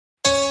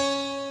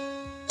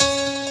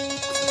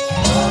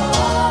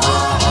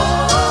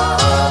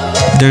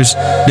there's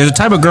a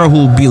type of girl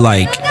who will be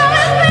like,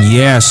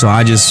 yeah, so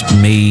I just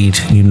made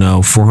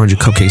 400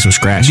 cupcakes from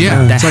scratch.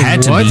 Yeah, that like,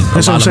 had to be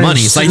a lot of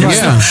money. It's like,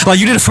 like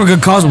you did it for a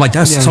good cause. But like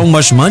that's so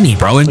much money,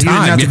 bro. In time, you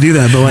didn't have to do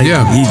that, but like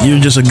you're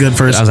just a good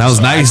person. That was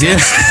nice, yeah.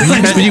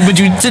 but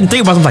you didn't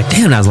think about it. I'm like,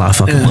 damn, that was a lot of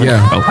fucking money.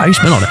 Yeah, bro. How you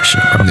spend all that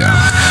shit, bro?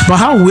 Yeah. But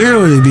how weird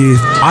would it be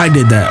if I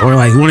did that, or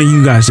like one of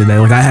you guys did that?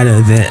 Like I had an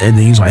event, and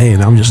then he's like, hey,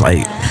 and I'm just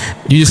like.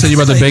 You just said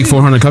you're about to bake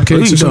 400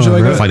 cupcakes or something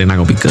like that? Like they're not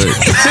gonna be good.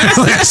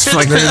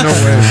 Like, no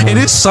way. It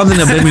is something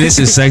that maybe this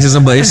is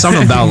sexism, but it's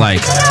something about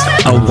like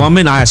a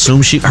woman. I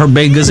assume her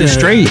baked goods is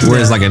straight,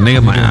 whereas like a nigga,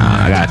 I'm like,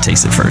 I gotta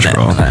taste it first,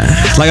 bro.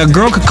 Like a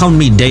girl could come to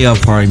me day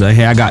of party, be like,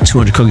 hey, I got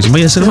 200 cookies. I'm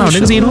like, sit down,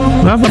 niggas eat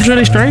them. I'm sure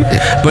they straight.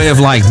 But if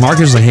like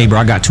Marcus was like, hey, bro,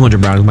 I got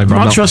 200 brownies, I'm like, bro,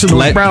 I'm trusting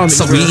those brownies.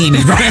 So we eating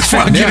these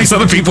brownies. Give these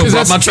other people. If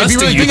you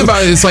really think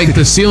about it, it's like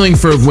the ceiling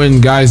for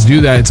when guys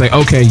do that. It's like,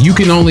 okay, you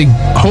can only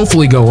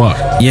hopefully go up.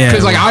 Yeah.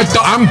 Because like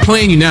I'm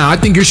playing you now. I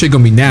think your shit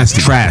gonna be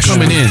nasty, trash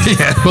coming in.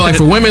 But like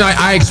for women,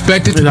 I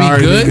expect it to be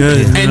good,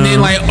 and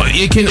then like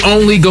it can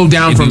only go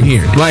down from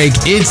here. Like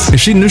it's. And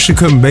she knew she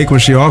couldn't bake when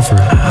she offered.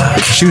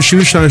 She was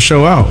trying to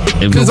show out.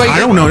 Because like, I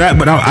don't know that,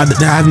 but I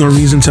have no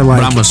reason to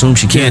like. But I'm assuming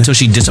she can't until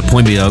she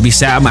disappoint me. Though, be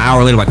sad. I'm an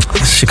hour later, like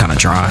shit kind of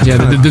dry. Yeah,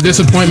 the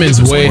disappointment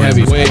is way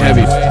heavy.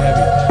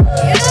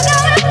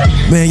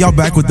 Man, y'all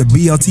back with the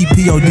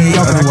BLTPOD,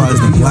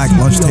 otherwise the Black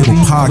Lunch Table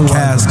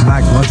Podcast.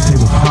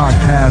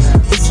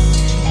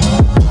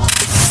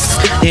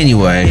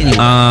 Anyway,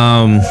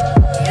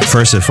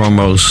 first and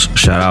foremost,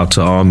 shout out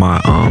to all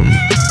my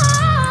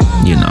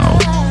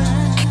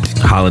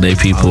holiday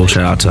people.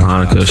 Shout out to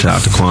Hanukkah, shout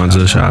out to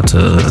Kwanzaa, shout out to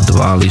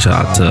Diwali,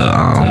 shout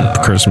out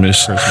to Christmas.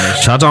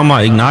 Shout out to all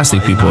my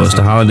agnostic people. It's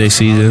the holiday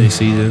season.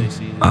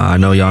 I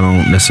know y'all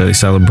don't necessarily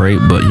celebrate,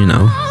 but you're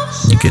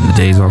getting the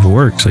days off of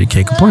work, so you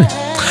can't complain.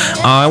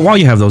 While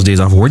you have those days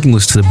off of work, you can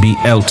listen to the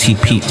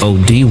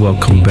BLTPOD.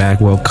 Welcome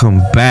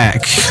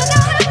back.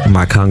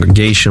 My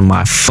congregation,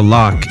 my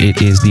flock.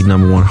 It is the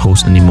 #1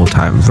 host in the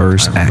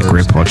multiverse at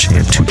Grandpa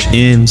Champ 2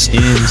 Ends.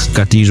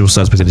 Got the usual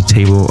suspects at the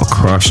table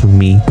across from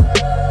me.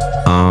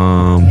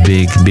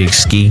 Big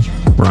Ski.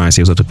 Ryan,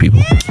 say what's up to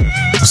people.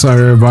 What's up,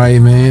 everybody,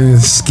 man?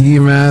 It's Ski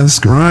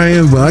Mask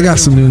Ryan, but I got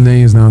some new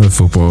names now that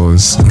football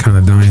is kind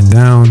of dying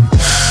down.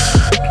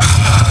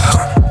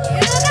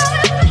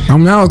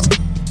 I'm now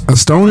a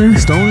stoner.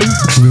 I've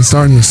been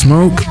starting to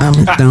smoke. I'm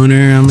a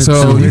stoner.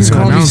 So you can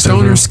call me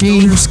Stoner Ski.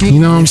 You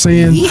know what I'm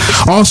saying?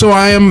 Also,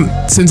 I am,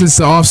 since it's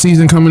the off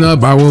season coming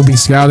up, I will be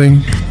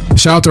scouting.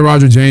 Shout out to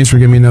Roger James for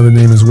giving me another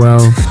name as well.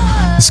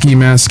 Ski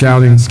Mask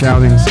Scouting.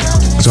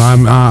 So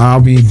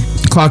I'll be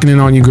clocking in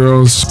on you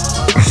girls,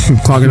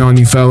 clocking on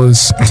you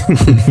fellas,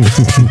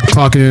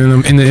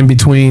 clocking in the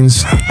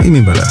in-betweens. What do you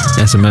mean by that?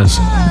 SMS.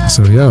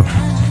 So yeah.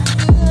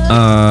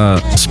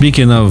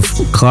 Speaking of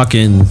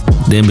clocking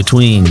the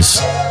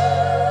in-betweens,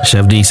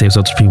 Chef D, say what's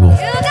up to people.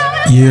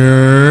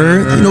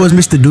 It's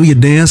Mr. Do Your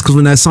Dance, because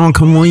when that song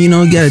come on, you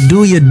gotta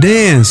do your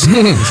dance.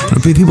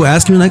 People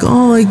asking me like,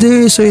 oh, like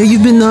this, so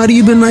you've been naughty,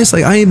 you've been nice.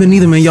 Like I ain't been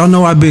either, man. Y'all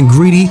know I've been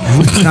greedy.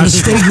 I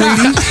stay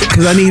greedy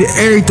because I need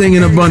everything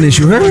in abundance.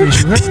 You heard?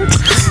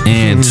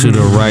 And to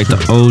the right, the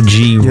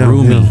OG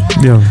Rumi.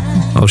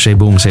 O'Shea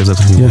Boom, say what's up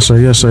to people.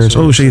 Yes, sir. It's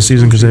O'Shea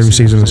season because every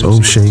season is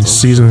O'Shea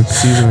season.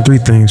 3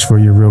 things for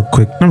you real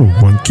quick. Number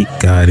 1, keep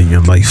God in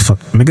your life, fuck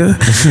nigga.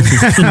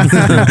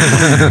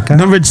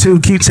 Number 2,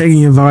 keep taking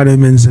your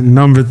vitamins. And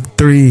number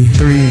 3,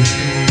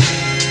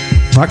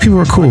 black people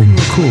are cool.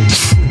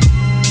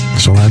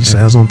 So I just said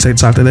I was on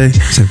TikTok today.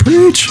 Said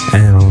preach,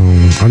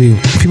 and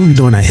people be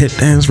doing that hip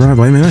dance, bro.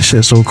 Like, man, that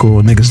shit's so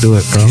cool. Niggas do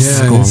it, bro.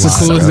 Yeah, it's the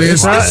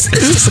coolest dance.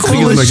 It's the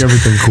coolest. Like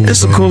everything cool.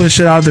 It's the coolest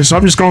shit out there. So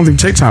I'm just going through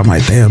TikTok. I'm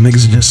like, damn,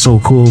 niggas are just so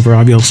cool, bro.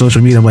 I'll be on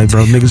social media. I'm like,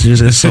 bro, niggas are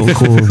just so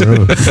cool,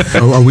 bro.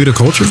 Are we the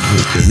culture?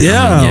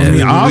 Yeah, I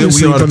mean,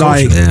 obviously, but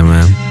like,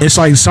 man, it's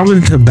like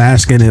something to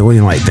bask in it when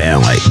you're like, damn,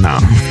 like,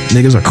 nah,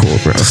 niggas are cool,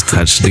 bro. Just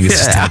touch niggas,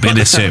 just tap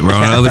into shit, bro.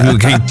 Other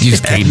people you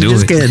just can't do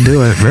it. Can't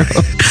do it, bro.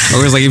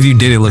 Or it's like if you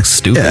did, it looks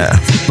stupid. Yeah.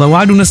 Like,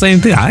 why doing the same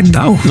thing? I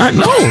know.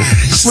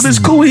 But it's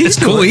cool. He's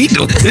cool. He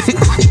do it.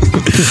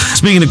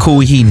 Speaking of cool,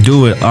 he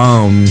do it.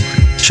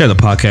 Share the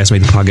podcast,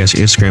 make the podcast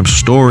your Instagram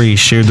story,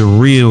 share the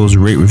reels,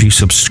 rate, review,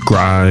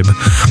 subscribe.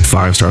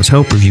 5 stars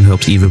help, review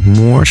helps even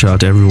more. Shout out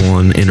to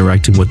everyone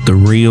interacting with the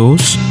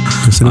reels.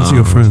 Send it to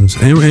your friends.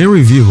 And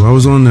review. I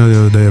was on there the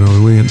other day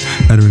and we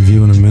had a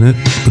review in a minute,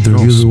 but the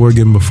reviews we were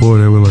getting before,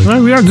 they were like,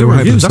 we are good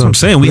reviews. That's what I'm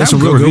saying. We have some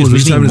real reviews.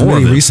 We need more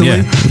of it. Recently.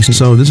 Yeah.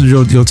 So this is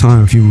your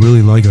time. If you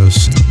really like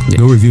us,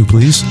 go review,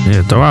 please.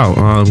 Yeah, throw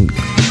out.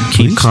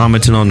 Keep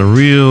commenting on the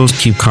reels.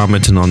 Keep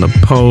commenting on the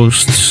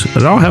posts.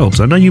 It all helps.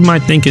 I know you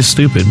might think it's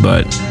stupid,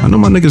 but I know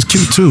my niggas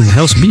cute too. It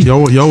helps me.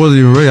 Y'all wasn't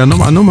even ready. I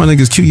know my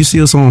niggas cute. You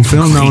see us on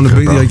film now on the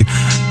big. Like,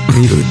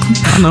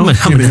 I know.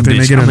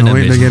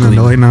 They get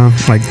annoyed now.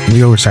 Like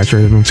we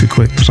oversaturated them too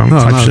quick. Or something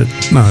shit.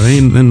 No, they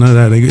ain't none of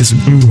that.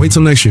 Wait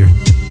till next year.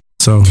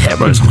 So yeah,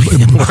 bro, it's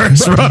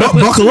worse, bro.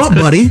 Buckle up,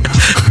 buddy.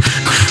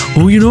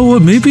 Well, you know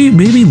what? Maybe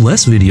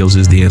less videos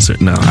is the answer.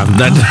 No, I'm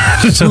not.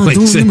 I don't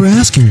remember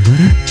asking,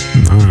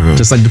 brother.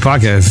 Just like the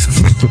podcast.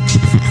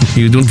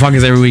 You were doing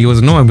podcasts every week. It was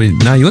annoying, but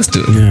now you listen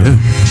to it.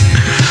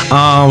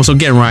 Yeah. So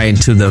getting right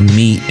into the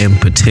meat and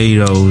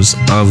potatoes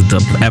of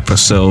the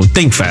episode.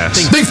 Think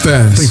fast. Think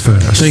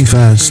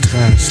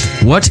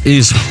fast. What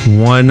is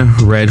one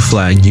red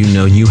flag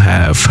you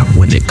have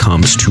when it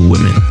comes to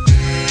women?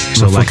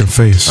 So My fucking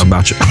face.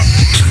 About you.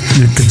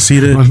 You're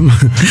conceited.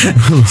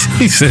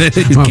 He said,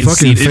 My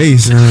fucking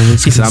face.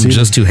 He said, I'm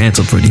just too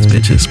handsome for these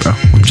bitches, bro.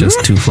 I'm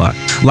just too fly.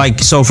 Like,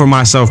 so for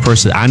myself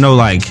personally, I know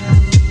I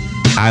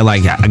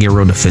get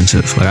real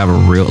defensive. Like I have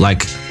a real,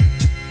 like,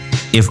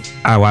 if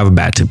I have a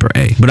bad temper,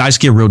 but I just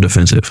get real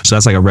defensive. So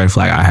that's like a red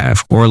flag I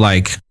have. Or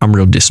like, I'm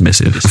real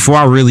dismissive. Before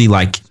I really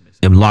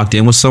am locked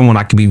in with someone,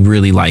 I can be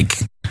really like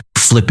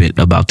flippant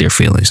about their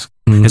feelings.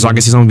 And so I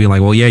can see someone being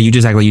like, well, yeah, you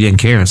just act like you didn't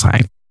care. And it's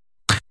like,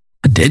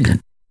 I didn't.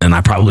 And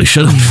I probably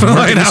should have.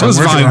 Like, that was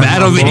probably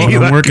bad of me.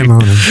 I'm working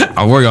on it.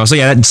 I'm working on it. So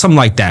yeah, something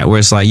like that, where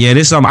it's like, yeah,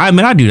 this something.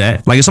 I do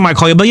that. Like if somebody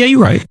call you, but yeah, you're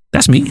right.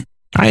 That's me.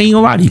 I ain't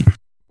gonna lie to you.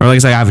 Or like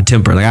it's like I have a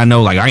temper. Like I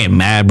know, like I get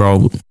mad,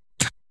 bro.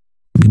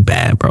 Be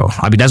bad, bro.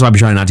 That's why I be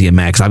trying not to get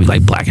mad, because I be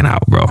like blacking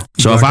out, bro.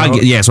 So if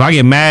I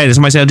get mad and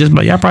somebody said this,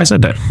 but yeah, I probably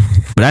said that.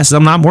 But that's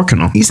something I'm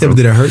working on. You said,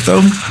 did it hurt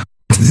though?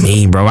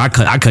 Mean, bro. I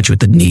cut you at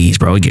the knees,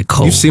 bro. It get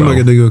cold. You seem bro.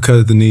 like a nigga cut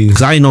at the knees.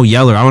 Cause I ain't no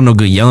yeller. I don't know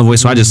good yelling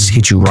voice, so I just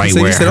hit you right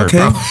where it hurt,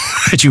 bro.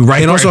 Hit you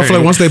right. And also, where I feel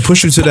like once they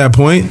push you to that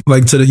point,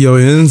 like to your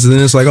ends, then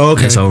it's like, oh,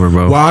 okay, it's over,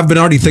 bro. Well, I've been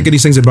already thinking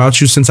these things about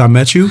you since I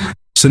met you.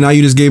 So now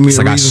you just gave me it's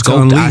a like reason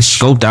to unleash.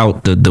 I scoped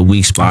out the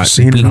weak spot.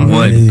 Seen it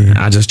already.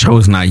 I just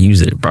chose not to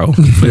use it, bro.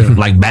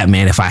 Like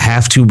Batman, if I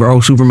have to,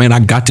 bro. Superman,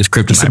 I got this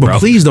kryptonite, bro.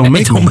 Please don't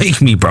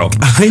make me, bro.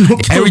 I know,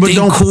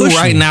 everything cool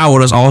right now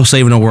with us all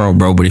saving the world,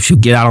 bro. But if you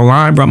get out of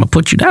line, bro, I'm gonna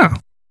put you down.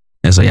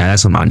 And so yeah,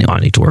 that's something I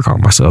need to work on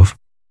myself.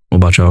 What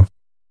about y'all?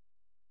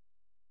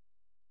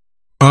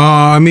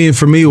 I mean,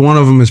 for me, one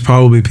of them is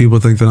probably people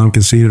think that I'm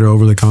conceited or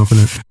overly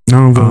confident.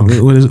 No,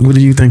 but what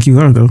do you think you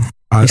are though?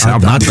 I'm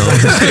not though.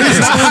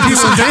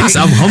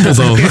 I'm humble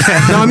though.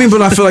 No, I mean,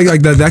 but I feel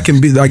like that can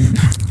be like,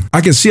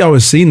 I can see I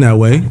was seen that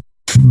way,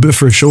 but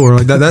for sure,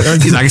 like that. I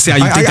can see how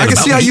you think that. I can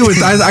see how you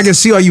would. I can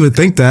see why you would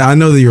think that. I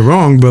know that you're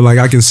wrong, but like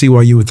I can see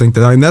why you would think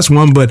that. I mean, that's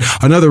one. But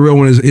another real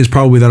one is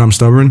probably that I'm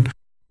stubborn.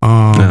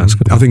 I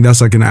think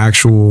that's like an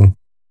actual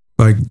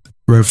like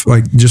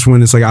just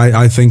when it's like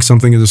I think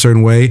something is a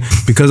certain way,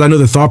 because I know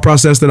the thought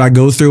process that I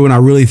go through, and I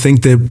really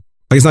think that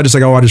like it's not just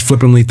like, oh, I just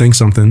flippantly think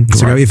something.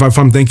 It's like if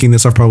I'm thinking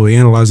this, I've probably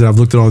analyzed it. I've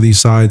looked at all these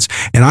sides,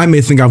 and I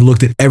may think I've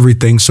looked at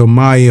everything. So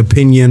my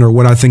opinion or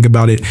what I think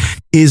about it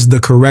is the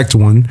correct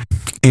one.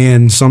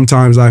 And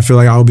sometimes I feel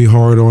like I'll be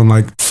hard on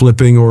like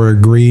flipping or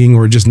agreeing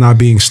or just not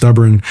being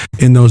stubborn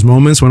in those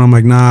moments when I'm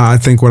like, nah, I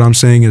think what I'm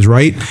saying is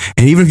right.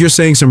 And even if you're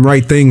saying some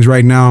right things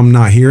right now, I'm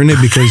not hearing it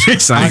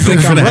because I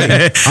think I'm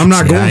right. I'm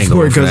not going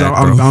for it because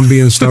I'm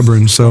being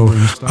stubborn. So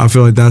I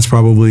feel like that's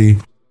probably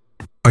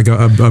like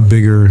a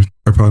bigger,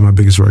 or probably my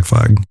biggest red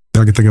flag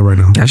that I can think of right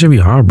now. That should be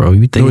hard, bro.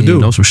 You think you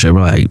know some shit,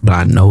 bro, like, but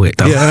I know it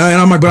though. Yeah,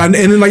 and I'm like, and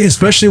then like,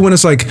 especially when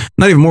it's like,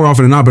 not even more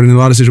often than not, but in a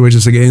lot of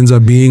situations, like it ends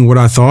up being what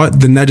I thought,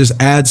 then that just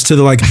adds to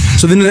the like,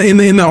 so then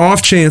in the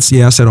off chance,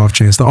 I said off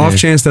chance, the off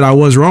chance that I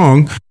was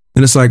wrong,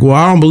 and it's like, well,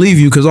 I don't believe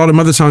you because all the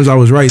other times I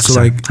was right. So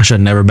like, I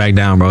should never back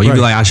down, bro. You'd be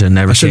like, I should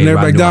never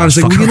back down. It's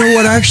like, well, you know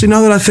what? Actually,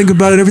 now that I think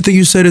about it, everything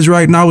you said is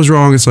right, and I was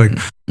wrong. It's like,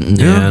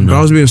 but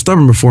I was being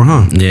stubborn before,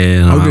 huh?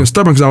 Yeah, I was being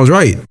stubborn because I was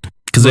right.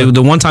 Because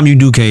the one time you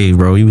do cave,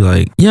 bro, you be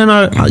like, yeah,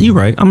 no, you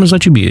right. I'm gonna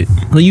let you be it.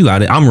 Like, you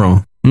got it. I'm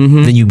wrong.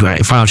 Mm-hmm. Then you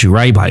find out you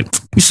right. Like,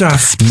 you said,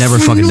 never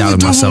fucking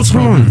doubted myself,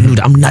 bro. Dude,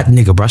 I'm not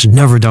nigga, bro. I should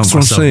never doubt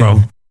myself,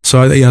 bro.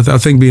 So I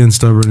think being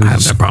stubborn I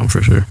have that problem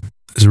for sure.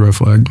 Is a red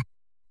flag.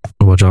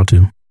 What about y'all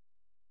two?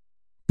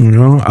 You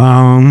know,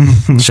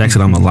 Shaq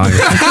said I'm a liar.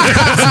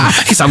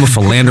 He said I'm a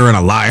philanderer and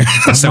a liar.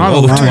 I said,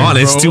 whoa,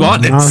 too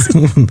honest.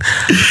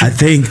 I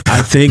think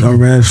a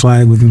red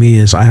flag with me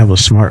is I have a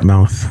smart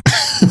mouth.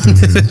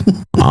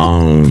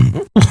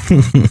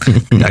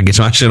 Gotta get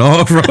my shit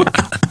off, bro.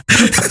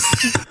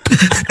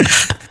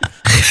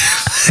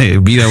 Hey,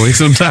 be that way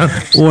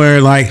sometimes.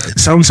 Where like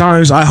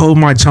sometimes I hold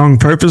my tongue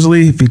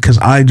purposely because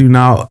I do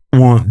not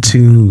want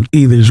to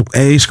either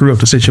screw up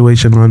the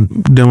situation I'm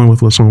dealing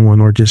with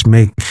someone, or just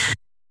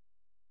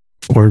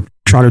or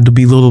try to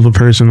belittle the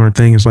person or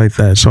things like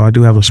that. So I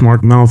do have a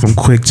smart mouth. I'm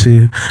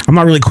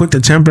not really quick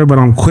to temper, but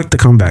I'm quick to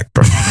come back,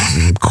 bro.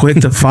 I'm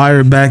quick to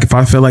fire back if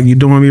I feel like you're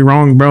doing me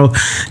wrong, bro.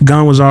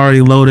 Gun was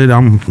already loaded.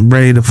 I'm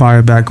ready to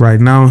fire back right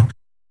now.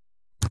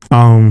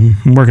 I'm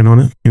working on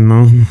it, you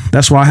know.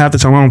 That's why I have to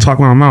tell I don't talk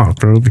when I'm out,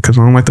 bro, because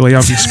I don't like the way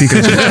y'all be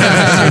speaking.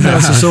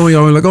 So some of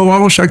y'all are like, oh, why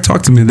won't Shaq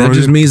talk to me? That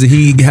just means that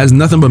he has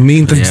nothing but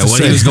mean things to say.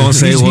 What he was gonna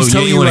say, he's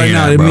telling you right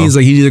now, it means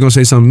like he's either gonna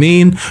say something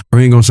mean or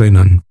he ain't gonna say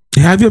nothing.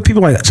 Yeah, have you had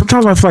people like that?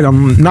 Sometimes I feel like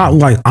I'm not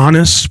like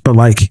honest, but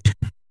like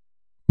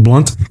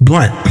blunt.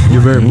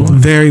 You're very blunt.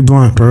 Very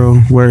blunt,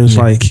 bro. Whereas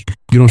like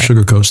you don't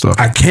sugarcoat stuff.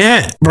 I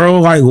can't, bro.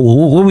 Like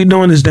what we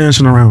doing is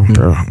dancing around,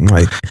 bro.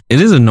 Like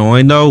it is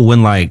annoying though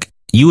when like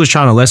you was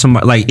trying to let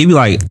somebody, like, it'd be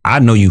like, I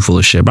know you full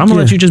of shit, but I'm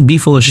gonna let you just be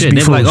full of shit.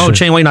 They'd be like, oh,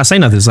 Chain, why you not say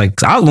nothing? It's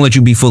like, I'm gonna let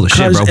you be full of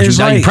shit, bro. But you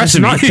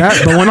pressing me.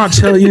 That, but when I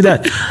tell you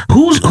that,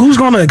 who's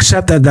gonna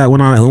accept that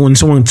when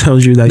someone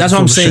tells you that? That's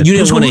what I'm saying. You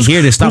didn't want to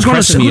hear this. Stop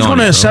pressing me on it. Who's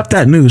gonna accept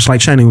that news?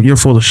 Like, Channing, you're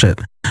full of shit.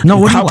 No,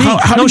 what do you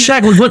think? No,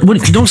 Shaq, what,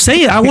 don't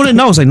say it. I want to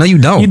know. It's like, no, you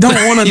don't. You don't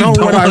want to know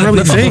what I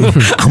really think.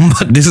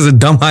 This is a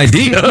dumb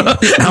idea.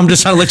 I'm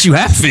just trying to let you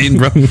have it,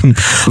 bro.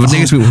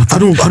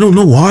 I don't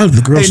know why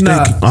the girls think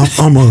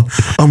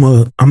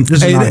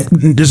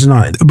this is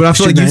not. But I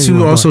feel like you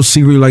two also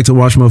secretly like to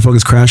watch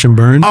motherfuckers crash and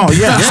burn. Oh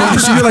yeah.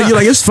 So you're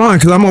like it's fine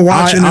because I'm gonna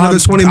watch in another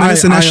 20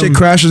 minutes and that shit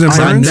crashes and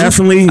burns. I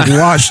definitely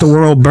watch the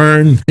world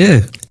burn. Yeah,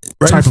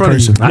 right in front of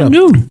you. I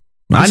knew.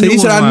 He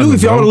said, I knew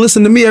if y'all would have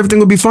listened to me, everything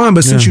would be fine.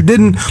 But since you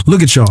didn't,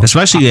 look at y'all.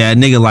 Especially that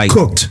nigga like,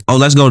 cooked. Oh,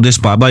 let's go to this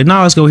spot. But like,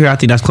 no, let's go here. I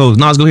think that's closed.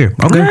 No, let's go here.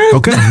 Okay. It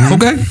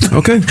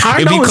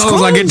be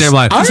closed. I get there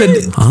like, I said,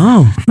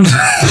 oh,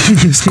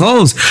 it's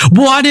closed.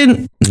 Well, I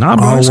didn't. Nah,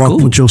 bro, I'll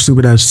walk with your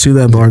stupid ass to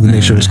that bar to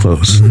make sure it's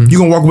closed. You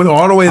gonna walk with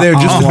all the way there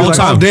just to be like,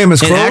 oh, damn,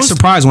 it's closed? And act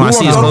surprised when I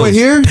see it's all the way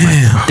here?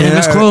 Damn,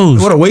 it's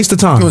closed. What a waste of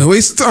time. But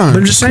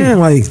I'm just saying,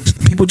 like,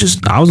 people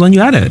just. I was letting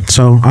you at it.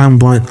 So I'm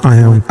blunt. I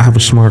have a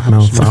smart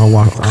mouth.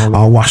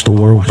 I'll watch the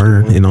world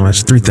burn. You know,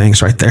 that's 3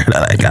 things right there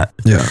that I got.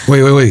 Yeah.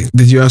 Wait.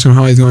 Did you ask him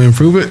how he's going to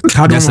improve it?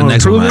 That's the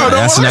next one.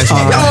 That's the next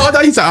one.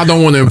 Oh, he said, I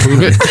don't want to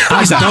improve it.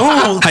 How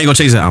you gonna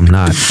chase it? I'm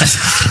not.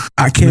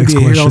 I can't be a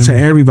hero to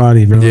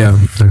everybody, bro. Yeah.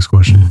 Next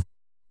question.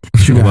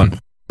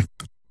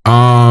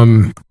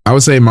 I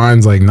would say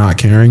mine's like not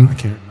caring.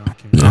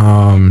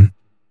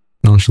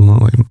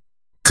 Nonchalantly.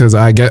 Because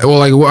I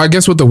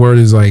guess what the word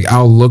is like,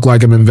 I'll look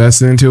like I'm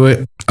invested into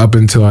it up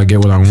until I get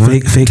what I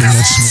want. Fake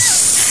investment.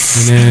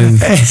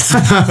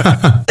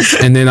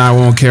 And then I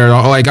won't care at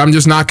all. Like, I'm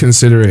just not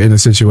considerate in a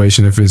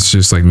situation if it's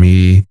just like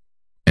me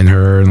and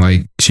her, and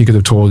like she could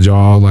have told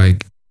y'all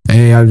like,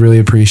 hey, I'd really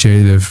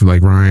appreciate it if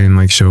like Ryan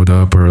like showed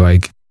up, or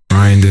like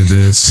Ryan did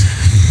this.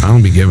 I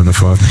don't be giving a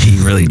fuck.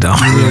 He really don't.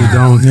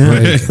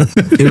 Yeah.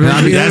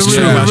 That's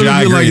true.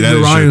 I agree. Like the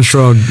Ryan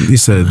shrug. He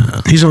said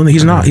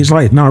he's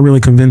like not really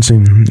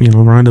convincing. You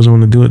know, Ryan doesn't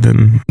want to do it.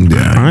 Then and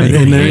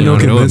there ain't no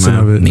convincing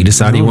of it. He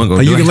decided he wasn't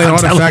going to do it. You can lay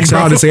all the facts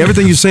out and say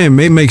everything you're saying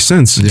may make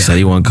sense. He said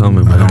he wasn't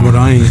coming, but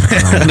I ain't.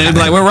 And then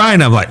like, where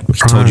Ryan? I'm like,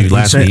 I told you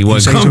last week he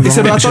wasn't coming. He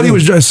said, I thought he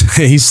was just.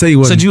 He said he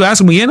wasn't. Said you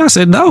asked him again? I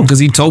said no because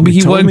he told me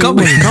he wasn't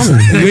coming.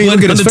 You ain't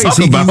look at his face.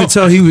 You could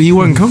tell he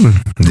wasn't coming.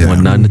 There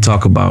wasn't nothing to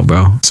talk about,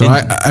 bro. So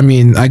I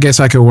mean, I guess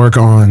I could work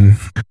on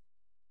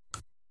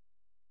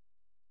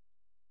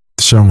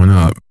showing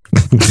up.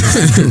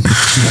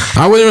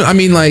 I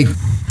mean, like,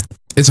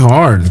 it's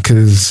hard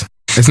because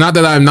it's not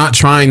that I'm not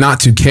trying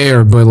not to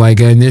care, but like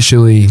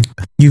initially,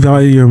 you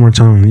value your more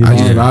time.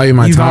 I value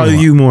my time. You value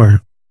you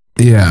more.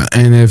 Yeah,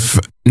 and if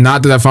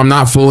I'm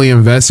not fully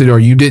invested, or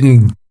you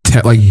didn't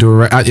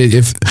direct,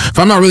 if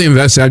I'm not really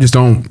invested, I just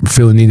don't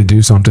feel the need to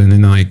do something,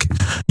 and like,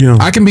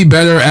 I can be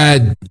better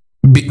at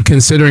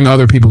considering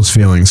other people's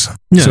feelings.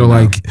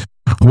 Like,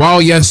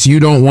 while yes, you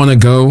don't want to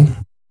go,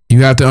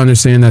 you have to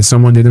understand that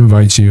someone did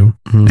invite you,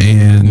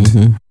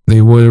 and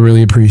they would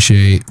really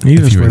appreciate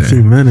even for a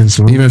few minutes.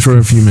 Even for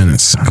a few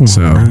minutes.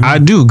 I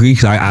do agree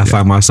because I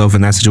find myself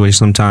in that situation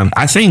sometimes.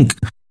 I think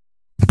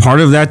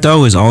part of that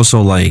though is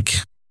also like,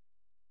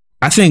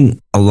 I think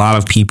a lot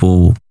of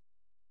people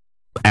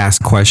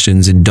ask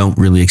questions and don't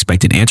really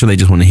expect an answer. They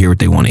just want to hear what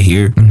they want to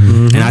hear.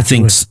 And I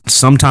think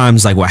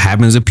sometimes like what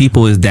happens to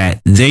people is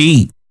that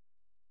they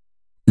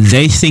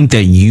think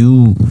that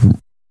you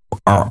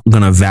are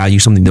going to value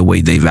something the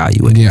way they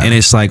value it. And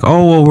it's like,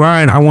 oh, well,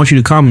 Ryan, I want you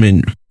to come.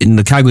 And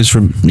the calculus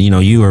from,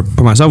 you or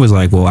for myself is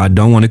like, well, I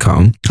don't want to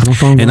come.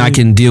 I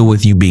can deal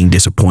with you being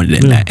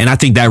disappointed in that. And I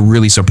think that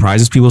really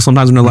surprises people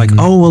sometimes when they're like,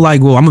 oh, well,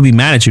 I'm going to be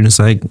mad at you. And it's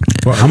like,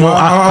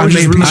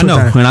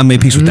 I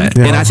made peace with that.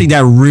 And I think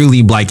that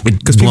really like,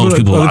 it blows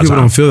people other people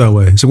don't feel that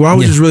way. So, well, I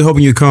was just really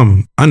hoping you'd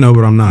come. I know,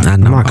 but I'm not.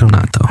 I'm not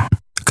though.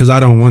 Because I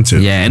don't want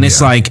to. Yeah. And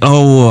it's like,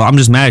 oh, well, I'm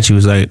just mad at you.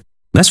 It's like,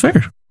 that's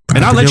fair.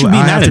 And I'll let you be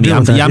mad at me.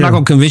 I'm not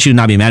going to convince you to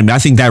not be mad at me. I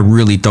think that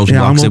really throws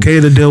people off. I'm okay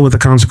to deal with the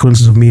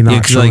consequences of me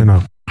not showing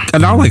up.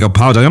 And I don't like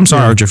apologize. I'm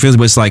sorry I hurt your feelings,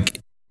 but it's like,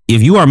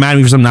 if you are mad at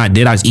me for something I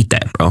did, I just eat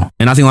that, bro.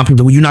 And I think a lot of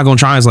people, well, you're not going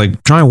to try. It's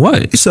like, trying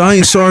what? So I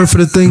ain't sorry for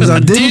the things I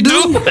didn't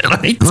do.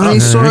 I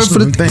ain't sorry for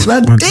the things I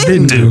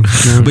didn't do.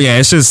 But yeah,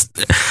 it's just,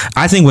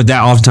 I think with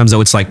that, oftentimes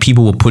though, it's like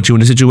people will put you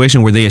in a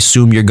situation where they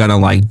assume you're going to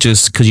like,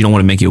 just because you don't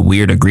want to make it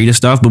weird, agree to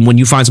stuff. But when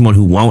you find someone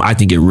who won't, I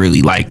think it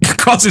really like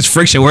causes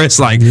friction where it's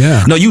like,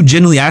 no, you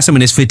genuinely ask them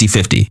and it's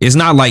 50-50. It's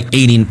not like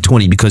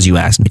 80-20 because you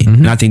asked me.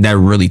 And I think that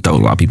really throws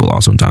a lot of people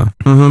off sometimes.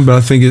 But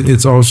I think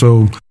it's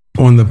also,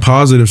 on the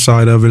positive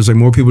side of it, it's like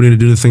more people need to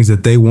do the things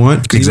that they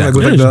want.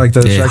 Exactly. Like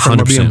the talking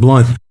about being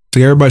blunt.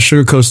 So everybody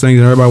sugarcoats things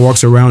and everybody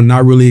walks around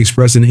not really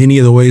expressing any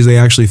of the ways they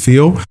actually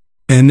feel.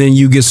 And then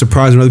you get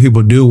surprised when other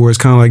people do, where it's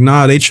kind of like,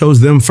 nah, they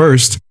chose them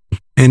first.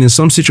 And in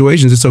some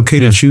situations, it's okay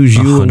to choose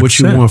you 100%. And what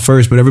you want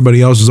first, but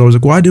everybody else is always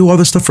like, well, I do all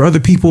this stuff for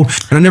other people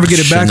and I never get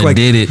it back. Like,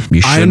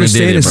 I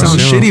understand it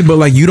sounds shitty, but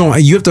like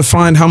you have to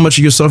find how much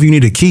of yourself you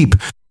need to keep.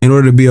 in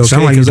order to be okay.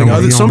 Sound like Because you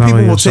don't- you some don't people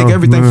value will take yourself.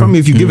 everything from you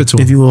if you give it to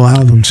them. If you will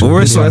allow them to.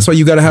 Or it's So that's why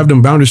you got to have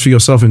them boundaries for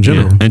yourself in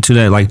general. Yeah. And to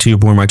that, like to your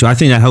point, right? Too, I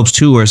think that helps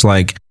too. Where it's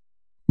like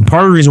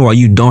part of the reason why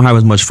you don't have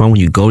as much fun when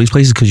you go to these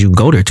places because you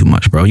go there too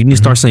much, bro. You need to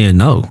start saying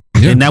no,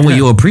 and that way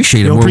you'll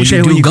appreciate it more when you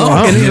do go.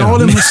 And all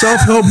them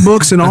self-help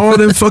books and all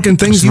them fucking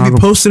things you be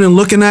posting and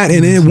looking at,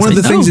 and then one of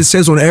the things it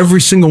says on every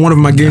single one of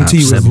them, I guarantee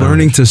you, is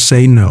learning to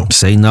say no.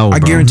 Say no. I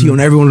bro. guarantee you on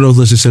every one of those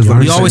lists it says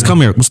learning. You to always say come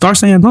no. here. Well, start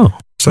saying no.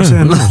 Start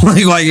saying no.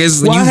 like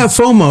it's. Well, I you- have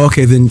FOMO.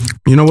 Okay, then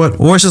you know what?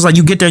 Or it's just like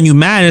you get there and you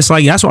mad. It's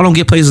like that's why I don't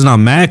get places and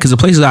I'm mad because the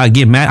places that I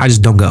get mad, I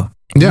just don't go.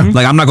 Yeah.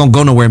 Like I'm not gonna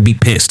go nowhere and be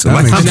pissed. Like, I'm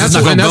And just that's, not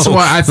and gonna that's go.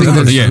 why I think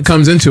that Yeah.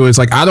 comes into it. It's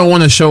like I don't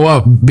want to show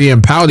up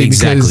being pouty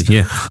Exactly. because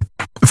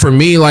Yeah. for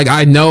me, like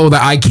I know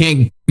that I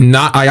can't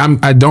not.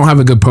 I don't have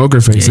a good poker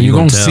face, Yeah, so you you're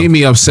gonna gonna tell. see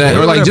me upset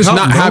or like just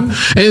pouting, not bro.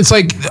 have. And it's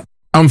like,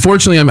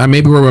 unfortunately,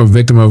 maybe we're a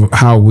victim of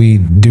how we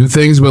do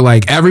things, but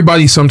like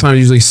everybody sometimes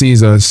usually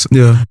sees us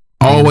Yeah.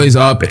 always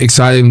up,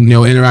 excited,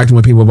 interacting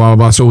with people, blah blah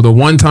blah. So the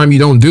one time you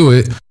don't do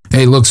it,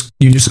 it looks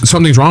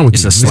something's wrong with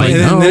It's you. a slight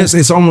And then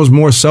it's almost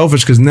more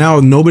selfish because now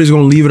nobody's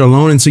going to leave it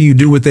alone until you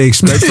do what they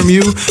expect from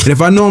you. And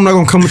if I know I'm not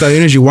going to come with that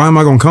energy, why am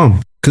I going to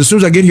come? Because as soon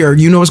as I get here,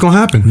 you know what's going to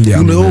happen. Yeah,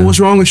 you know, oh, what's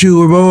wrong with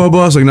you? Or blah, blah,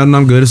 blah. It's like, nothing,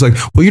 I'm good. It's like,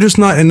 well, you're just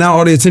not. And now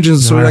all the attention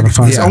is sort of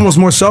like, it's almost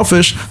more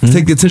selfish to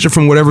take the attention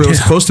from whatever it was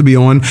supposed to be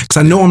on. Because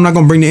I know I'm not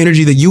going to bring the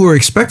energy that you were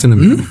expecting of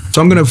me.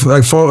 So I'm going to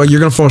like fall, you're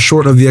going to fall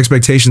short of the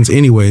expectations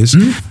anyways.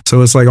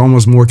 So it's like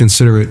almost more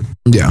considerate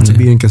to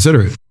be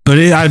inconsiderate. But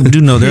I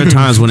do know there are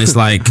times when it's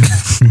like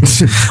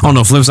on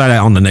the flip side,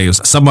 on the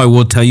negatives, somebody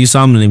will tell you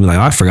something and they be like,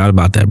 "I forgot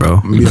about that,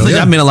 bro." Like,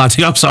 that meant a lot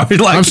to you. I'm sorry.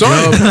 Like, I'm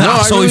sorry. No, I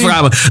I totally really-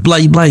 forgot. But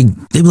like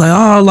they be like,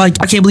 "Oh,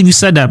 like I can't believe you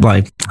said that." But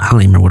like I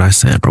don't even remember what I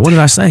said, bro. What did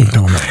I say?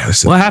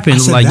 What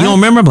happened? Like you don't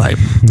remember? Like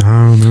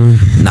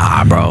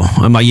nah, bro.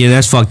 I'm like, yeah,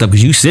 that's fucked up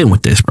because you sitting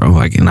with this, bro.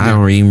 Like, and I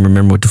don't even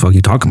remember what the fuck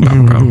you talking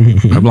about, bro.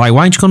 I'm like,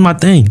 why ain't you come to my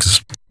thing?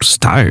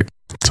 Just tired.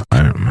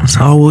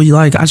 Oh well, you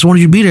like I just wanted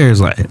you to be there. It's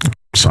like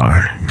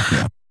Sorry.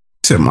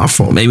 It's my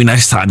fault. maybe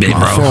next time, big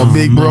bro.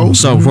 big bro.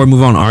 So before we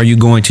move on, are you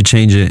going to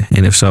change it?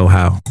 And if so,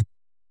 how?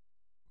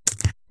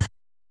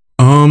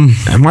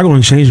 Am I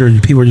going to change or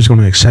people are just going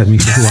to accept me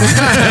for who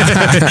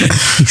I am?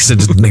 He said,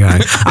 this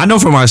nigga, I know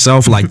for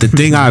myself, like the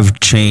thing I've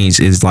changed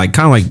is like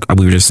kind of like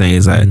we were just saying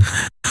is that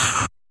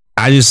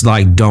I just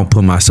like don't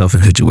put myself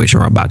in a situation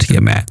where I'm about to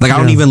get mad. Like I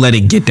don't even let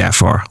it get that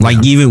far.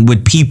 Like even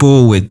with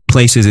people, with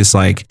places, it's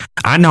like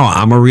I know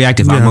I'm gonna react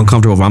if I'm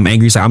uncomfortable, if I'm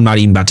angry. So I'm not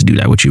even about to do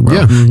that with you, bro.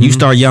 Yeah. You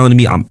start yelling at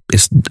me,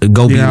 it's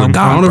go be with God.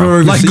 I don't know if bro.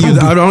 I've ever Like, seen you.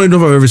 I don't even know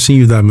if I've ever seen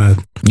you that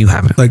mad. You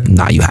haven't. Like-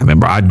 nah, you haven't,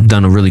 bro. I've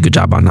done a really good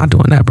job on not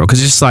doing that, bro.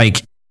 Because it's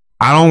like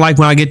I don't like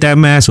when I get that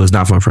mad, so it's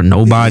not fun for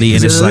nobody.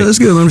 And it's like, let's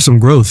get learn some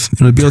growth.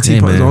 The BLT Hey,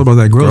 part is man. all about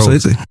that growth.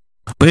 Growth. So it's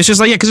but it's just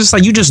like, yeah, because it's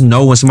like you just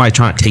know when somebody's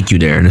trying to take you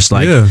there, and it's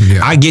like, Yeah.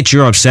 I get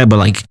you're upset, but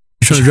like you're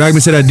trying to drag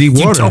me to that deep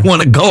you water. don't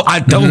want to go. I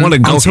don't want to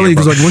go. I'm telling you,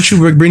 here, because bro. like once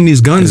you bring these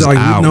guns, It's like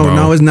out, no,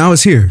 bro. now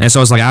it's here. And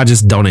so it's like I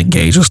just don't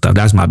engage with stuff.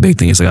 That's my big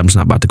thing. It's like I'm just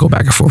not about to go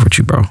back and forth with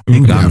you, bro.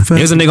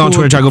 There's a nigga on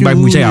Twitter trying to go back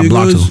with me. I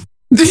blocked him.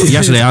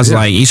 Yesterday I was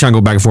like, he's trying to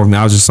go back and forth with me.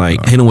 I was just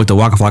like, hit him with the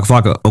waka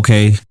flocka.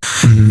 Okay,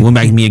 went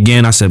back to me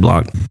again. I said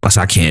block. I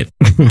said I can't.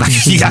 Like,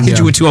 I hit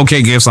you with 2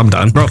 okay gifts. I'm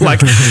done, bro.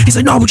 Like he's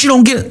like, no, but you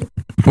don't get it.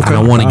 I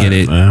don't want to get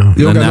it.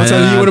 You don't got no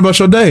time. What about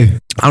your day?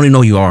 I don't even know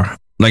who you are.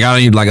 Like I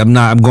don't even like.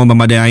 I'm going by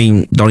my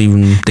day. Don't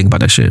even think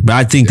about that shit. But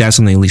I think that's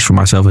something, at least for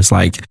myself. It's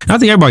like I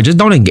think everybody just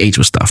don't engage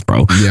with stuff,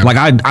 bro. Yeah. Like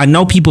I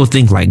know people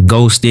think like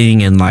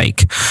ghosting and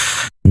like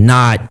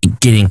not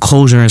getting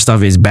closure and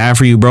stuff is bad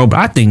for you, bro. But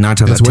I think 9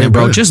 times out That's of way 10,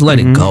 bro, better. just let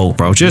it go,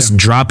 bro. Just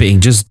drop it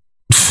and just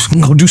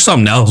go do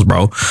something else,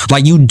 bro.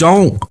 Like you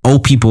don't owe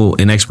people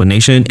an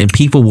explanation, and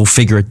people will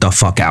figure it the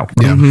fuck out,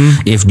 bro.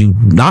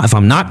 If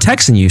I'm not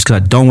texting you, it's because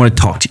I don't want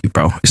to talk to you,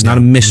 bro. It's not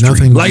a mystery.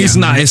 Nothing- Like it's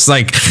not. It's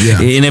like,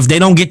 Yeah. and if they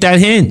don't get that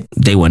hint,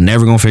 they were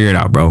never gonna figure it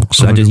out, bro.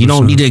 So you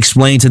don't need to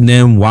explain to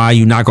them why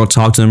you're not gonna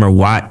talk to them or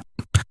why.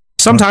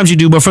 Sometimes you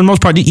do, but for the most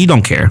part, you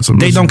don't care.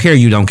 They don't care.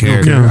 You don't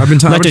care. I've been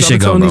Let this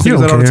shit go, bro. You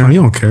all the time.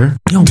 You don't care.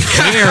 You don't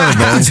care,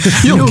 bro.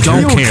 You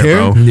don't care,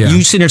 bro. Yeah.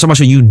 You sitting there talking about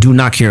shit you do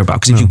not care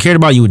about. Because if you cared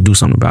about it, you would do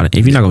something about it.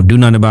 If you're not gonna do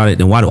nothing about it,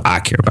 then why do I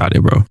care about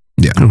it, bro?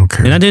 I don't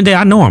care. And at the end of the day,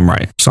 I know I'm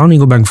right, so I don't need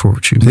to go back and forth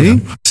with you,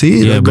 bro. See,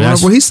 Yeah, but going that's-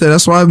 off what he said.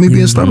 That's why me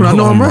being stubborn. I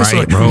know I'm right,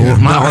 so, bro.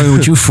 I'm not arguing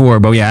with you for it,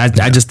 but yeah,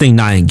 I just think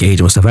not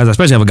engaging with stuff,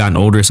 especially as I've gotten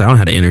older, so I don't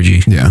have the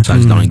energy. Yeah. So I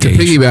just don't To engage.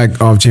 piggyback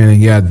off Channing,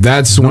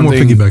 that's No one more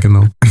thing.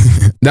 piggybacking though.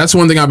 That's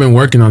one thing I've been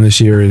working on this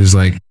year is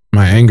like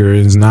my anger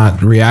is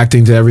not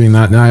reacting to everything.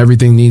 Not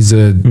everything needs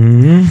to.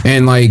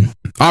 And like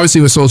obviously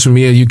with social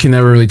media, you can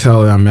never really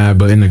tell that I'm mad,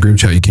 but in the group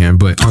chat you can.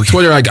 But on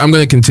Twitter, like I'm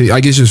gonna continue.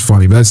 Like it's just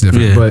funny, but that's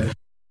different. Yeah. But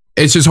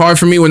it's just hard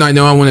for me when I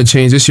know I want to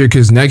change this year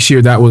because next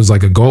year that was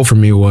like a goal for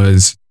me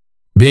was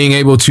being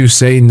able to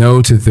say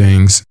no to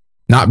things.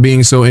 Not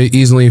being so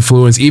easily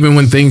influenced, even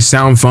when things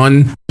sound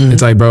fun,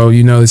 it's like, bro,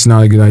 it's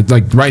not a good idea.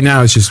 Like right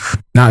now, it's just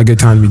not a good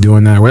time to be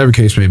doing that, whatever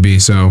case may be.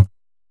 So,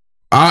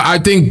 I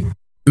think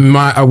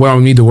what I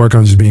need to work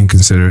on is just being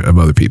considerate of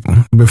other people.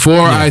 Before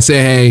I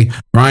say, hey,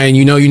 Ryan,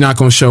 you're not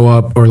gonna show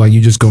up, or like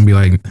you just gonna be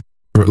like,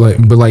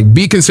 But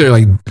be considered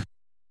like,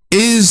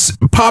 is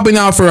popping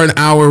out for an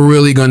hour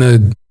really gonna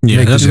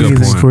make that's a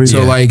good point.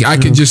 So like I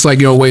could just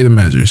weigh the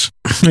measures.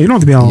 You don't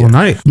have to be out all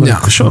night.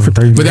 Yeah, show up for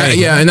 30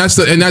 minutes.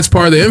 But and that's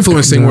part of the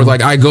influence thing where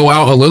like I go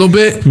out a little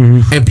bit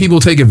and people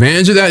take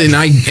advantage of that,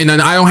 and then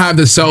I don't have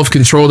the self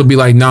control to be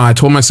like, nah, I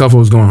told myself I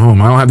was going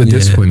home. I don't have the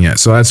discipline yet.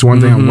 So that's one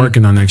thing I'm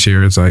working on next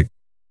year. It's like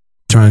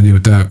trying to deal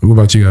with that. What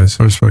about you guys?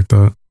 I respect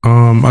that.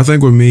 I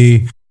think with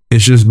me,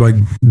 it's just like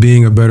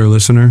being a better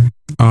listener,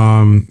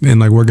 and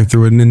like working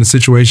through it. And in the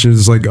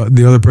situations, like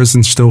the other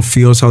person still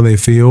feels how they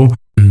feel.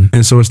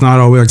 And so it's not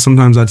always like,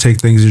 sometimes I take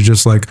things as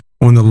just like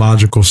on the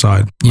logical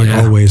side, like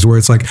always, where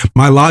it's like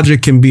my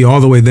logic can be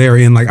all the way there.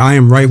 And like, I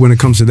am right when it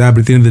comes to that.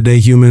 But at the end of the day,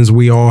 humans,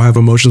 we all have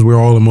emotions. We're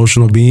all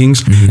emotional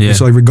beings. And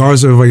so like,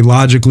 regardless of like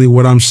logically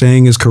what I'm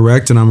saying is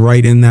correct and I'm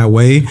right in that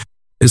way,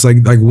 it's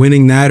like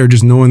winning that or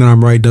just knowing that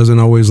I'm right doesn't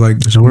always like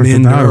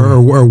end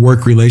or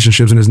work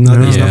relationships, and there's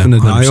nothing to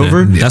die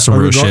over. That's some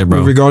real shit,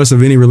 bro. Regardless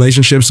of any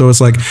relationship. So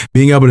it's like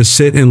being able to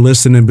sit and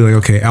listen and be like,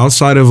 okay,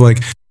 outside of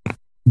like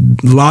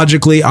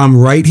logically I'm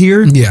right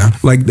here. Yeah.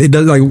 Like it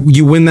does, like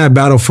you win that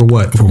battle for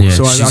what?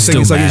 So I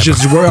think it's like, it's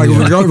just like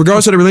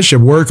regardless of the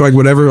relationship, work, like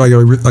whatever, like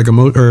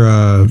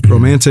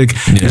romantic,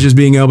 it's just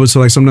being able to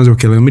like sometimes,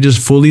 okay, let me just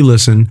fully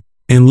listen.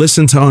 And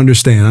listen to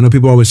understand. I know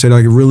people always say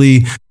like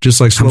really just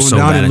like slowing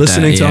down and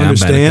listening to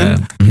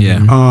understand.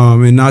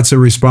 And not to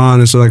respond.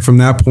 And so like from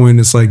that point,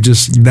 it's like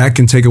just that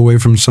can take away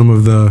from some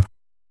of the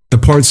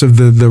parts of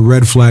the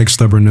red flag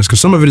stubbornness. Because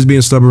some of it is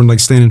being stubborn,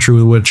 like standing true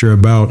with what you're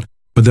about.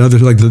 But the other,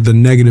 like the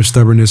negative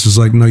stubbornness is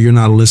like, no, you're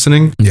not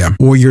listening.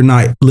 Or you're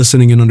not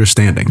listening and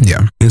understanding.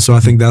 And so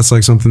I think that's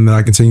like something that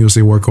I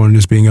continuously work on,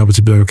 just being able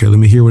to be like, okay, let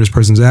me hear where this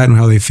person's at and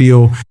how they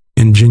feel,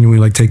 and genuinely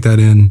like take that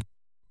in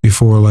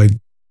before like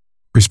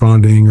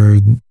responding or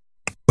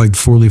like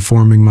fully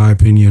forming my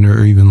opinion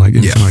or even like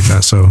anything like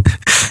that. So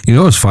you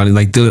know what's funny,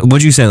 like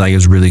what you said like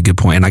is a really good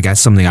point, and like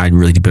that's something I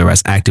really debate about,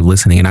 is active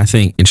listening. And I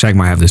think, and Shaq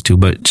might have this too,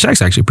 but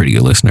Shaq's actually a pretty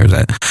good listener.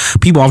 That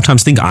people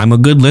oftentimes think I'm a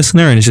good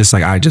listener, and it's just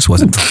like I just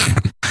wasn't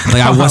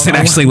like I wasn't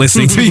actually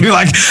listening to you.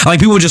 Like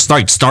people just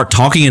start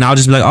talking, and I'll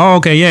just be like, oh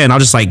okay, yeah, and I'll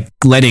just like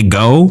let it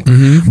go.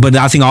 But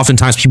I think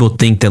oftentimes people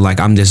think that like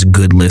I'm this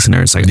good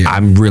listener. It's like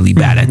I'm really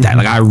bad at that.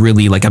 Like I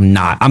really like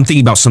I'm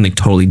thinking about something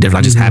totally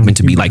different. I just happen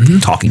to be like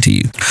talking to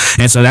you,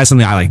 and so that's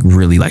something I like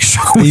really like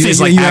struggle with. It's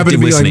like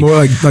active be listening.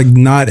 Like more like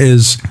not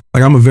as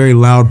like, I'm a very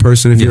loud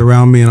person if you're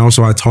around me, and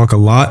also I talk a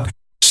lot.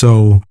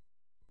 So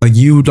like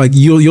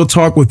you'll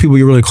talk with people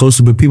you're really close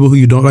to, but people who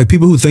you don't like,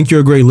 people who think you're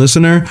a great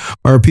listener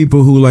are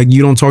people who like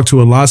you don't talk to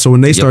a lot. So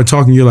when they start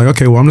talking, you're like,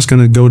 okay, well I'm just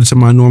gonna go to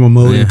my normal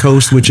mode and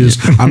coast, which is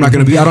I don't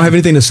have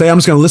anything to say. I'm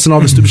just gonna listen to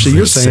all the stupid shit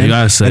you're saying.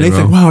 And they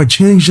think, wow,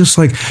 Channing's just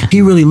like,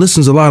 he really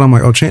listens a lot. I'm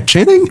like, oh,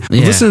 Channing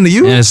listening to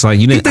you? Yeah, it's like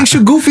he thinks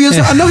you're goofy as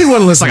I know he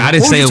wasn't listening. Like I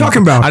didn't say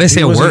talking about. I didn't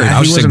say a word. I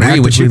was just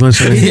agreeing with you.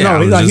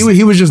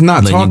 He was just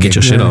not talking. Get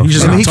your shit off.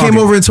 And he came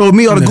over and told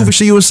me all the goofy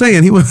shit you were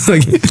saying. He was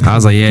like, I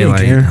was like, he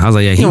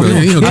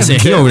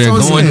over there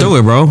going through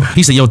it, bro.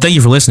 He said, yo, thank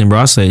you for listening, bro.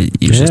 I said,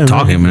 you're just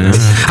talking, man.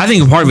 I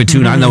think part of it too,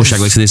 and I know Shaq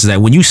likes this, is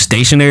that when you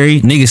stationary,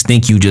 niggas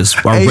think you just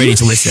are ready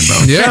to listen, bro.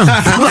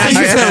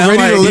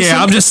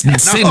 I'm just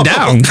sitting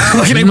down.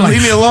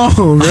 Leave me alone,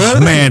 bro.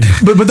 Man,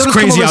 but it's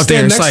crazy out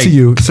there. Next It's like, to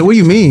you. So what do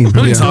you mean?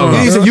 He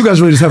said, you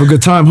guys really just have a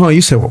good time, huh?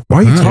 You said, well, why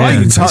are you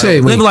talking?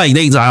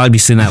 I'd be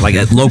sitting at like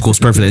at locals,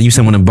 perfect. You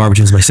said one of the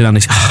barbecues, like sit down.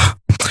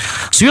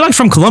 So you're like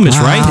from Columbus,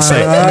 right?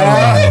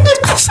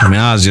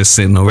 I was just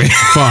sitting over here.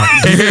 Fuck.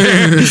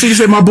 You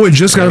said my boy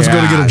just got to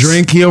go to get a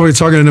drink. He over here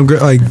talking to them.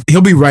 Like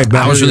he'll be right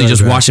back. I was really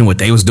just watching what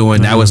they was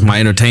doing. That was my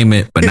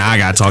entertainment. But now I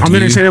got to talk to you.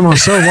 I'm entertaining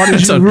myself. Why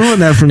did you ruin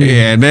that for me?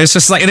 Yeah, it's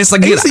just like, and it's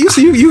like,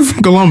 you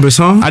from Columbus,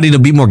 huh? I need to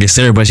be more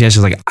considerate. But she's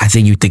like, I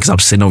think you think I'm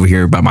sitting over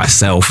here by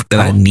myself that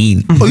I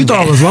need. Oh, you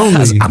thought I was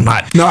lonely? I'm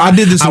not. No, I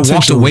did this. I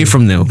walked away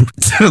from them.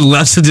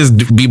 Let's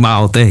just be my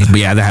own thing. But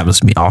yeah, that happens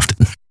to me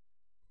often.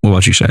 What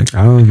about you, Shaq?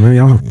 Oh man,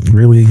 y'all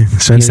really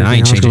said I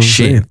ain't changing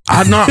shit.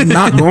 I'm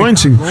not going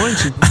to.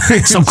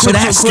 So quit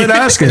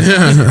asking.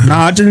 No,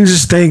 I didn't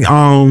just think.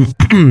 I'll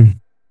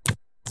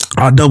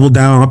double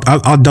down.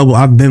 I'll double.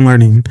 I've been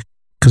learning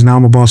because now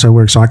I'm a boss at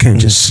work, so I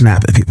can't just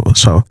snap at people.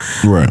 So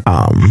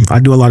I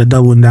do a lot of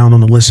doubling down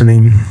on the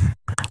listening,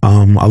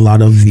 a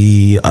lot of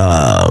the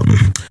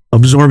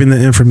absorbing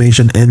the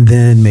information, and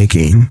then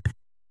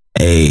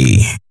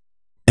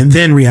and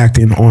then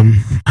reacting on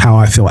how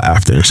I feel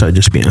after, instead of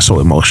just being so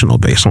emotional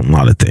based on a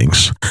lot of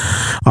things.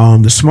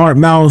 The smart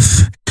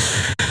mouth,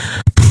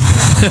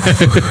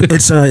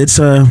 it's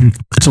a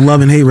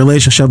love and hate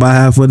relationship I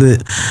have with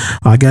it.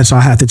 I guess I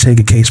have to take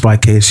it case by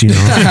case, you know.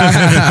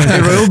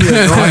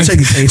 I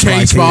take it case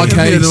by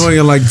case. Annoying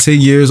in like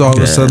 10 years, all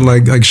of a sudden,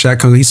 like Shaq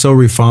comes, he's so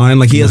refined.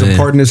 Like he has a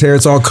part in his hair,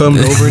 it's all combed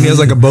over, and he has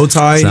like a bow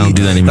tie. So I don't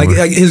do that anymore.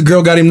 Like his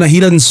girl got him. He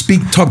doesn't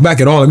talk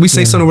back at all. Like we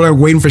say something, we're like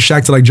waiting for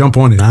Shaq to like jump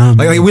on it.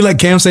 Like we let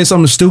Cam say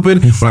something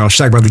stupid. We're like,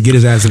 Shaq about to get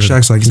his ass, and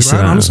Shaq's like,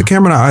 I'm just a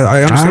camera.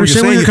 I understand what you're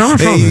saying. Where you're coming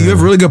from. You have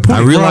a really good point.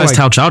 I realized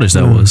how childish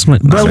that was.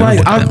 But like,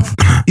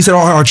 You said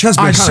our chest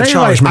been I kind of say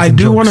charged. like I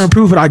do want to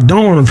improve, but I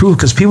don't want to improve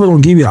because people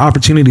don't give you the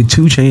opportunity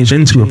to change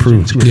and to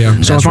improve.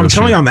 Yeah, So if I'm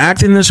telling you I'm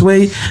acting this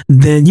way,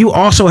 then you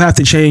also have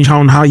to change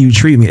how you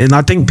treat me. And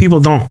I think people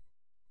don't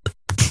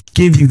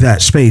give you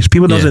that space.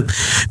 People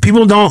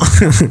don't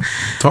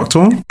talk to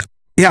him.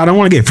 Yeah, I don't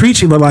want to get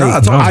preachy, but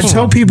like I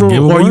tell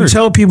people, or you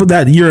tell people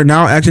that you're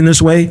now acting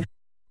this way.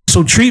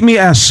 So treat me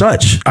as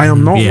such. I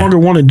am no longer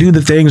want to do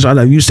the things that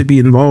I used to be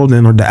involved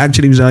in or the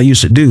activities that I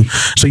used to do.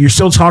 So you're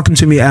still talking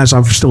to me as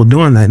I'm still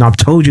doing that. And I've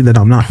told you that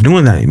I'm not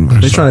doing that anymore.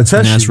 They're trying to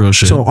test you. That's real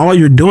shit. So all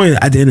you're doing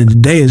at the end of the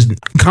day is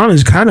kind of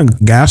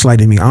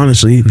gaslighting me,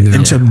 honestly,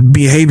 into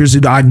behaviors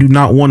that I do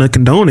not want to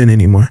condone in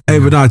anymore. Hey,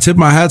 but I tip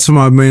my hat to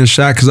my man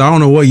Shaq, because I don't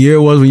know what year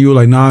it was when you were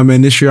like, nah,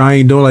 man, this year I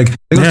ain't doing like,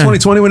 it was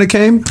 2020 when it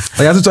came.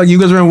 Like after like you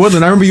guys were in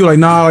Woodland, I remember you were like,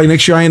 nah, like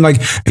next year I ain't like,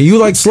 and you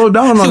like slowed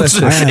down on that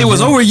shit. It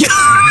was over you.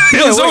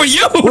 It was over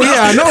you. Well,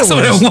 yeah, I know. That's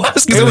what it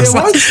was. It was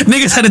like,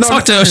 niggas had to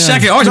talk to Shaq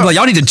and Archie, like,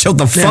 y'all need to chill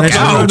the fuck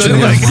out.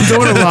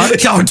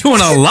 Y'all are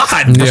doing a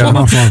lot. Yeah,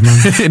 my fault,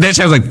 man. Then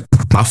Shaq was like,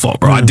 my fault,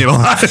 bro. I did a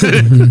lot.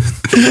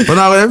 But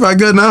now everybody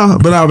good now.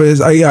 But now,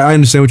 I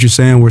understand what you're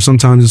saying. Where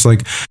sometimes it's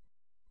like,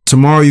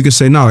 tomorrow you can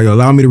say, no,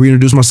 allow me to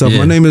reintroduce myself.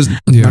 My name is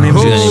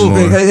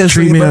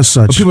treat me as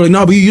such. But people are like,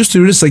 no, but you used to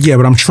do this. Like, yeah,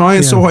 but I'm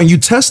trying so hard and you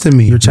testing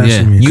me. You're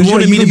testing me. You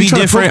wanted me to be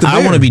different.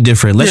 I want to be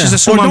different. Let's just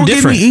assume I'm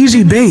different. Don't give me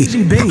easy bait.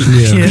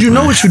 Because you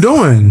know what you're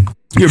doing.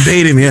 You're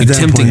baiting me at that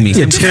tempting point. me.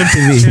 You're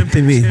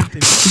tempting me.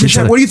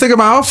 What do you think of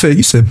my outfit?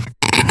 You said,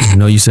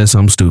 no, you said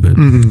something stupid.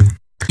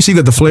 You see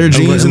that the flare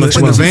jeans and the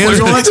Vans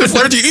on? The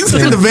flare jeans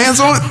and the Vans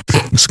on?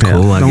 It's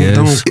cool, I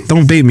guess.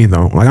 Don't bait me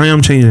though. Like I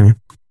am changing.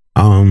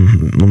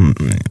 I'm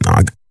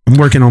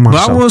working on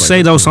myself. But I will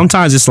say though,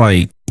 sometimes it's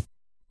like,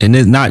 and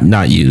it's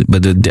not you,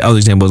 but the other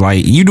example is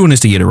like, you doing this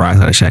to get a rise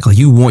out of Shaq. Like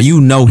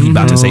you know he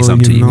about to say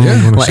something to you.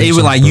 Like it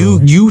was like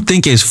you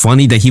think it's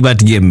funny that he about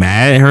to get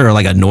mad at her or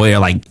like annoy her,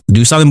 like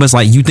do something, but it's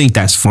like you think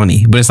that's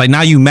funny. But it's like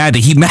now you mad that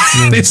he mad.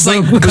 It's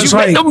like because you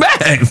made him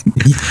mad.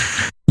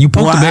 You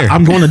poked the bear.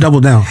 I'm going to double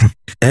down,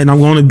 and I'm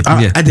going to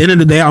at the end of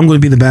the day, I'm going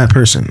to be the bad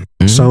person.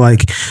 So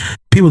like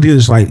people do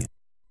this like.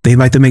 They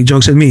like to make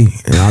jokes at me,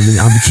 and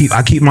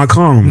I keep my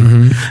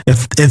calm.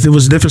 If it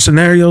was different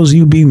scenarios,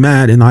 you'd be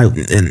mad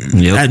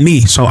at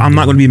me. So I'm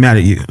not going to be mad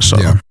at you. So,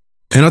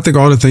 and I think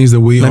all the things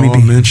that we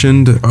all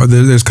mentioned,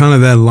 there's kind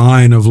of that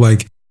line of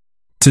like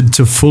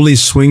to fully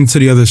swing to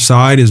the other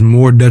side is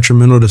more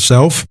detrimental to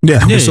self.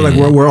 So like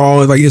we're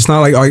all like, it's not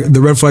like the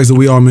red flags that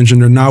we all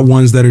mentioned are not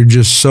ones that are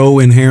just so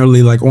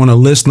inherently like on a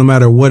list, no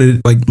matter what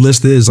it like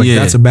list is, like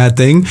that's a bad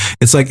thing.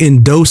 It's like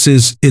in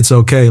doses, it's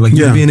okay. Like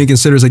you being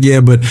inconsiderate is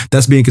like, but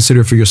that's being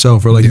considerate for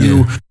yourself, or like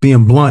you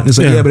being blunt. It's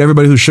like, but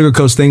everybody who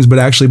sugarcoats things, but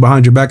actually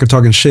behind your back are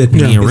talking shit.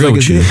 It's real like,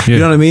 with you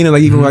know what I mean? And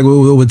like even like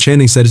what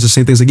Channing said, it's the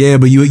same thing. It's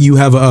like, but you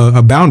have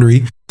a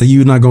boundary that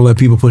you're not going to let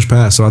people push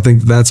past. So I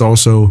think that's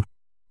also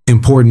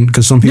important,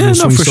 because some people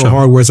swing so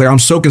hard where it's like I'm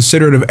so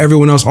considerate of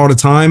everyone else all the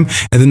time,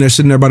 and then they're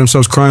sitting there by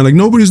themselves crying like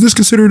nobody's this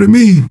considerate of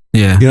me.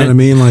 You know what I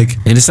mean? Like,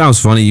 and it sounds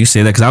funny you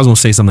say that, because I was gonna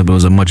say something, but it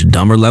was a much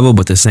dumber level,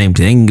 but the same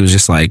thing. It was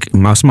just like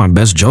some of my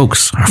best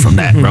jokes are from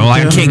that, bro.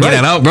 Like I can't get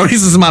that out, bro.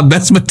 This is my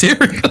best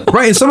material.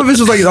 Right, and some of it's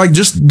just like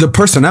just the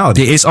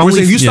personality. It's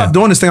only if you stop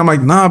doing this thing, I'm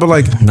like, nah, but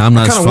like I'm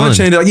not I kind of want to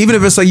change it. Like, even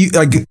if it's like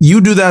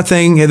you do that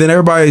thing, and then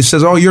everybody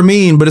says, oh, you're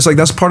mean, but it's like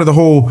that's part of the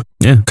whole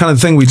kind of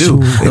thing we do.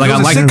 Like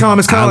I like sitcom,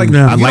 it's kind of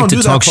like I like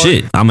to talk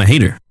shit. I'm a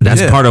hater.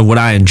 That's part of what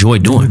I enjoy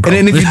doing, bro.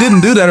 And then if you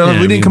didn't do that, or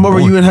we didn't come over,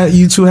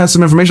 you two had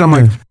some information. I'm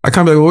like, I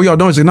kind of be like, what y'all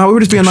doing? It's like, no, we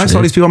were just being nice to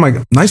all these people. I'm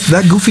like, nice,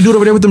 that goofy dude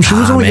over there with them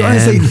shoes on.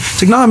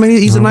 It's like, nah, man,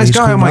 he's a nice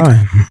guy. I'm like,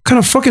 what kind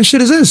of fucking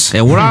shit is this?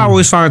 And what I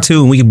always find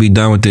too, and we can be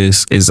done with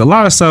this, is a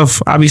lot of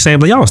stuff I be saying,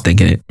 but y'all was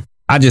thinking it.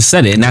 I just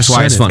said it, and that's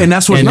why it's funny. And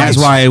that's that's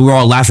why we're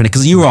all laughing,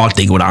 because you were all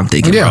thinking what I'm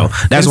thinking, bro.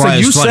 That's why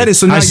you said it.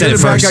 So now you're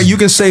the bad guy. You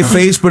can say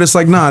face, but it's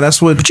like, nah,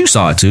 that's what. But you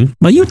saw it too.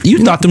 But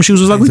you thought them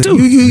shoes was ugly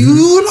too.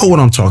 You know what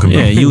I'm talking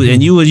about. Yeah,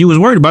 you was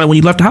worried about it when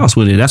you left the house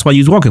with it. That's why you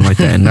was walking like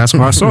that, and that's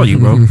why I saw you,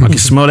 bro. I can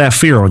smell that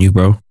fear on you,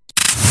 bro.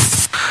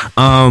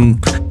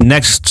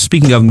 Next,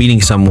 speaking of meeting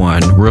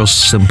someone, real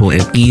simple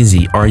and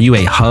easy. Are you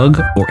a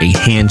hug or a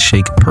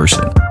handshake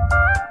person?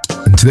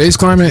 In today's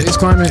climate,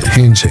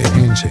 handshake.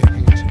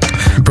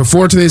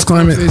 Before today's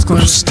climate,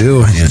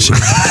 still handshake.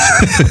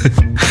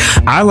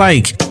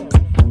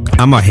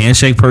 I'm a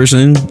handshake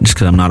person just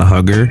because I'm not a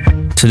hugger.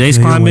 Today's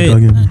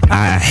climate,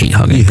 I hate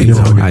hugging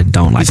people. I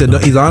don't like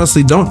it. He's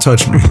honestly, don't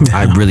touch me.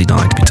 I really don't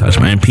like to be touched,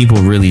 man. People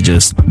really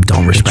just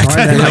don't respect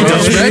that.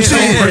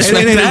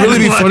 And it really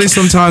be funny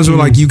sometimes when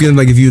like you can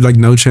like if you like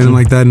know Channing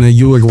like that, and then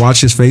you like watch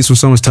his face when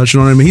someone's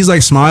touching on him, and he's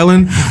like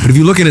smiling, but if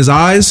you look in his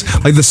eyes,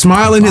 like the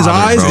smile in his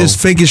eyes is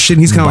fake as shit.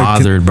 And he's kind of like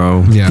bothered,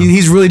 bro. Yeah,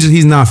 he's really just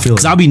he's not feeling.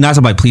 Cause I'll be nice,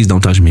 I'm like, please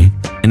don't touch me,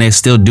 and they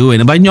still do it.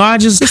 And I'm like, no, we're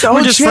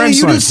just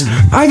friends.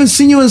 I haven't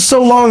seen you in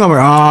so long. I'm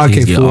like,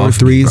 okay, 4,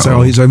 3.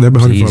 So he's like, they've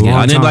been hugging for a long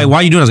time. And they're like, why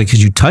are you doing it? I was like,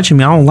 because you touching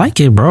me, I don't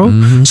like it,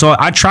 bro. So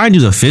I try to do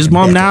the fist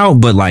bump now,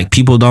 but like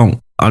people don't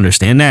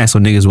understand that. So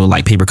niggas will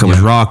like paper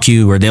cup rock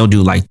you, or they'll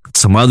do like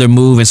some other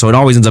move, and so it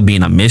always ends up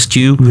being a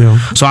miscue. Yeah.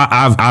 So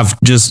I've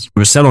just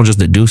settled on just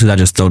the deuces. I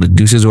just throw the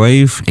deuces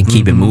wave and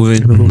keep it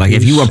moving. Like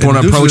if you want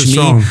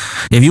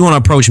to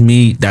approach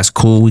me, that's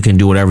cool. We can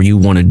do whatever you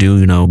want to do,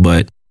 you know.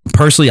 But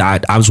personally, I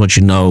just want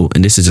you to know,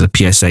 and this is a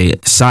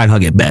PSA: side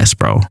hug at best,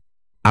 bro.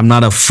 I'm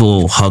not a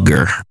full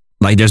hugger.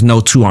 Like there's no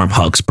 2-arm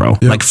hugs, bro.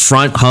 Yep. Like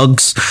front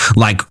hugs,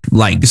 like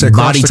body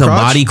to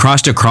body,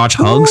 crotch to crotch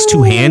hugs,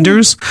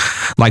 2-handers.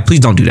 Like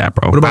please don't do that,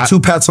 bro. What about 2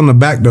 pats on the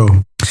back though?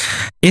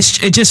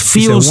 It just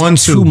feels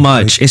too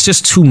much. Like, it's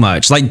just too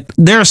much. Like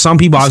there are some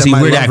people, obviously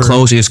we're that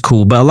close, it's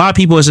cool, but a lot of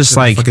people it's just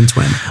like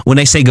when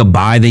they say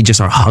goodbye, they just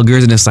are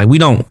huggers, and it's like you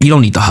don't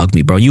need to hug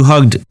me, bro. You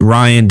hugged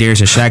Ryan, Darius,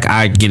 and Shaq.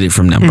 I get it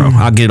from them, bro.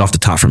 I'll get it off the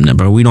top from them,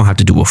 bro. We don't have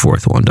to do a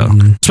 4th one though.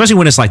 Especially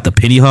when it's like the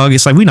pity hug.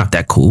 It's like we're not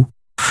that cool.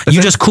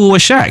 You just cool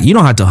with Shaq. You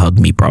don't have to hug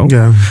me, bro.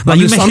 Yeah, like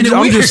you making it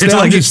weird.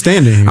 I'm just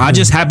standing. I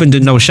just happen to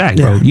know Shaq,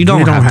 bro. You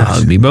don't have to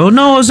hug me, bro.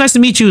 No, it's nice to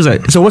meet you. It's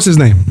like, so what's his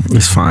name?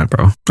 It's fine,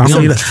 bro. I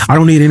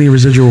don't need any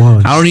residual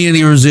hugs. I don't need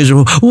any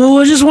residual. Well,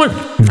 I just want.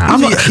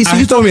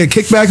 You told me a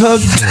kickback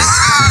hug.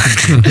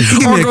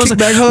 Give me a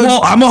kickback hug.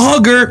 Well, I'm a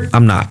hugger.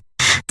 I'm not.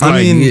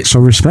 I mean, so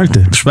respect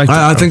it.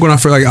 I think when I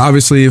feel like,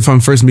 obviously, if I'm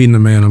first meeting a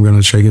man, I'm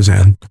gonna shake his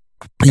hand.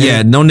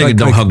 Yeah, no nigga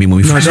don't hug me when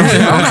we first. Anyways,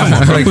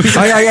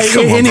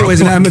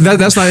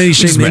 that's not any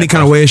shape in any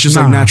kind of way. It's just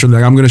like natural.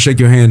 Like I'm gonna shake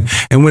your hand.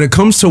 And when it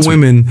comes to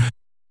women,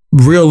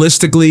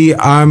 realistically, you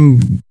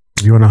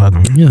want to hug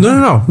them? Yeah.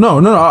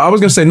 No. I was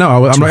gonna say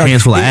no. I'm like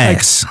handful of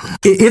ass.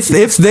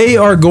 If they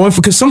are going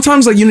for, because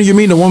sometimes like you're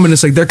meeting a woman,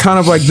 it's like they're kind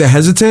of like they're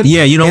hesitant.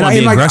 Yeah, you don't want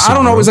to be aggressive. I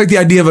don't always like the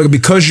idea of like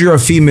because you're a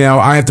female,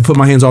 I have to put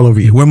my hands all over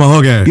you. Where my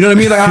hug at? You know what I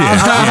mean? Like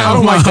I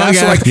don't like that.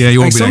 So like, you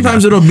won't be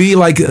sometimes it'll be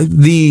like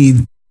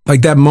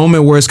like that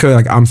moment where it's kind of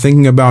like I'm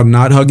thinking about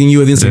not hugging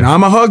you, and then saying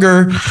I'm a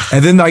hugger,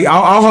 and then like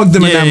I'll hug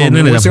them in that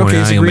moment. It's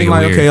okay, it's a green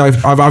light. Okay,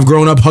 I've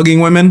grown up hugging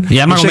women.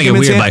 Yeah, I'm not gonna make it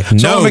weird. Like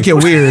no, I'll make it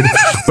weird.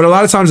 But a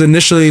lot of times,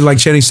 initially, like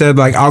Channing said,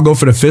 like I'll go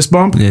for the fist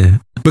bump. Yeah.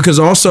 Because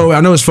also,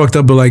 I know it's fucked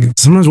up, but like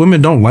sometimes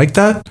women don't like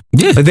that.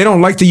 Yeah. Like they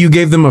don't like that you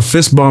gave them a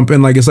fist bump,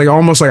 and like it's like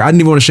almost like I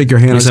didn't even want to shake your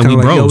hand. I was kind of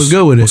like, yo, what's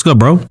good with it? What's good,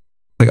 bro?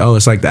 Like, oh,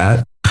 it's like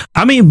that.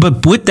 I mean,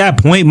 but with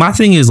that point, my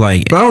thing is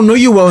like, but I don't know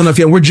you well enough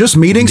yet. We're just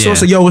meeting, so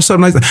it's like, yo, what's up?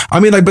 Nice.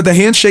 I mean, like, but the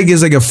handshake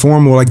is like a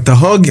formal, like the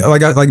hug.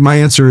 Like my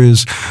answer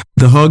is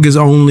the hug is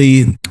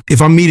only if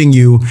I'm meeting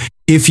you.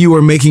 If you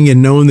are making it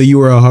known that you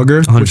are a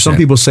hugger, 100%. Which some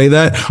people say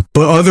that,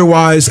 but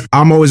otherwise,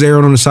 I'm always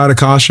erring on the side of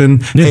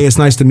caution. Yeah. Hey, it's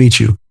nice to meet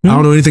you. I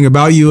don't know anything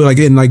about you. Like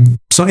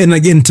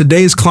in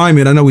today's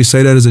climate, I know we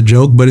say that as a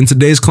joke, but in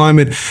today's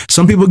climate,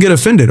 some people get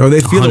offended or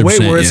they feel a way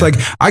where it's like,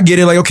 I get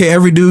it. Like, okay,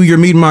 every dude you're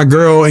meeting my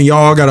girl and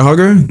y'all got a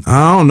hugger.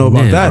 I don't know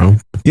about that. Bro.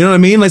 You know what I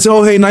mean? Like,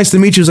 oh, hey, nice to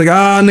meet you. It's like,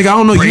 nigga, I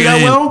don't know you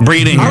that well.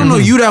 I don't know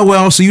you that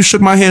well. So you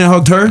shook my hand and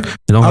hugged her.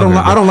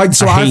 I don't like.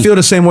 So I feel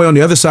the same way on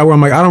the other side where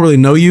I'm like, I don't really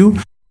know you.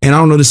 And I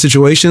don't know the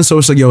situation, so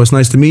it's like, yo, it's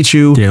nice to meet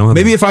you. Yeah,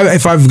 maybe if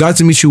I've got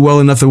to meet you well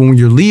enough that when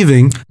you're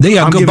leaving,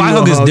 goodbye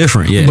hug is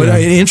different. Yeah,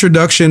 but in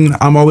introduction,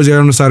 I'm always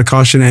erring on the side of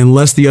caution,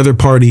 unless the other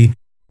party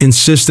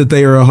insists that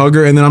they are a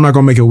hugger, and then I'm not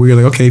gonna make it weird.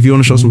 Like, okay, if you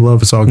want to show some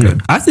love, it's all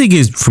good. I think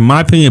from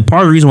my opinion,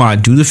 part of the reason why I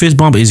do the fist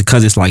bump is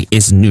because it's like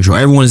it's neutral.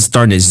 Everyone's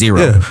starting at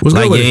zero. Yeah,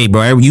 like, hey,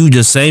 bro, you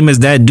the same as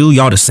that dude.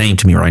 Y'all the same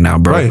to me right now,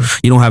 bro. Right.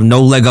 You don't have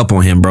no leg up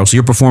on him, bro. So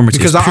your performance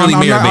is purely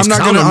merit based.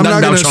 I'm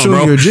not gonna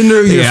assume your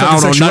gender, your I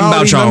don't know nothing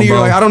about y'all,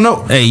 bro. Like, I don't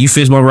know. Hey, you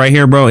fist bump right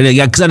here, bro.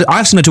 Yeah, because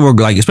I've seen it to where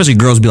like, especially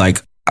girls be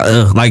like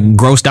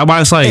grossed out by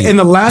it. It's like, and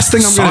the last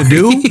thing I'm gonna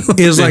do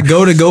is like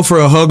go for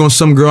a hug on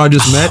some girl I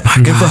just met,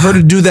 and for her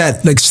to do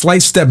that like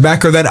slight step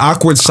back or that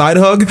awkward side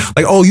hug,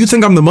 like, oh, you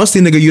think I'm the musty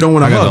nigga? You don't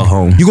want to hug? Go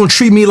home. You gonna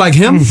treat me like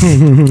him?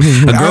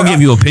 A girl give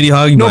you a pity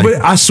hug? No,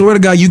 but I swear to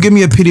God, you give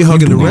me a pity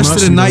hug, and the rest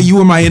of the night you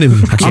were my enemy.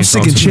 I'm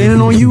sick of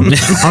Channing on you.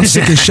 I'm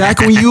sick of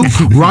Shaq on you.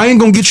 Ryan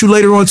gonna get you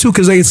later on too,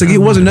 because it's like it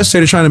wasn't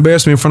necessary to try and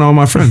embarrass me in front of all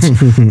my friends.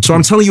 So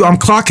I'm telling you, I'm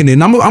clocking it,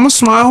 and I'm a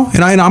smile,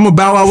 and I'm gonna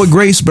bow out with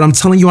grace, but I'm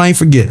telling you, I ain't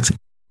forget.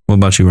 What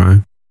about you,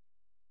 Ryan?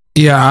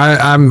 Yeah,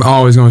 I'm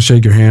always going to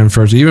shake your hand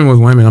first. Even with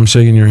women, I'm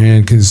shaking your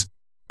hand because,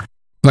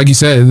 like you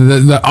said,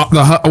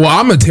 well,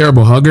 I'm a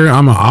terrible hugger.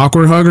 I'm an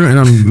awkward hugger, and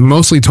I'm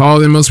mostly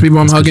taller than most people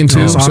I'm hugging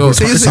too. So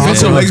it's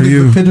also like,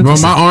 bro,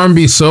 my arm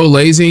be so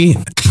lazy.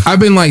 I've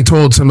been like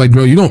told some like,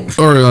 bro, you don't,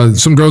 or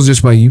some girls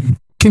just like, you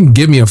can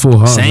give me a full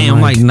hug. Same,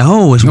 I'm like,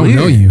 no, it's I don't weird.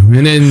 know you.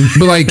 And then,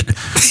 but like,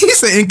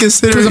 he's an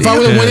inconsiderate. Because if I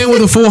would have went in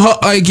with a full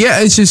hug, like, yeah,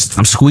 it's just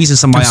I'm squeezing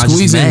somebody. I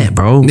just mad,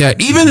 bro. Yeah,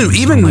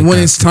 even like when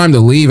it's time to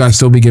leave, I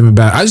still be giving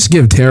back. I just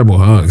give terrible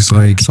hugs.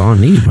 Like, that's all I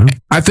need, bro.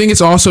 I think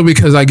it's also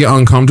because I get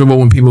uncomfortable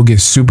when people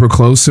get super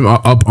close to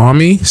up on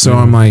me. So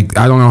I'm like,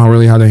 I don't know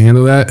how to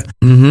handle that.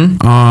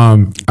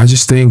 I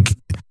just think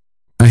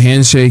a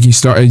handshake,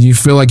 you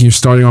feel like you're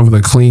starting off with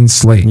a clean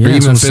slate. Yeah, or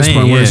even a fist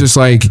bump where it's just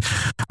like,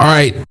 all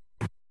right,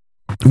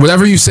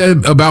 whatever you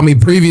said about me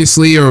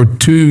previously or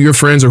to your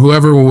friends or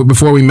whoever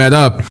before we met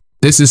up,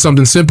 this is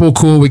something simple,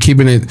 cool. We're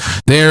keeping it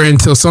there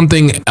until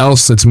something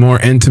else that's more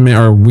intimate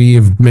or we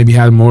have maybe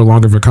had more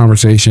longer of a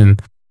conversation.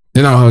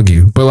 Then I'll hug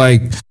you. But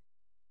like,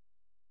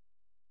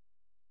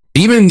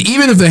 Even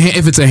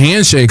if it's a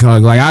handshake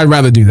hug, like I'd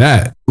rather do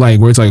that. Like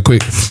where it's like a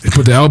quick,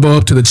 put the elbow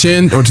up to the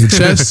chin or to the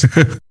chest.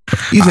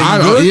 You think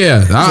you good?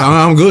 Yeah,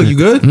 I'm good. You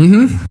good?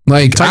 Mm-hmm.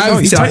 Like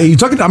you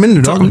talking? I'm in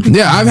the dog.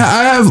 Yeah, I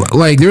have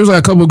like there was like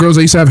a couple of girls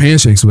I used to have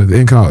handshakes with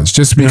in college,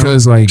 just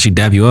because like she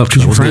dab you up.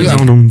 You're friends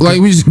on them.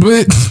 like we,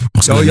 but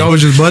So y'all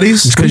was just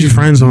buddies? It's because you're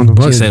friends on them.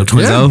 She said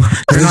Twizzo.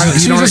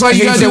 she was just like,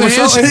 you gotta do the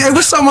handshake. Hey,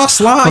 what's up, my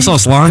slime? What's up,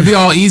 Slime? Be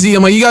all easy.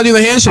 I'm like, you gotta do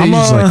the handshake.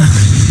 She's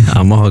like,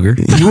 I'm a hugger.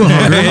 You a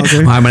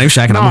hugger? Hi, my name's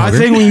Shaq and No, I'm a I hugger.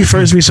 think when you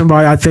first meet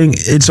somebody, I think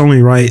it's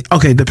only right.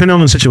 Okay, depending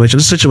on the situation.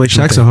 The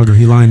situation. Shaq's a hugger.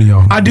 He lying to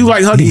y'all. I do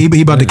like hugging.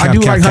 He about to I do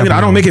like hugging.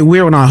 I don't make it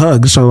weird when I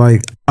hug. So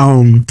like,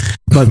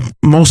 but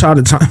most of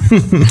the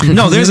time,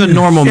 No, there's a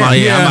normal amount.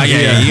 Yeah,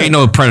 you ain't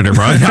no predator,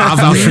 bro. I'll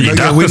vouch for you.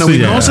 dog.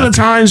 most of the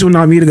times when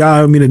I meet a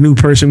guy, I meet a new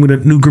person with a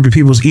new group of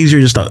people, it's easier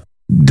just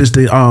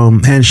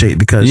the handshake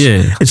because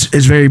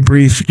it's very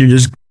brief. You're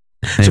just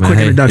Hey, it's a man, quick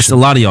hey, introduction. it's a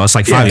lot of y'all. It's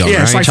like 5 of y'all.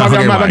 Yeah, it's right? like 5 of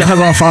y'all. I'm not about to hug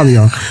all 5 of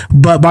y'all.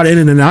 But by the end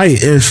of the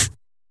night, if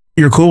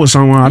you're cool with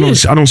someone, I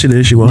don't see the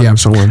issue with hugging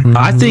someone.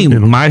 I think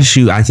my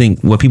issue, I think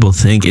what people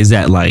think is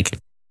that like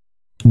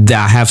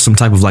that I have some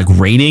type of like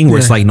rating where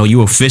it's like, no,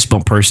 you a fist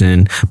bump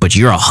person, but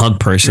you're a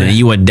hug person.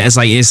 And that's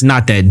like, it's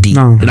not that deep.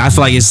 No. And I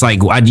feel like it's like,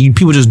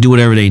 people just do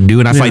whatever they do.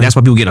 And I feel like that's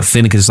why people get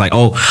offended because it's like,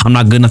 oh, I'm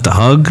not good enough to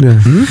hug. Yeah.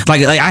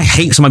 Like I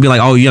hate somebody be like,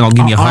 oh, you know,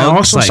 give me a hug. I also,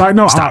 It's like, side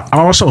note, stop. I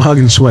also hug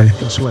and sway.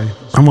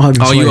 I'm a hug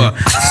and sway. You are.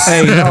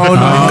 Hey, no,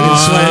 hug and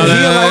sway.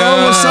 He like,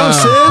 oh, what's up,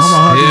 sis? I'm a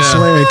hug and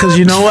sway. Because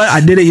you know what?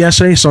 I did it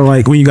yesterday. So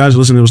like when you guys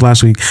listened, it was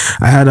last week.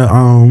 I had a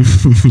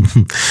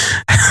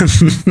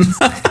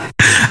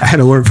I had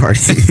a work party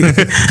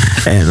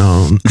and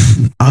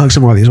I hugged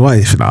somebody's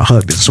wife and I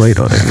hugged and swayed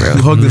on it, bro.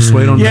 You hugged and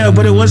swayed on Yeah,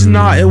 but it was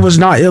not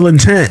ill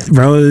intent,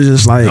 bro. It was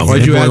just like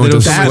why'd you add that it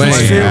was the sway?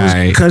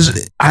 atmosphere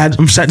because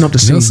I'm setting up the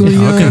scene. so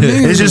young.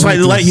 It's just like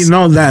to let you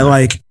know that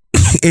like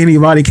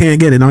anybody can't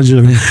get it.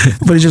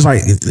 But it's just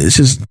like it's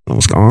just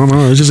what's going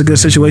on. It's just a good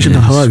situation to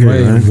hug.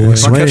 sway, Man. boy.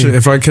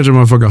 If I catch a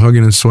motherfucker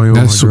hugging and swaying,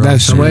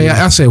 that's way.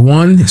 I say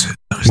one.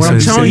 What I'm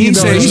telling you,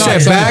 though, he it's said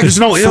not- back. There's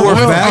no ill.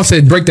 I'll say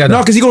break that No,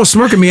 up. because he gonna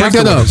smirk at me. Break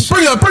that up. afterwards.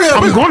 Bring it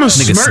up. I'm going to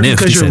Nigga smirk sniffed,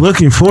 because he you're said.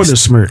 looking for the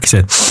smirk. He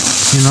said,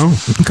 You know,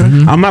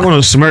 I'm not going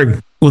to smirk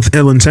with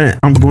ill intent.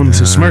 I'm going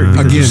to smirk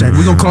because you said- Again,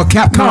 we're gonna call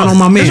Capcom No, on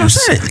my man. that's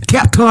what I'm saying.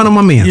 Capcom on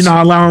my man. You're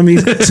not allowing me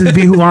to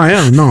be who I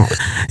am. No,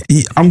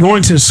 I'm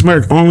going to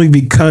smirk only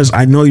because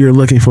I know you're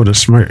looking for the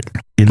smirk.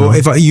 You know,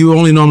 Well, you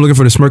only know I'm looking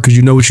for the smirk because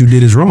you know what you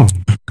did is wrong.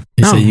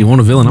 he said, you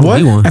want a villain? I'm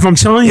what? a one. If I'm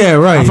telling you, Yeah,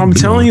 right. If I'm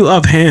telling you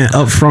up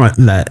front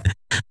that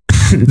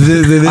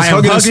This I am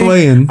hugging and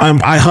hugging, swaying.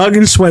 I hug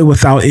and sway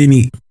without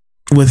any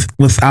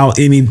without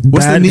any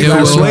What's the bad need for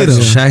ill sway though?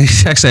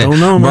 Shaq said, Don't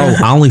know, bro,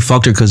 man. I only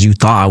fucked her because you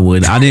thought I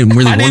would. I didn't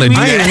really want to do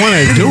I that. didn't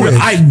want to do it.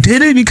 I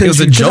did it because It was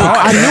a you joke.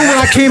 thought- I knew when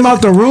I came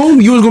out the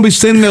room, you was gonna be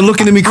standing there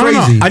looking at me I don't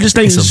know. crazy. I just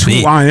think It's a it's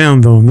bit. who I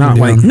am, though. Not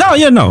like No,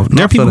 no.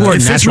 There are people who are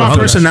it fits natural my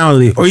huggers.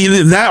 personality, or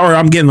either that, or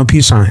I'm getting a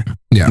peace sign.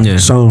 Yeah.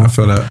 So I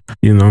feel that.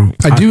 you know,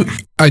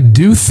 I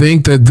do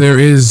think that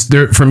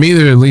there for me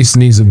there at least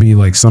needs to be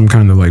like some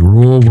kind of like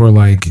rule where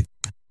like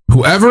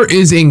whoever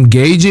is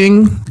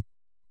engaging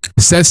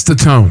sets the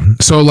tone.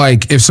 So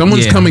like if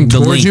someone's Yeah, coming the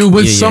towards link. you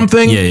with Yeah, yeah.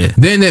 something, Yeah.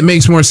 then it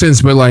makes more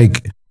sense. But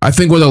like I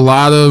think with a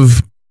lot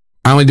of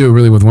I only do it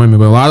really with women,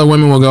 but a lot of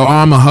women will go, "Oh,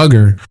 I'm a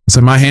hugger."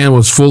 So my hand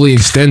was fully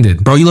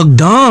extended. Bro, you look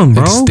dumb,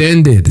 bro.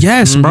 Extended.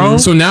 Yes, bro.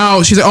 So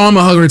now she's like, "Oh, I'm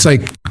a hugger." It's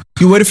like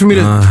You waited for me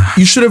to.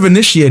 You should have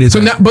initiated. so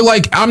that. now, but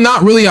like I'm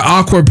not really an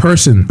awkward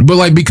person, but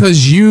like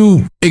because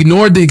you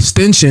ignored the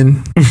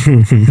extension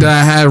that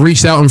I had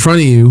reached out in front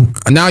of you,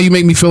 now you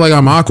make me feel like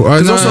I'm awkward.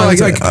 It's also now you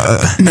hit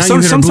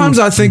a sometimes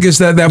boob. I think it's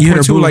that You hit point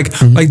a too.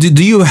 boob. Like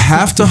do you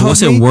have to hug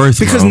What's it me? worth,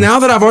 Because bro? now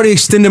that I've already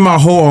extended my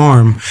whole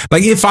arm,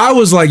 like if I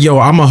was like, yo,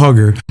 I'm a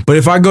hugger, but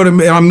if I go to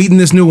I'm meeting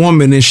this new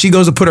woman and she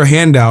goes to put her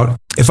hand out,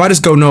 if I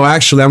just go, no,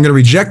 actually, I'm gonna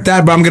reject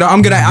that, but I'm gonna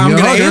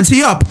hugger.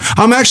 ante up.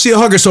 I'm actually a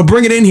hugger, so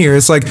bring it in here.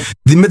 It's like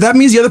that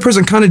means the other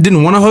person kind of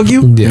didn't want to hug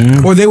you,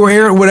 Yeah. or they were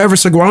here or whatever.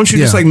 So why don't you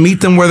just Yeah. like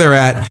meet them where they're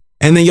at?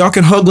 And then y'all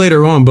can hug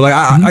later on. But like,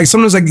 I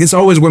sometimes like it's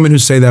always women who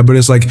say that. But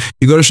it's like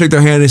you go to shake their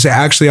hand and they say,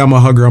 "Actually, I'm a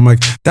hugger." I'm like,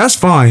 that's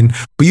fine,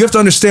 but you have to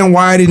understand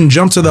why I didn't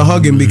jump to the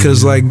hugging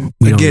because, like,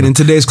 again, in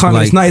today's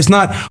climate, like- it's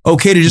not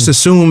okay to just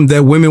assume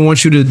that women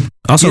want you to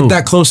Also, get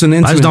that close and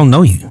intimate. I just don't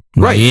know you.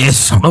 Right.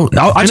 Yes. I And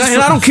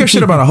I don't care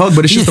shit about a hug,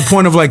 but it's just the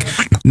point of like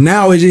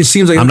now it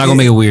seems like I'm not gonna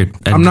make it weird.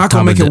 I'm not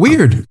gonna make it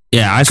weird.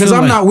 Yeah, Because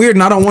I'm not weird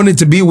and I don't want it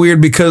to be weird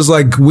because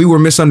like we were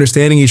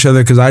misunderstanding each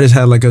other because I just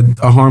had like a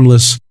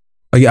harmless,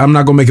 like I'm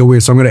not gonna make it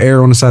weird. So I'm gonna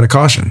err on the side of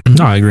caution.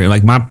 No, I agree.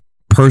 Like my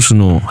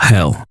personal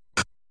hell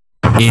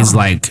is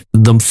like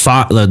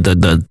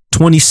the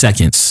 20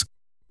 seconds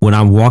when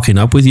I'm walking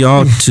up with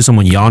y'all to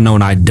someone y'all know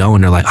and I don't,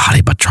 and they're like, "Oh, they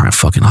about to try and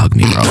fucking hug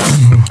me, bro,"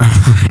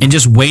 and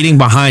just waiting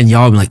behind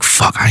y'all, be like,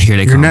 "Fuck, I hear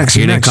they come. next,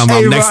 Here you're they next. come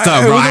up next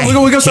up, bro."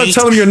 We're gonna start hate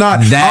telling him you're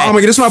not. that Oh my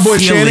god, this is my boy feeling,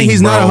 Shannon.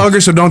 He's not a bro.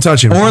 hugger, so don't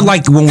touch him. Or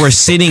like when we're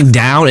sitting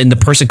down and the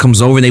person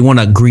comes over, they want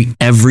to greet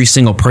every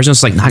single person.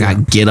 It's like, I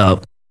gotta get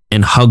up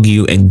and hug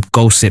you and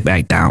go sit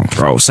back down,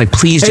 bro. It's like,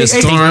 please just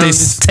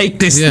take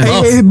this.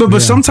 Yeah.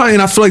 But sometimes,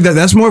 and I feel like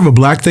that's more of a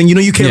black thing. You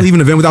know, you can't leave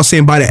an event without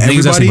saying bye to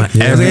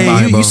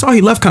everybody. You saw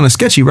he left kind of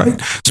sketchy, right?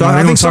 So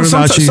I think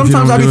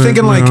sometimes I be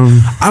thinking like,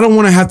 I don't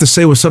want to have to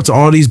say what's up to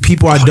all these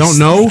people I don't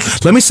know.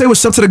 Let me say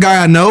what's up to the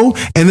guy I know,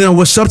 and then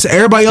what's up to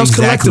everybody else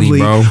collectively.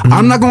 Bro.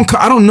 I'm not gonna.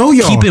 I don't know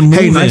y'all. Keep it moving.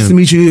 Hey, nice to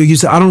meet you. You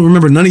said I don't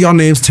remember none of y'all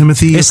names.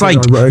 Timothy. It's like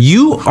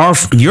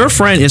your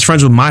friend is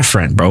friends with my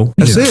friend, bro.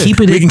 That's it.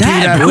 Keep it at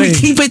that, bro. We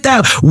keep it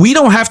that. We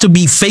don't have to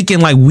be faking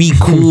like we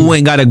cool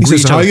and gotta agree.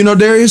 How you know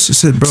Darius? I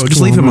said, bro,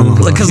 just leave him alone.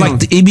 Because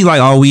like it'd be like,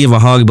 oh, we have a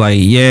hug. Like,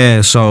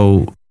 yeah,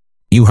 so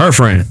you her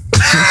friend.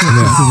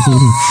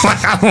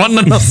 Like, I don't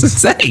know what to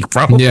say,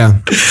 bro. Yeah,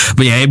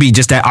 but yeah, it'd be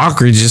just that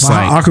awkward. Just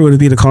like how awkward would it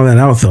be to call that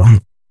out though?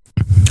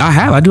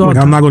 I do. Like,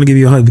 I'm not going to give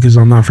you a hug because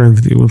I'm not friends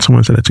with you. When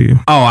someone said that to you,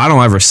 I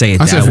don't ever say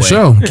it. I said for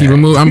sure. Keep it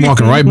moving. I'm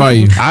walking right by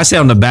you. I say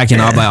on the back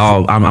end, I'll be like,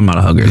 oh, I'm not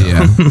a hugger.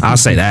 Yeah, I'll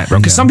say that, bro.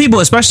 Because some people,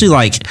 especially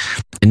like,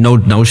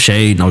 no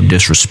shade, no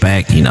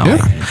disrespect, you know.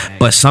 Yeah.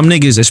 But some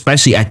niggas,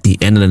 especially at the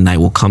end of the night,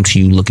 will come to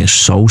you looking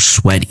so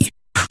sweaty,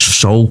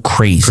 so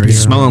crazy,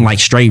 smelling like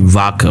straight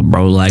vodka,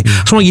 bro. Like, I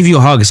just want to give you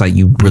a hug. It's like,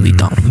 you really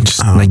don't.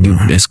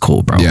 It's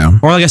cool, bro. Yeah.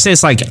 Or like I said,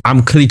 it's like,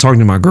 I'm clearly talking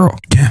to my girl.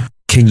 Yeah.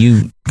 Can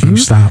you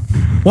stop?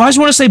 Well, I just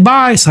want to say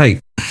bye. It's like,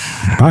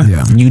 bye.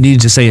 Yeah. You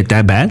needed to say it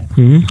that bad?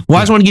 Mm-hmm. Well,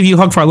 I just want to give you a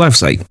hug for our life.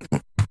 It's like,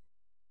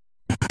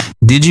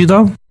 did you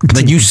though?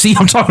 Like, you see,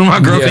 I'm talking to my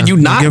girlfriend. You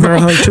not give her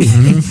a hug too?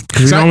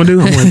 Because you know what I'm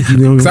gonna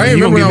do. Because I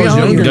remember when I was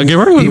younger. Give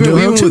her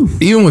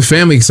even with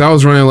family, because I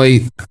was running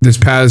late this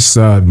past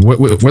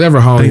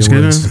whatever holiday it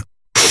was.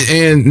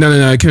 And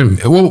no, I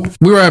couldn't. Well,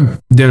 we were at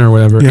dinner or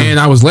whatever, and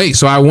I was late,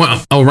 so I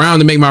went around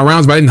to make my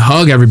rounds, but I didn't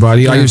hug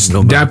everybody. I just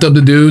dapped up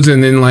the dudes,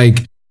 and then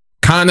like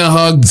kind of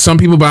hugged some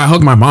people, but I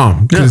hugged my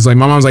mom because like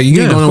my mom's like, "You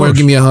can go nowhere,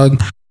 give me a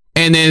hug."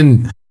 And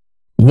then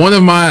one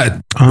of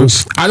my,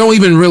 I don't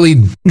even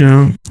really,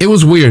 it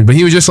was weird, but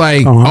he was just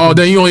like, "Oh,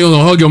 then you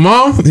don't hug your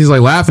mom?" He's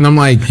like laughing. I'm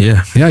like,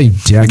 "Yeah, you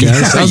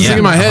jackass." I was thinking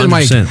in my head, 100%. I'm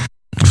like.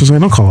 I was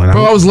like, don't call it out.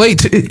 Bro, I was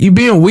late. You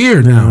being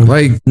weird now.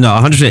 Like, no,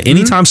 100%.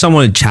 Anytime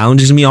someone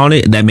challenges me on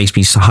it, that makes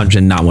me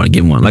 100% not want to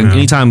give one. Like,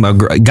 anytime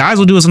guys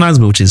will do it sometimes,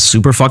 which is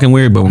super fucking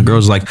weird. But when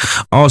girls are like,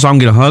 oh, so I'm gonna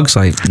get a hug, it's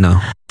like,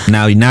 no.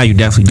 Now you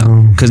definitely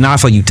don't. Because now I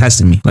feel like you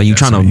testing me. Like, you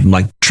trying to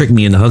like trick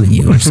me into hugging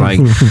you. It's like,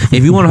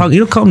 if you want to hug,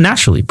 it'll come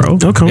naturally, bro.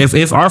 It'll come.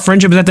 If our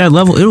friendship is at that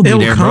level, it'll be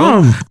there,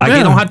 come. Bro. Like,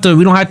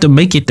 we don't have to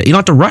make it. You don't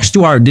have to rush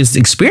through this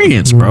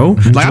experience, bro.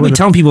 Like, I be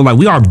telling people, like,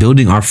 we are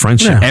building our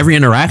friendship every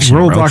interaction.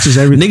 Roadblocks is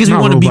everything. Niggas, we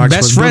want to be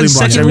best friends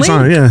second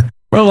lane.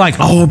 Bro, like,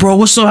 oh, bro,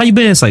 what's up? How you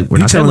been? It's like, we're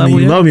not that level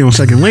yet. You love me on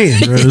second lane,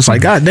 bro. It's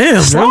like,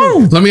 goddamn,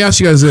 bro. Let me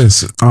ask you guys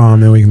this.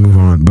 Then we can move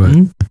on. But I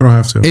don't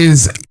have to.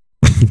 Is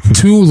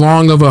too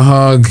long of a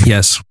hug?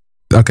 Yes.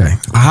 Okay.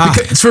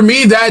 Because for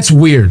me, that's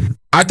weird.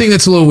 I think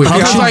that's a little weird.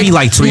 It should be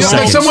like 3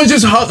 seconds. Like someone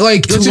just hug,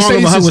 like, let's just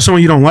say a hug with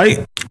someone you don't like.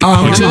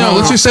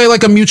 Let's just say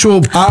like a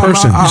mutual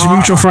person, just a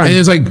mutual friend. And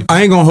it's like,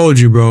 I ain't gonna hold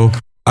you, bro.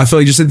 I feel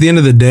like just at the end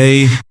of the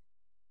day,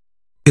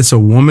 it's a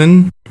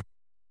woman.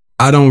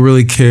 I don't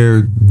really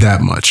care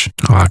that much.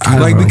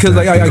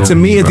 Because to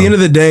me, at the end of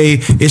the day,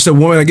 it's a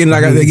woman. Again,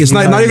 like it's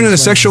not even in a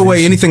sexual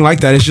way, anything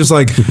like that. It's just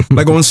like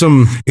on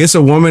some. It's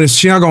a woman.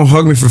 She not gonna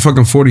hug me for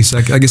fucking 40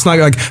 seconds. Like, it's not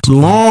like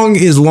long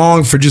is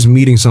long for just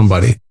meeting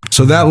somebody.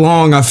 So that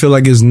long, I feel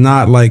like is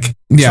not like.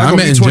 Yeah, I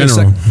meant in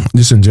general.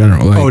 Just in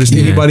general. Like, just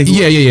anybody.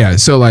 Yeah.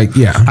 So like,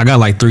 I got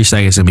like 3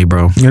 seconds in me,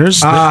 bro.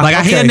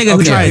 I hate a nigga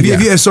who try.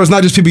 So it's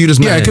not just people you just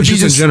met. Yeah, It's just in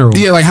just general.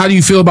 Yeah, like, how do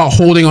you feel about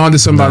holding on to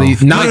somebody?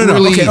 No.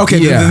 Really. Okay.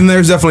 Then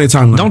there's definitely a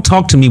timeline. Don't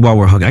talk to me while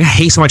we're hugging. I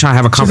hate somebody trying to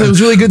have a conversation. It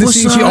was really good to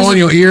see you all in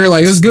your ear.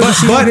 Like, it was good to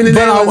see you.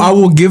 But I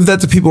will give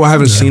that to people I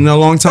haven't seen in a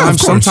long time.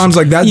 Sometimes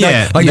like that.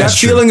 That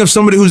feeling of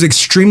somebody who's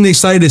extremely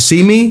excited to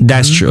see me.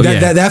 That's true.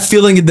 That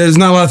feeling. There's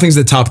not a lot of things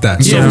that top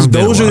that. So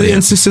those are the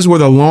instances where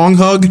the long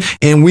hug,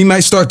 and we might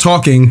start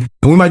talking,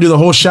 and we might do the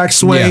whole Shaq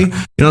sway. You know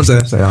what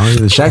I'm saying?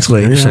 The Shaq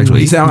sway.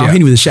 He said, "I'll hit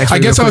you with the Shaq sway." I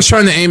guess I was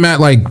trying to aim at,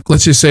 like,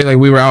 let's just say like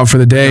we were out for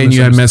the day, and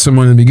you had met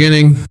someone in the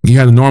beginning. You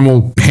had a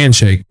normal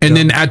handshake, and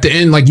then at the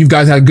end, like, you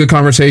guys had a good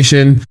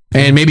conversation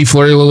and maybe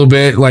flirted a little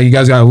bit. Like, you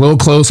guys got a little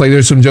close. Like,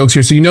 there's some jokes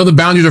here, so you know the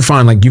boundaries are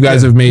fine. Like, you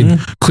guys have made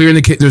clear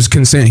there's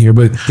consent here,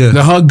 but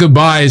the hug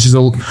goodbye is just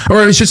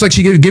or it's just like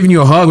she giving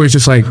you a hug, or it's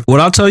just like, what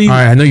I'll tell you. All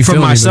right, I know you for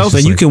myself,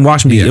 and you can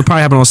watch me. It'll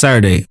probably happen on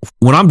Saturday.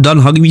 When I'm done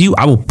hugging you,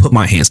 I will put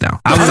my hands down.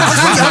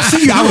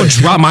 I will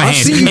drop my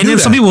hands, and then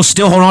some people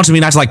still hold on to me,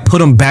 and I just like put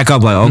them back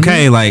up. Like,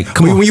 okay, like,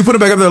 come on. When you put them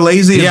back up, they're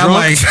lazy. And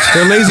drunk.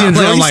 They're lazy and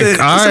drunk. I'm like,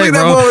 all right,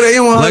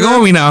 bro. Let go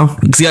of me now.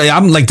 See,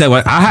 I'm like that.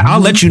 I'll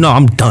let you know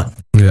I'm done.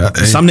 Yeah,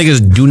 some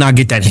niggas do not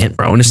get that hint,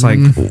 bro, and it's like,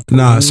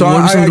 nah. So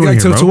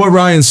to what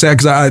Ryan said,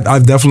 because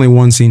I've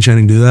definitely seen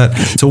Channing do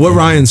that. To what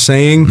Ryan's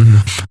saying,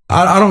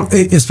 I don't,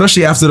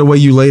 especially after the way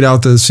you laid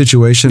out the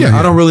situation.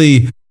 I don't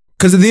really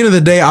Because at the end of the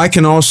day, I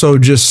can also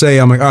just say,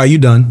 I'm like, all right, you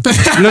done.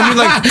 You know what I mean?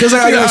 Like, because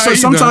so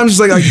sometimes it's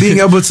like being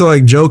able to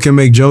like joke and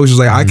make jokes is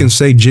like, I can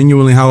say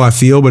genuinely how I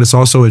feel, but it's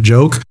also a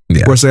joke.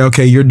 Yeah. Where it's like,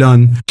 okay, you're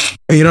done.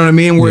 You know what I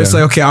mean? Where it's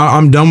like, okay,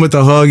 I'm done with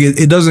the hug.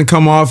 It doesn't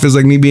come off as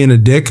like me being a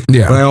dick.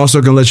 Yeah. But I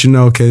also can let you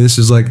know, okay, this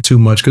is like too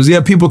much. Because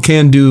people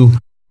can do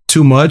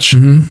too much,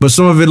 but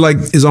some of it like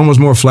is almost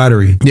more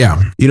flattery.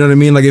 Yeah, you know what I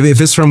mean. Like if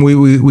it's from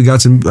we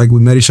got to like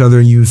we met each other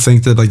and you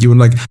think that like you would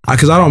like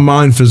because I don't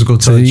mind physical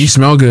touch. So you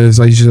smell good. It's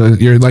like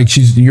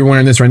you're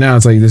wearing this right now.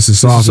 It's like this is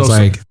soft. It's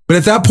like, but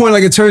at that point,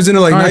 like it turns into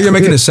like now you're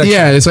making a section.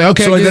 Yeah, it's like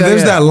okay. So like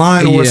there's that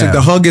line where it's like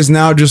the hug is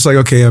now just like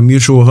okay, a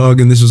mutual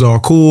hug and this is all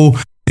cool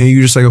and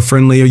you just like a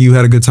friendly or you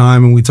had a good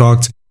time and we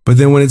talked. But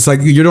then when it's like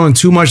you're doing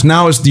too much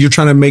now, you're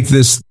trying to make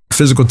this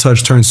physical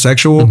touch turn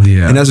sexual,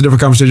 and that's a different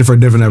conversation for a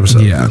different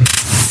episode. Yeah.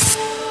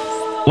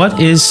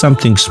 What is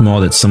something small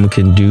that someone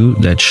can do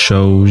that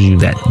shows you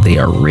that they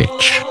are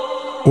rich?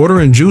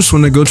 Ordering juice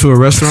when they go to a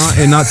restaurant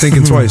and not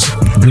thinking twice.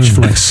 Rich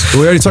flex.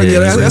 We already talked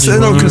about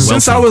that. Because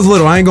since I was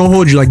little, I ain't gonna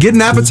hold you. Like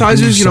getting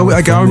appetizers, you know,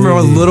 like I remember I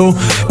was little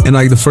and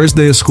like the first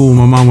day of school,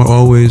 my mom would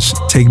always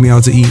take me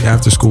out to eat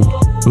after school.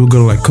 We would go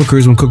to like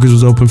Cookers when Cookers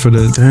was open for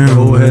the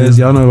old heads.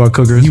 Y'all know about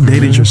Cookers. You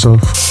dated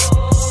yourself.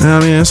 Yeah, I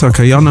mean, it's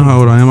okay. Y'all know how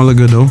old I am. I look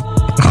good though.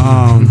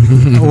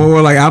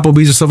 Or like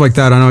Applebee's and stuff like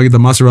that. I know I get the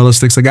mozzarella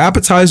sticks. Like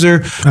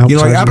appetizer, you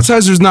know, like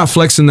appetizer's not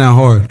flexing that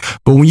hard.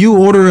 But when you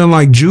order in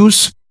like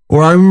juice,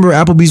 or I remember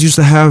Applebee's used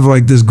to have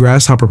like this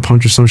grasshopper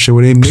punch or some shit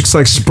where they mix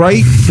like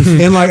Sprite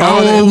and like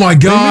oh my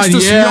god, yeah,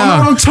 you know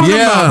what I'm talking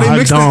about. They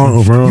mix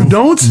bro. You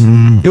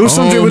don't? It was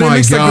something where they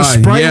mixed like the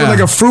Sprite with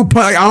like a fruit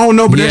punch. Like, I don't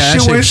know, but that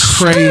shit went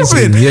crazy.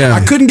 Stupid. Yeah, I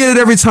couldn't get it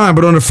every time.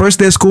 But on the first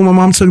day of school, my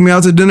mom took me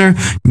out to dinner.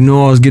 You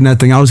know, I was getting that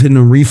thing. I was hitting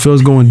the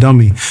refills, going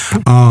dummy.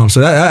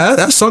 So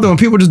that's something when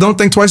people just don't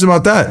think twice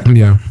about that.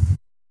 Yeah,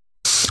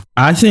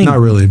 I think not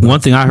really. One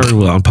thing I heard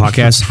on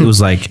podcasts, it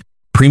was like.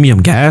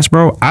 Premium gas,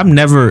 bro. I've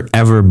never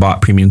ever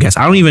bought premium gas.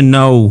 I don't even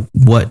know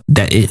what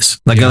that is.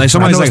 Like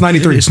somebody's like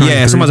 93.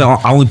 Yeah, somebody's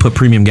like, I only put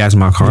premium gas in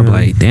my car. But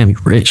like, damn, you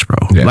rich, bro.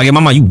 Yeah. Like in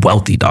my mind, you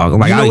wealthy, dog.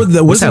 Like, you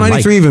know what's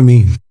 93 even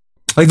mean?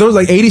 Like those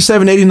like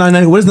 87, 89,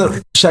 90. What is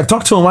the Shaq?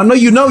 Talk to him. I know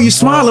you know. You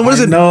smiling. What is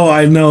it? No,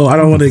 I know. I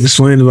don't want to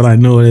explain it, but I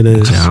know what it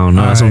is. I don't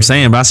know. That's what I'm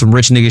saying. About some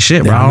rich nigga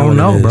shit, bro. I don't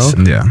know, bro.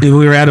 Yeah. We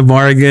were at a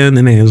bar again,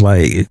 and it was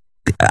like.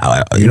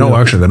 You know,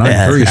 actually, the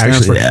 93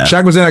 stands for.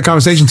 Shaq was in that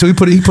conversation too.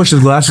 He pushed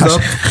his glasses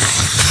up.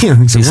 He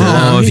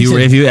said,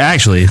 if you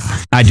actually,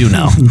 I do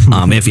know.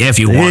 If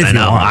you want to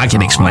know, I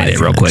can explain it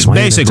real quick.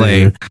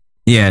 Basically,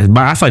 yeah,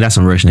 but I feel like that's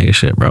some rich nigga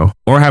shit, bro.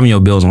 Or having your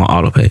bills on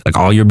auto pay. Like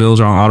all your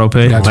bills are on auto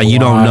pay. Like you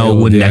don't know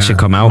when that shit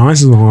come out.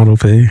 Mine's on auto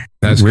pay.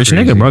 That's rich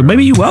crazy, nigga, bro.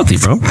 Maybe you wealthy,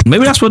 bro.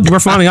 Maybe that's what we're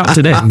finding out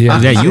today.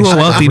 Yeah, you a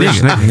wealthy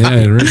nigga.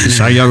 Yeah, rich.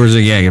 Sorry, y'all was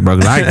bro.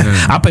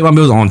 I pay my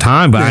bills on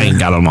time, but I ain't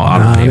got them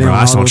on auto pay, bro.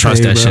 I just don't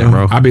trust that shit,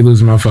 bro. I be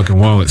losing my fucking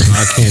wallet, so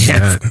I can't do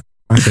that.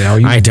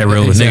 I ain't that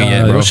real with nigga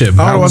yet, bro.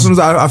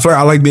 I feel like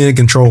I like being in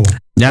control.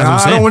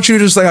 I don't want you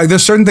to just like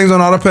there's certain things on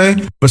auto pay,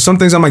 but some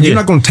things I'm like, you're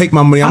not going to take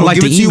my money. I'm going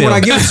to give it to you when I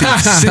give it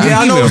to you.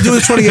 I know it was due the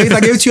 28th. I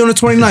gave it to you on the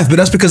 29th, but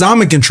that's because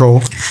I'm in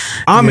control.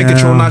 I'm in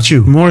control, not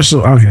you. More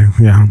so, okay,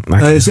 yeah.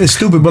 It's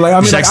stupid, but like, I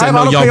mean, like, I have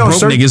auto pay on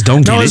certain niggas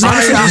don't get it.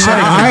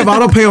 I have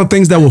auto pay on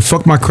things that will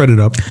fuck my credit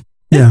up.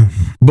 Yeah.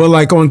 But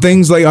like on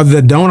things like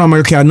that don't, I'm like,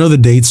 okay, I know the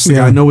dates.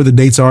 Yeah. I know what the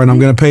dates are and I'm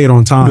going to pay it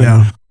on time.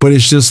 Yeah. But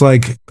it's just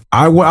like,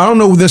 I don't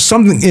know. There's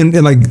something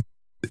in like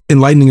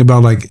enlightening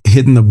about like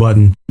hitting the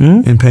button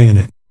and paying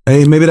it.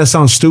 Hey, maybe that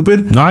sounds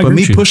stupid, but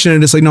me pushing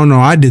it, it's like, no,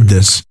 I did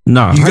this.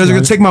 No, you guys are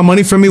gonna take my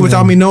money from me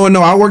without me knowing.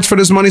 No, I worked for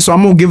this money, so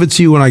I'm gonna give it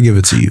to you when I give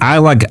it to you. I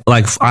like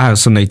I have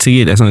Sunday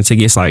ticket. That Sunday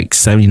ticket, it's like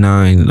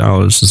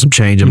 $79 and some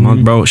change a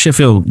month, bro. Shit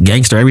feel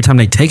gangster every time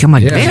they take. I'm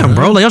like, damn,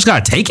 bro, like, y'all just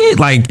gotta take it.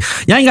 Like,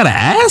 y'all ain't gotta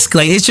ask.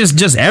 Like, it's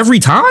just every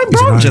time,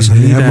 bro. Just I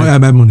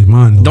have money,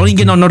 mine. Don't even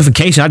get no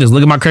notification. I just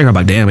look at my credit card,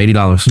 like, damn,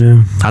 $80.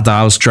 Yeah, I thought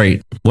I was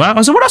straight. Well,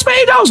 I said, what I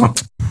spent $80 on?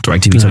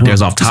 DirecTV took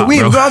theirs off top, so we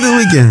ain't bro. go out the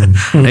weekend.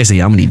 They say,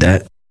 I'm gonna need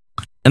that.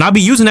 And I'll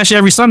be using that shit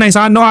every Sunday, so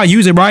I know I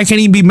use it, bro. I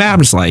can't even be mad. I'm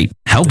just like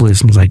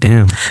helpless. I'm just like,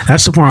 damn.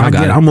 That's the part I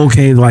get. I'm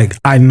okay. Like,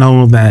 I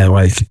know that,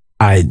 like,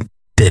 I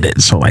did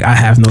it, so like I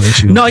have no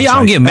issue. No, yeah, I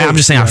don't get mad. I'm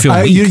just saying I feel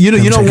weak.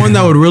 You know, one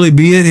that would really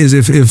be it is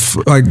if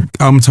like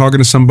I'm talking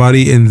to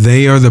somebody and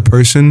they are the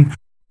person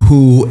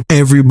who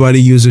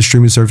everybody uses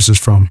streaming services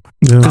from,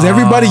 because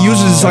everybody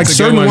uses like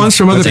certain ones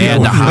from other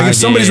people. Like if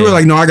somebody's really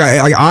like, no,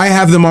 I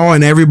have them all,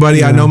 and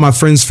everybody I know, my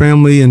friends,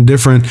 family, and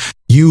different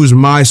use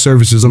my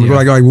services. I'm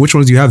like, which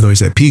ones do you have though? He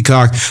said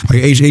Peacock,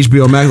 like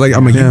HBO Max. Like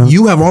I'm like,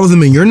 you have all of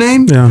them in your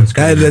name. Yeah,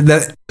 and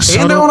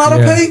they're on auto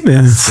pay.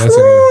 Yeah,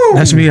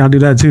 that's me. I'll do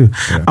that too.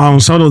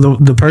 So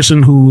the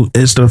person who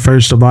is the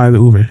first to buy the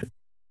Uber.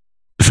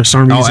 For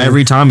some reason,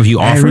 every time if you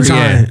offer,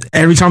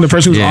 every time the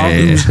person who's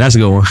offering, that's a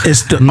good one.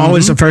 It's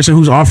always the person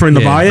who's offering to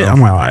buy it.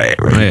 I'm like, all right,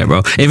 bro. Yeah, bro.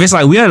 If it's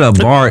like we had a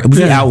bar,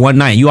 we out one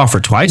night, you offer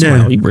twice,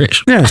 you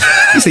rich. Yeah,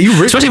 you say you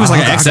rich, especially if it's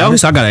like an XL.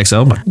 So I got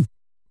XL.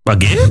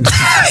 Again,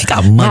 he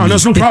got money. No,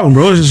 that's no problem,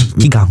 bro. It's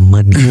just, He got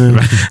money.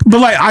 but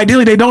like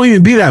ideally, they don't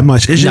even be that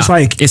much. It's just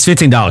like it's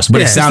 $15,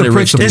 but it sounded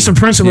rich. It's the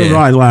principle.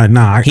 Yeah. Like,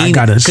 nah, I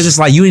got this because it's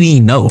like you didn't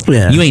even know.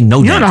 Yeah. You ain't know.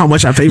 You that. don't know how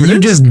much I pay for You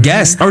this. just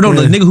guessed. Or no,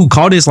 the nigga who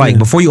called this like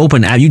before you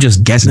open the app, you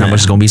just guessing how much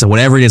it's gonna be. So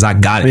whatever it is, I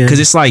got it. Because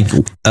it's like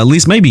at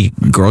least maybe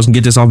girls can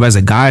get this off as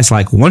a guy. It's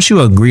like once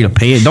you agree to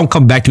pay it, don't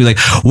come back to me like,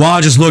 well,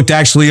 I just looked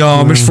actually.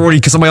 It's 40.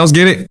 Can somebody else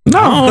get it?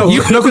 No,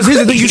 because here's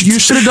the thing. You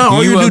should have done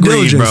all You your due agreed,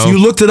 diligence. bro. You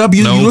looked it up.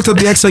 You looked up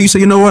the Excel. You said,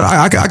 you know what?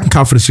 I can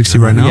count for the 60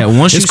 right now. Yeah,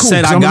 once It's you cool,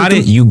 said 'cause I I'm got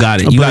looking- it, you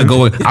got it. You gotta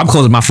go. I'm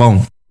closing my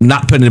phone.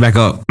 Not putting it back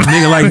up.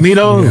 Nigga like me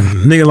though,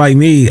 nigga like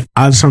me,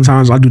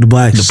 sometimes I'll do the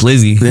blacks. The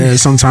blizzy. Yeah,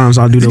 sometimes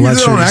I'll do the You did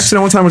it on luxuries.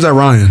 accident. One time was that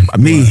Ryan?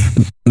 Me.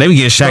 They would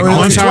get Shaq. Oh,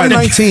 One it's time.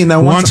 2019. That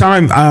One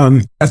time,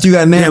 after you got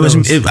yeah,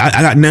 Nando's.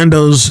 I got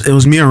Nando's. It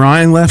was me and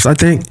Ryan left, I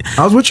think.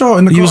 I was with y'all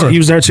in the car. He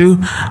was there too.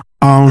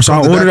 So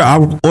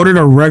I ordered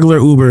a regular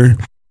Uber,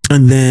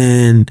 and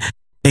then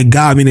it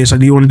got me. They said,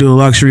 "Do you want to do a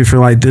luxury for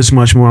like this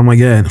much more?" I'm like,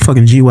 "Yeah."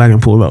 Fucking G-Wagon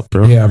pulled up,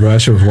 bro. Yeah, bro,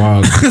 that shit was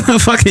wild.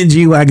 Fucking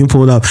G-Wagon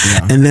pulled up,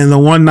 and then the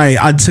one night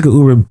I took an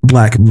Uber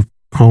black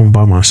home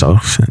by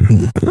myself.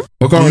 And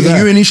What car was You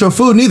that? didn't eat your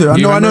food neither. I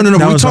know. that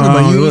We was, talking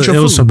about you. Eat your it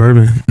food. was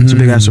Suburban. It's a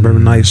big ass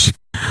Suburban, nice,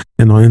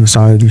 and on the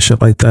inside and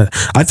shit like that.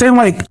 I think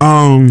like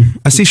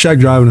I see Shaq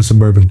driving a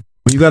Suburban.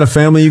 When you got a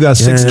family, you got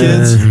 6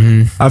 kids.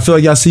 I feel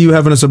like I see you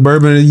having a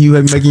Suburban and you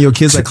making your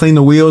kids like clean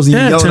the wheels and you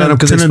yelling at them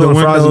because they tinted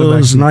spilling fries in the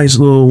back. nice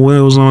little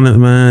wheels on it,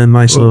 man.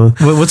 Nice little.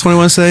 What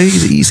 21 say?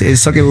 He said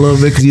suck it a little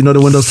bit because you know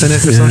the windows tinted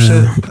or some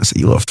shit. I said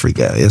you little freak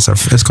out.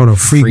 It's called a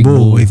freak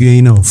bull. If you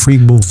ain't know,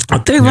 freak bull. I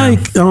think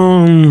like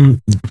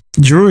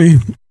jewelry.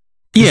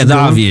 Yeah, the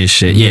obvious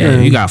shit. Yeah,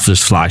 you got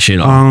just fly shit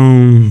Uh,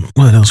 on.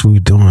 What else we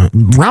doing?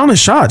 Round of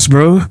shots,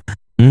 bro.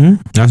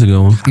 That's a good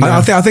one.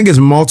 I think it's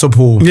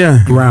multiple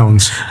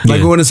rounds.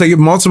 Like Yeah. when it's like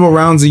multiple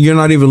rounds and you're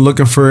not even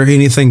looking for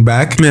anything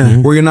back. Yeah.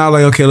 Where you're not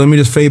like, okay, let me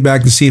just fade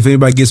back to see if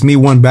anybody gets me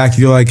one back.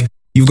 You're like,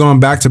 you've gone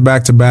back to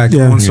back to back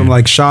on some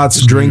like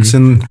shots, drinks,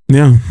 and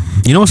Yeah.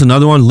 You know what's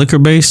another one? Liquor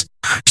based.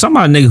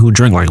 Somebody nigga who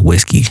drink like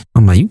whiskey.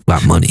 I'm like, you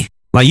got money.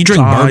 Like you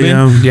drink bourbon.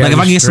 yeah. Like if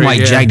I get some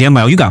like Jack Daniel,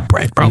 like, oh, you got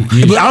bread, bro.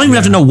 But I don't even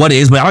have to know what it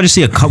is, but I'll just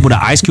see a cup with an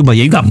ice cube. Like,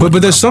 yeah, you got money.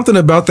 But there's something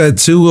about that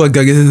too. Like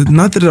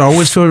not that it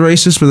always feels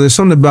racist, but there's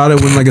something about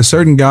it when like a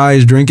certain guy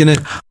is drinking it.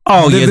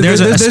 Oh yeah, in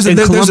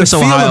Columbus,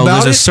 Ohio,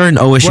 there's a certain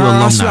OSU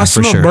alumni I for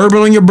smell sure. bourbon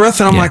on your breath,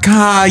 and I'm like,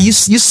 you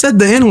said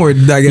the N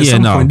word. I guess Yeah,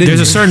 some no. point, didn't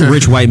There's a you? certain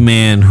rich white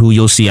man who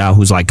you'll see out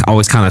who's like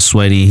always kind of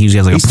sweaty. He usually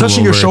has like He's a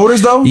touching your pullover.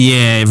 shoulders though.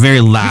 Yeah,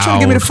 very loud. You trying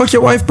to get me to fuck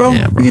your wife, bro?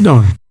 Yeah, bro. What you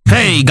doing?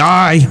 Hey,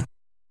 guy.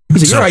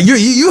 He's like,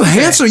 you're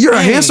handsome. You're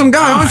a handsome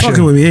guy, aren't Fucking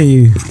you? with me, ain't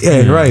you?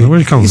 Yeah, right.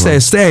 Where's it coming He from?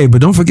 said stay,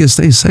 but don't forget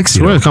stay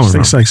sexy. Where's it coming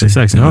from? Stay sexy.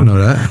 Stay sexy. I don't know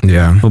that.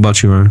 Yeah. What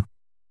about you, Ryan?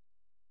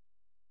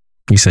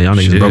 You say y'all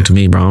niggas broke to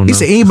me, bro. I don't He know.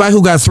 said anybody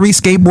who got 3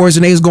 skateboards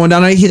and they was going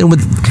down, I hit him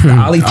with the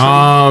ollie.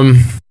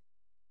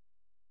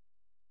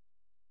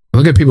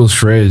 Look at people's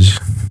fridge.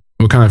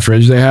 What kind of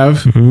fridge they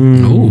have?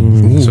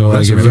 Ooh. So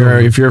like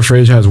if your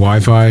fridge has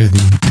Wi-Fi, you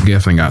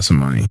definitely got some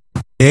money.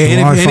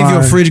 And if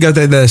your fridge got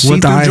that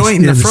see-through joint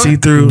in the front,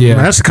 see-through. Yeah.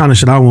 Man, that's the kind of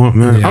shit I want,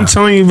 man. Yeah. I'm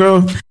telling you,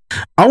 bro.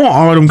 I want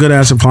all them good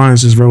ass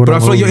appliances, bro. but I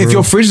feel like if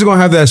your fridge is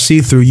gonna have that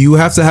see-through, you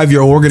have to have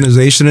your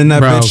organization in that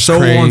Bro, bitch. So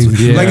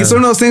crazy. Yeah. like it's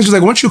one of those things. Where,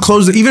 like once you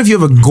close it, even if you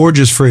have a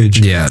gorgeous fridge,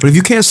 Yeah. But if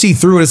you can't see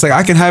through it, it's like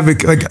I can have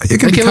it. Like it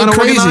can It be can kind look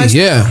of crazy, organized.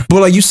 yeah.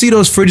 But like you see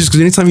those fridges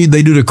because anytime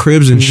they do the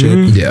cribs and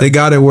shit, Yeah. they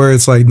got it where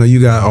it's like no, you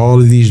got all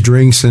of these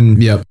drinks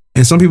and Yep.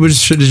 and some people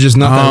just shit is just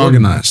not that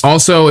organized.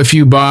 Also, if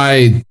you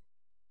buy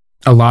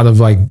a lot of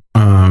like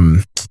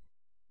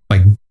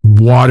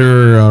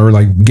water or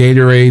like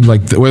Gatorade,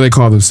 like what do they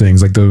call those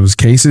things? Like those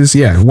cases?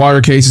 Yeah,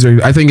 water cases.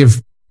 Or I think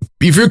if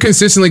you're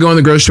consistently going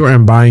to the grocery store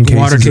and buying cases,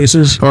 water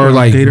cases or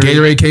like Gatorade.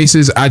 Gatorade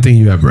cases, I think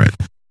you have bread.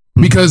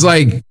 Because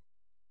like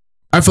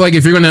I feel like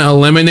if you're gonna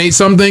eliminate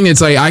something,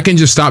 it's like I can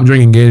just stop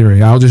drinking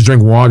Gatorade. I'll just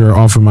drink water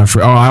off of my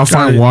fridge. Oh, I'll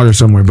find water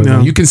somewhere. But Yeah.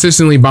 like, you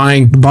consistently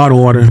buying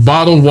bottled water,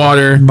 bottled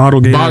water,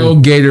 Bottled Gatorade.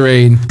 bottled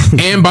Gatorade,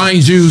 and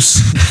buying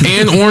juice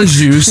and orange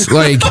juice.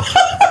 Like,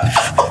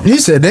 You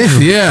said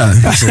damn. yeah,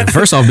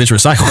 First off, bitch,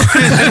 recycle.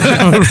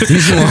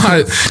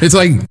 it's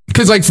like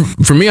because like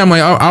for me, I'm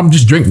like I'll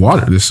just drink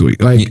water this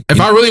week. Like if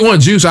I really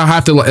want juice, I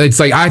have to. It's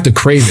like I have to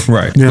crave it.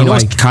 Right. Yeah. You know,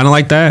 it's kind of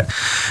like that.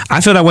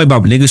 I feel that way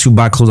about niggas who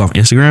buy clothes off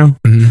Instagram.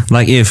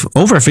 Like if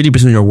over 50%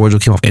 of your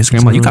wardrobe came off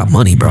Instagram, like you got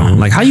money, bro.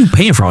 Like how you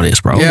paying for all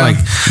this, bro? Yeah. Like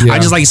Yeah. I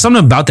just like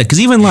something about that. Cause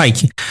even like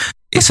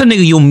it's a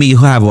nigga you'll meet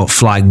who have a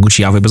fly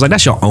Gucci outfit, but it's like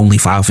that's your only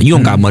fly outfit. You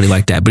don't got money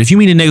like that. But if you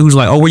meet a nigga who's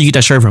like, oh, where you get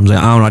that shirt from? It's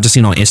like, I don't know, I just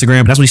seen it on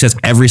Instagram. But that's what he says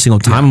every single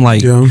time. I'm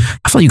like, Yeah.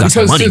 I feel like you got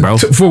some money, bro.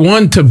 For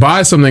one, to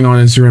buy something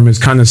on Instagram is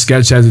kind of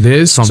sketch as it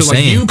is. That's what I'm so like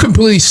saying. you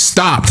completely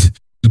stopped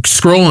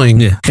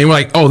scrolling, and you're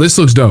like, "Oh, this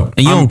looks dope,"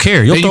 and you don't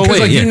care. You'll throw away.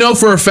 Like you know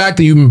for a fact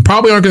that you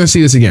probably aren't going to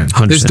see this again.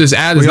 100%. This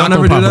ad is not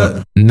going to pop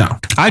up. No,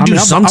 I do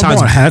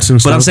sometimes.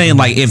 But I'm saying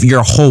like if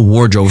your whole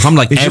wardrobe, if I'm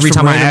like every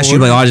time I ask you,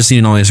 like, I just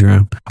seen it on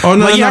Instagram. Oh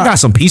no, I got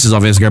some pieces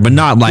off Instagram, but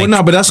not like. Well,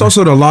 no, but that's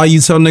also the lie you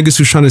tell niggas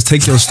who's trying to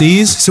take your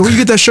steez. So where you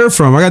get that shirt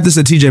from? I got this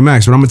at TJ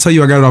Maxx, but I'm gonna tell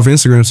you I got it off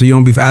Instagram, so you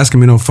don't be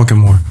asking me no fucking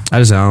more.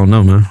 I don't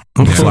know, man.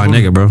 I'm a fly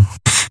nigga, bro.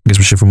 Get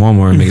some shit from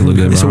Walmart and make it look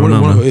good, bro. So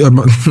Never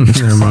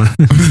mind.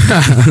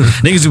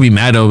 Niggas would be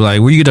mad though,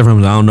 like, where you get that from?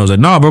 I don't know. It's like,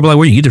 nah, bro, but like,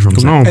 where you get it from?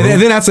 And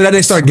then after that,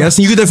 they start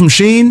guessing. You get that from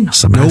Shein?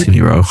 Stop asking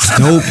me, bro.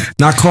 Nope,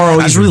 not Carl.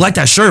 I just really like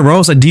that shirt, bro.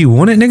 It's like, do you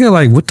want it, nigga?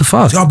 Like, what the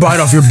fuck? I'll buy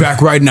it off your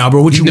back right now,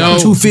 bro. What you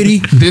want?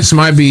 $250? This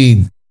might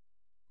be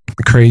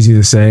crazy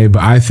to say,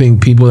 but I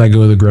think people that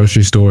go to the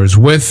grocery stores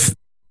with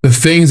the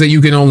things that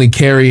you can only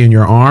carry in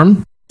your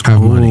arm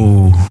have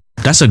money.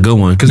 That's a good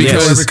one. Because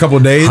every couple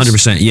of days?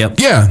 100%. Yep.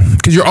 Yeah.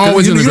 Because you're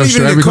always in the grocery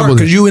store every couple of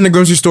days. Because you in the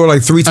grocery store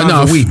like 3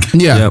 times a week.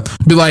 Yeah. Yep.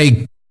 But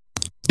like,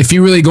 if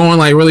you really going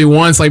like really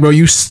once, like, bro,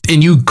 you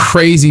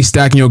crazy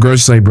stacking your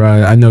groceries, like, bro,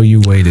 I know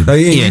you waited.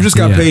 You just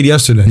got paid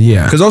yesterday.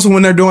 Yeah. Because also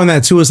when they're doing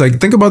that too, it's like,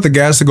 think about the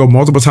gas to go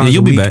multiple times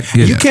a week. You'll be back.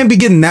 You can't be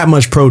getting that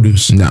much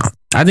produce. No.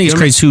 I think it's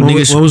crazy too,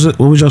 niggas. What was it?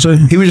 What was y'all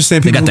saying? He was just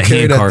saying people who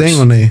carry that thing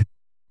on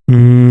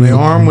their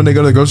arm when they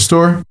go to the grocery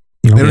store.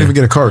 They don't even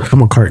get a cart.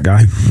 I'm a cart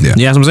guy. Yeah, that's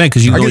what I'm saying.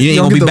 Because you ain't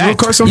gonna be back.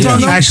 Cart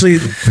sometimes. Actually,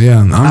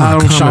 I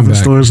don't shop in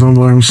stores no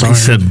more. I'm sorry. He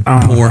said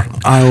poor.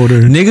 I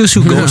order niggas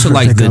who go to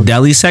like the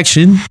deli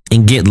section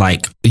and get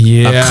like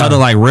a cut of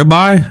like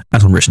ribeye.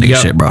 That's some rich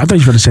nigga shit, bro. I thought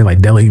you were going to say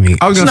like deli meat.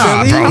 I was going to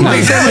say, bro.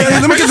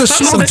 Let me get the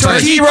smoked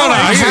turkey, bro.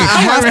 A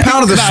half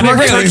pound of the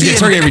smoked turkey. Get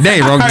turkey every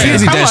day, bro.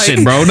 Can't eat that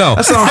shit, bro. No,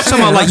 I'm talking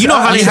about like, you know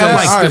how they have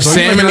like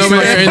salmon over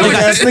there.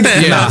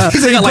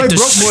 They got like the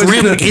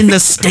shrimp in the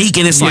steak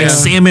and it's like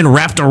salmon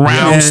wrapped around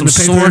some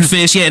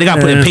swordfish. Yeah, they got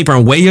to put in paper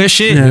and weigh your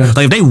shit.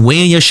 Like if they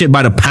weighing your shit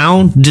by the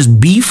pound, just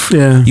beef,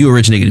 you a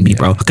rich nigga to me,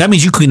 bro. That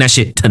means you clean that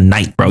shit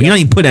tonight, bro. You don't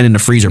even put that in the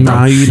freezer,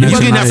 bro. You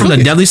get that from the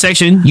deli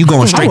section, you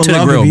going straight to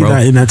the grill, bro.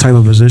 In that type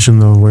of position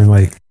though, where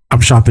like I'm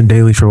shopping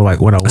daily for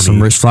like what I want.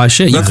 Some rich fly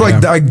shit. That's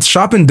like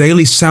shopping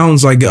daily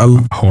sounds like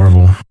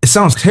horrible. It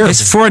sounds terrible.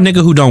 It's for a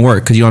nigga who don't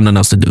work because you don't have nothing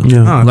else to do.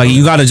 Yeah. Like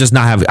you gotta just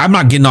not have it. I'm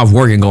not getting off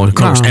work and going to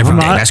Kroger's every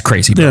day. That's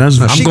crazy, bro. Yeah,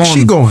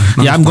 I'm going.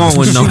 Yeah, I'm going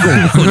with no.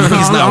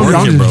 He's not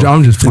working, bro.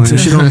 I'm just playing. Until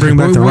she don't bring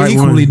back the right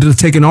one. Equally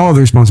taking all the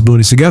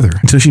responsibilities together.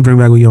 Until she bring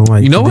back what you don't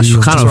like. You know what's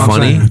kind of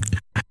funny?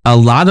 A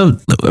lot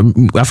of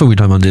I thought we were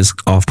talking about this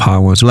off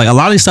pod once. Like a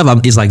lot of this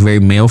stuff is like very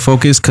male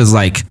focused because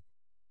like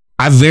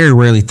I very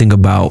rarely think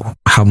about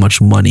how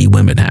much money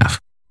women have.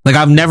 Like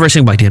I've never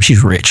seen like, damn,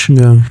 she's rich.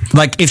 Yeah.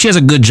 Like if she has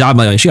a good job,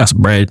 like she got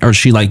some bread, or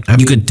she like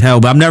you could tell.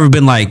 But I've never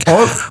been like,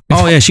 oh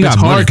yeah, she got.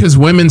 It's hard because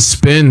women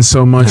spend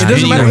so much. It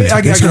doesn't matter.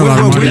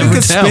 Women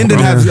could spend and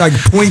have like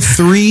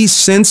 0.3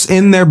 cents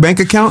in their bank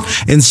account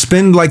and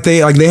spend like they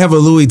have a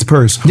Louis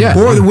purse. Yeah.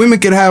 Or the women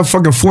could have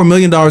fucking $4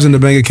 million in the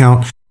bank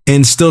account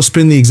and still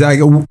spend the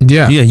exact.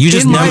 Yeah. You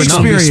just never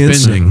know.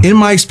 In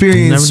my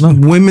experience,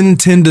 women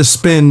tend to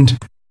spend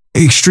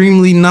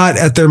extremely not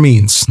at their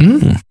means.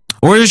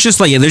 Or it's just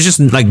like, there's just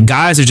like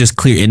guys are just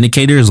clear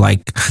indicators.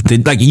 Like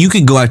you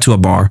can go out to a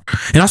bar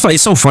and I feel like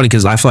it's so funny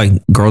because I feel like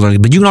girls are,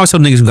 but you can always tell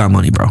niggas who got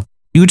money, bro.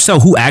 You can tell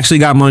who actually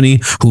got money,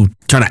 who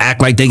trying to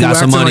act like they got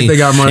some money,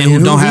 and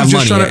who don't have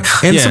money.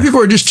 And some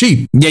people are just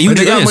cheap. Yeah, you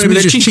got money, but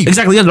they're cheap.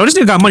 Exactly. Yeah, no, this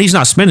nigga got money, he's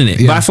not spending it.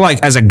 But I feel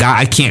like as a guy,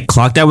 I can't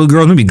clock that with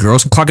girls. Maybe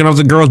girls clocking off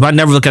the girls, but I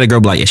never look at a girl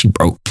and be like, yeah, she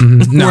broke.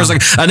 No, it's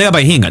like a nigga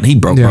like he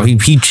broke, bro. He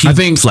I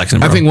think flexing.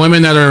 Bro. I think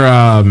women that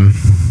are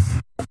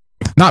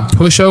not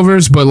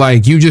pushovers, but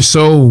like you just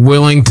so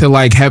willing to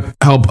like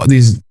help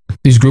these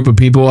group of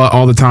people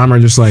all the time are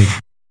just like,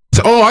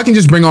 so, I can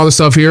just bring all the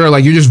stuff here.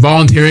 Like you're just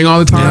volunteering all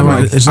the time. Yeah,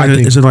 like,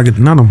 is it like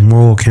not a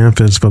moral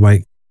campus, but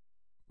like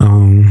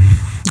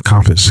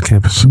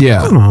campus?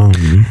 Yeah.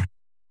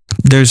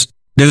 There's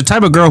a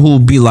type of girl who will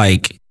be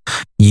like,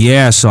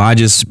 yeah, so I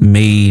just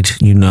made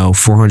 400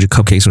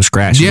 cupcakes from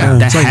scratch. Yeah,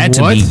 that had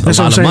to be a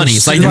lot of money.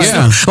 It's like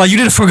like you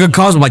did it for a good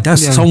cause. I'm like,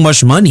 that's so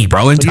much money,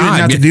 bro. In time, you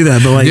didn't have to do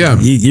that, but like,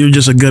 you're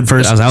just a good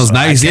person. That was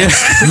nice. Yeah,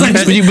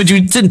 but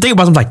you didn't think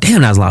about it. I'm like,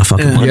 damn, that's a lot of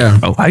fucking money. Yeah,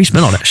 bro. How you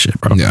spend all that shit,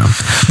 bro? Yeah,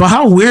 but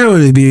how weird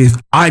would it be if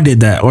I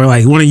did that, or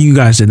like one of you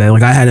guys did that?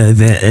 Like I had an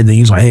event, and then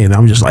he was like, hey, and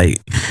I'm just like,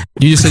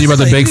 you just said you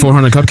about to bake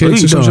 400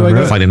 cupcakes or something like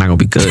that. Like they're not gonna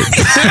be good.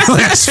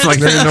 Like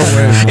there's no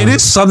way. It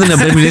is something that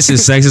maybe this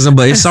is sexism,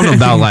 but it's something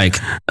about like.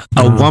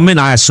 A woman,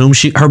 I assume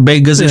her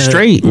baked goods is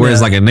straight.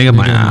 Whereas like a nigga, I'm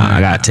like,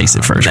 I gotta taste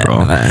it first, bro.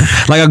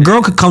 Like a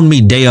girl could come to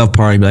me day of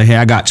party and be like, hey,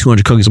 I got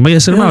 200 cookies. I'm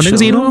like, sit around,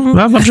 niggas eat them.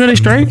 I'm sure they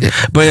straight.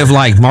 But if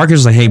like Marcus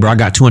was like, hey, bro, I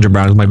got 200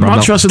 brownies. I'm like, bro,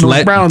 I'm trusting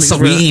those brownies. So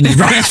we eat these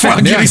brownies.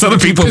 Give these other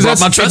people. If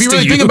you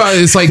really think about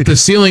it, it's like the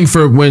ceiling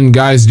for when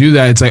guys do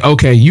that. It's like,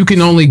 okay, you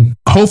can only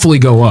hopefully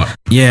go up.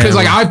 Yeah. Because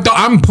like I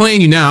I'm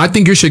playing you now. I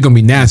think your shit gonna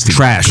be nasty,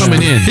 trash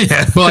coming in.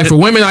 But like for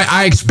women,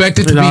 I expect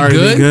it to be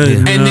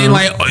good, and then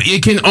like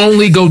it can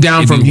only go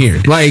down from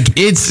here. Like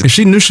it's.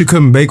 She knew she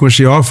couldn't bake when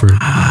she offered.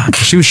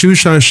 She was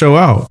trying to show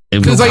out.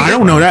 Because like, I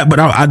don't know that, but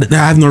I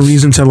have no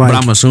reason to like.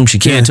 But I'm assuming she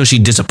can't until she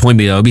disappoint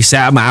me though. It'll be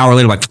sad. I'm an hour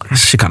later, like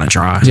she kind of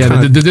dry.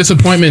 Yeah, the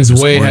disappointment's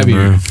way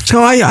heavier.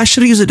 So I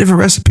should have used a different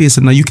recipe. I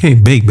said, no, you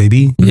can't bake,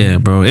 baby. Yeah,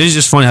 bro. It's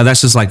just funny how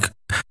that's just like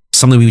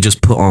something we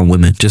just put on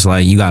women. Just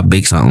like you got to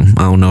bake something.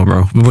 I don't know,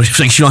 bro. But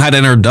like she don't have that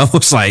in her dough.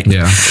 It's like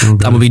I'm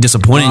gonna be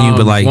disappointed in you,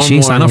 but like she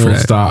ain't signed up for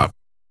that. Stop.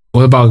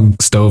 What about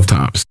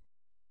stovetops?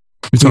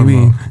 What do you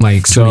mean?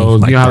 Like, so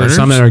like you know how there's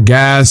some that are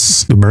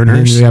gas, the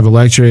burners, we have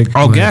electric.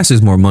 Oh, like, gas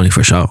is more money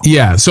for sure.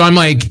 Yeah. So I'm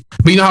like,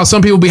 but you know how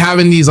some people be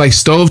having these like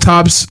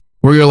stovetops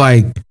where you're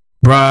like,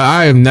 bruh,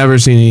 I have never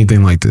seen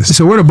anything like this.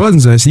 So where the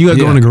buttons at? So you gotta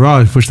go in the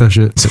garage, push that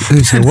shit. So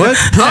what?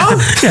 Huh?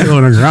 Yeah, go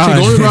in the garage. So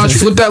go in the garage,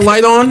 flip that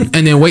light on,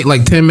 and then wait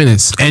like 10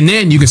 minutes, and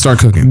then you can start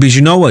cooking. But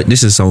you know what?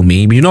 This is so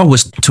mean. But you know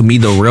what's to me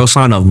the real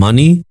sign of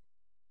money,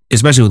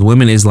 especially with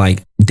women, is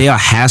like they'll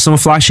have some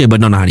fly shit, but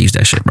don't know how to use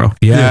that shit, bro.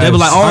 Yeah, they'll be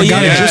like, "Oh I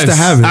got it just to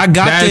have it." I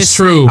got That's this.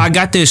 True. I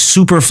got this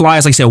super fly.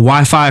 It's like I said,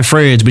 Wi-Fi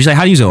fridge. But she's like,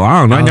 "How do you use it?" Oh, I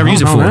don't know. I never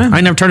use it before. I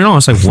ain't never turned it on.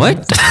 It's like,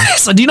 what?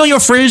 So do you know your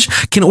fridge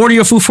can order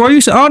your food for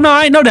you? So, oh no,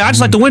 I ain't know that. I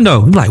just like the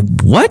window. I'm like,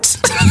 what?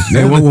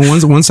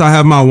 Once I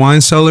have my wine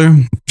cellar,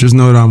 just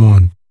know that I'm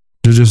on.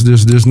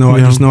 Just know. I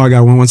just know I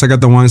got one. Once I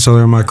got the wine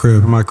cellar in my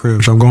crib,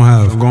 which I'm gonna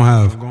have.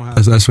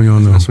 That's when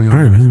you'll know. That's when you'll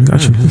know. All right, man,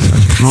 got you.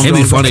 It'd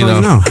be funny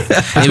though.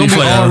 It'd be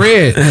funny. All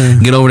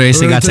red. Get over there and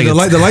say, "Gotta take the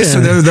lights.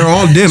 They're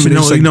all dim. You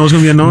know it's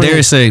gonna be annoying.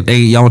 They say, "Hey,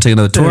 y'all want to take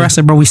another tour?" I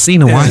said, "Bro, we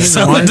seen the wine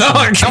cellar, dog.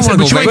 I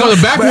want to go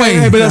the back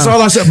way." But that's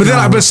all I said.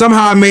 But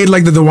somehow I made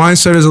like the wine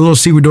cellar. There's a little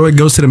secret door. It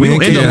goes to the man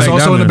cave. It's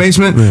also in the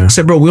basement. I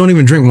said, "Bro, we don't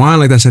even drink wine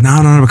like that." I said,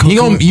 "No.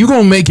 You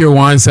gonna make your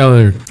wine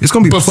cellar? It's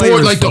gonna be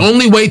before. Like the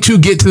only way to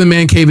get to the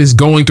man cave is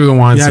going through the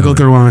wine cellar. Yeah, go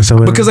through the wine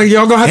cellar because like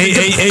y'all gonna have to.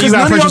 Hey, you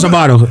gotta purchase a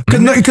bottle.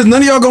 Because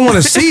none of y'all gonna want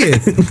to see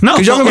it. No,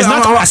 it's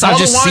not. I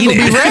just seen it.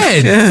 Be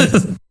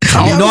red.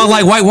 You know I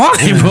like white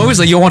wine, bro. He's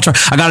like, you want to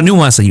try? I got a new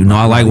one. I said, you know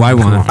I like white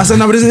wine. I said,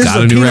 no, but this is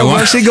a Pinot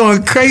wine. Shit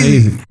going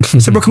crazy. I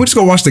said, bro, can we just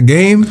go watch the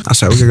game? I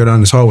said, we can go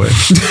down this hallway.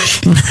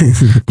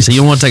 He said,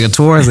 you want to take a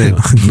tour? I said,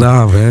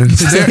 nah, man. He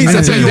said,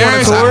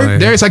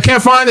 Darius, I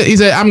can't find it. He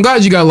said, I'm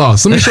glad you got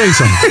lost. Let me show you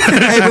something.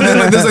 Hey, but then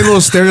like, there's like little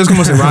stereos. Come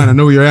on, say, Ryan, I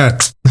know where you're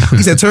at.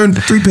 He said, turn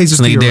 3 pages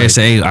to your right. Darius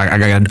said, hey, I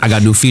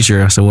got a new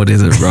feature. I said, what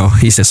is it, bro?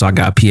 He said, so I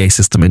got a PA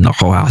system in the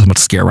whole house. I'm about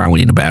to scare around when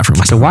you're in the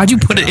bathroom. I said, why'd you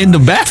put it in the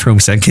bathroom?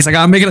 He said, in case I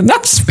gotta make it a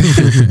nuts. He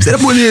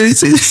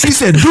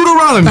said,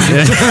 Deuteronomy.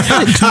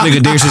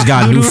 Nigga, Darius just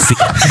got a new feet.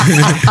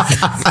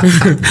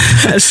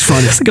 That's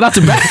funny. Get out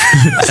the back.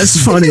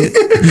 That's funny.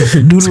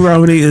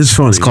 Deuteronomy is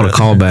funny. It's called a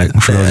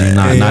callback for those of you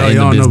not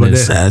in the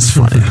business. That's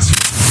funny.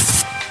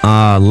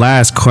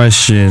 Last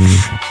question.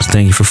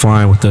 Thank you for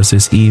flying with us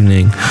this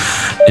evening.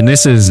 And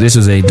this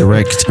is a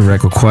direct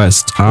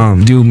request.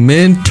 Do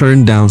men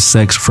turn down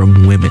sex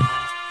from women?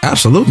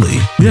 Absolutely.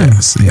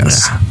 Yes. Yeah.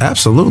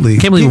 Absolutely. I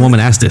can't believe a woman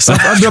asked this.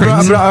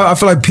 I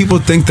feel like people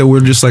think that we're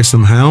just like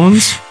some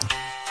hounds.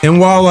 And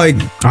while like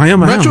I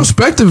am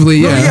retrospectively,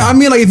 yeah. I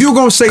mean, like if you were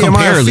gonna say, am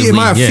I a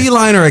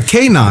feline or a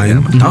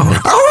canine?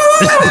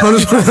 I'm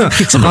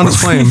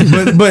just playing.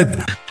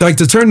 But like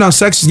to turn down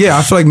sex, yeah,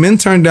 I feel like men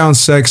turn down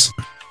sex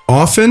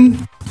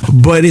often,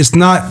 but it's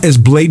not as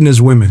blatant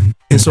as women.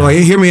 And so like,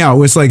 hear me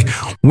out. It's like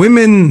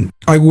women,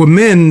 like with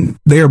men,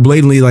 they are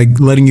blatantly like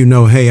letting you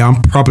know, hey, I'm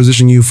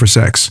propositioning you for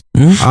sex.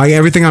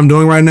 Everything I'm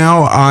doing right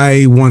now,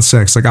 I want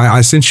sex. Like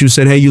I sent you,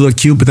 said, hey, you look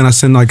cute, but then I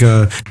send like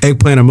a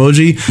eggplant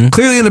emoji.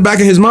 Clearly in the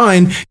back of his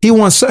mind, he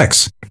wants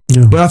sex.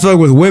 Yeah. But I feel like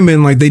with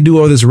women, like they do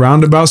all this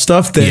roundabout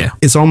stuff that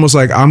it's almost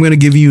like I'm going to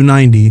give you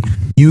 90,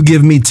 you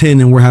give me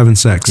 10 and we're having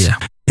sex. Yeah.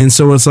 And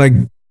so it's like,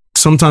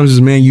 sometimes as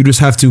a man, you just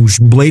have to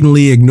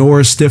blatantly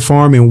ignore stiff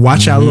arm and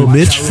watch out, little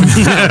bitch.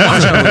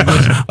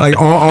 Like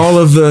all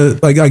of the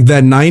like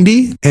that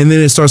 90, and then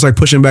it starts like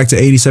pushing back to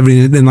 80, 70,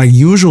 and then like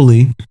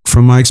usually,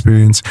 from my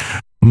experience,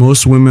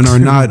 most women are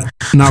not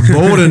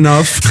bold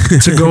enough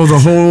to go the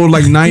whole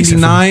like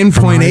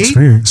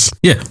 99.8.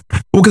 Yeah.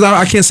 Well, because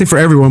I can't say for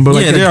everyone, but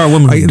like there are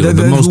women who do it,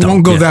 but most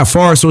won't go that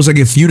far. So it's like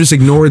if you just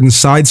ignore it and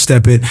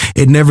sidestep it,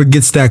 it never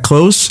gets that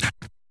close.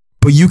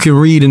 But you can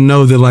read and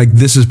know that like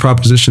this is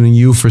propositioning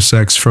you for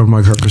sex from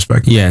like her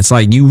perspective. Yeah, it's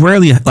like you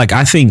rarely like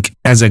I think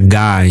as a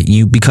guy,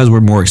 because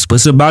we're more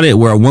explicit about it,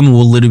 where a woman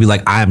will literally be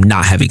like, I am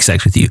not having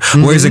sex with you.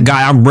 Whereas a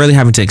guy, I'm rarely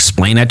having to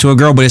explain that to a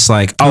girl, but it's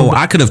like,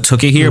 I could have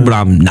took it here, but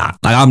I'm not.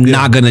 Like I'm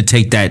not gonna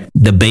take that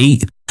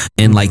debate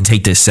and like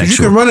take this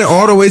sexual. You can run it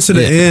all the way to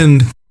the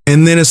end,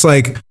 and then it's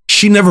like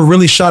she never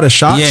really shot a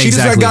shot. Yeah, she just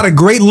exactly. got a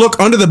great look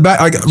under the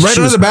like right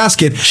under the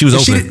basket. She was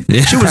And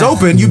open. She was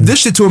open. You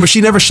dished it to her, but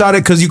she never shot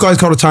it because you guys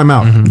called a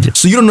timeout.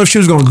 So you don't know if she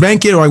was going to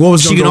bank it or like what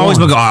was going She to can go always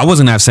on. be like, I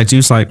wasn't have sex. You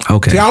was like,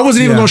 okay. Yeah, I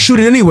wasn't even going to shoot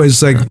it anyways.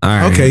 It's like, All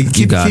right, okay, you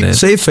keep got it.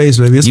 save face,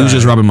 baby. It's You was all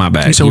just right. rubbing my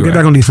back. So You we'll get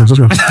right. back on defense. Let's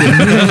go.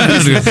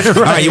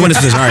 All right, you win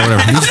this. All right,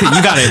 whatever.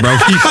 You got it, bro.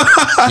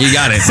 You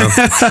got it,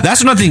 bro.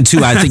 That's another thing too.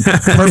 I think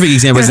perfect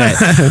example is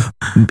that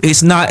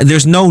it's not.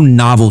 There's no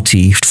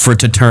novelty for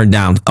to turn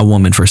down a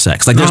woman for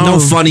sex. Like there's no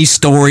funny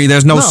story.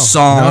 There's no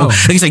song.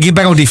 Like you say, get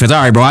back on defense.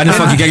 All right, bro. I didn't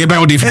fuck you. Get back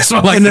on defense. So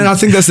like, And then I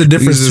think that's the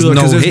difference There's too,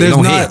 no because hit, there's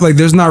no not hit. like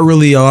there's not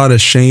really a lot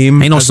of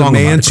shame Ain't no as a song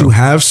man about it, to bro.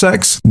 have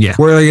sex. Yeah.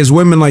 Where like as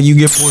women, like you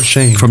get more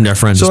shame from their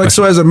friends. So like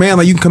especially. so as a man,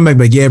 like you can come back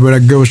like, yeah, bro,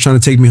 that girl was trying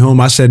to take me home.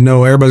 I said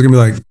no. Everybody's gonna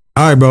be like,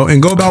 all right, bro,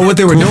 and go about what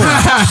they were doing.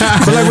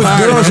 But like with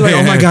girls, like,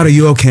 oh my god, are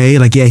you okay?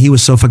 Like, yeah, he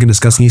was so fucking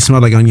disgusting. He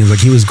smelled like onions. Like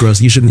he was gross.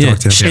 You shouldn't talk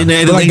to him. And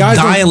then But, like, guys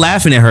dying don't-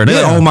 laughing at her.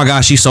 They're like, Yeah. oh my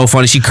gosh, she's so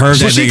funny. She curved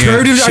So that she nigga.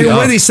 curved him. I mean,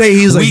 what did he say?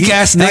 He's like weak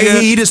ass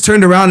nigga. He just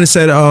turned around and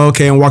said, "Oh,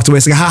 okay," and walked away.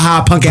 It's like, "Ha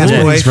ha, punk ass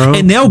boy." bro.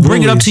 And they'll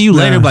bring it up to you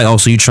later, Yeah. like, oh,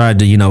 so you tried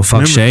to,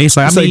 fuck Shay? It's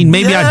like, It's I mean,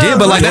 like, maybe I did,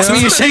 but like, that's yeah.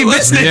 me and Shay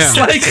business.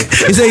 Yeah. Like,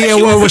 He said, "Yeah,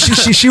 well,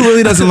 she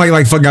really doesn't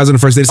like fuck guys on the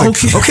first date." It's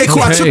like, okay,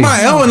 cool. I took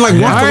my L and like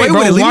walked away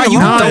with it. Leave why me you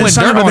alone. throwing It's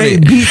dirt not on they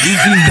it? beat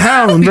you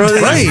down, bro.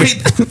 Right?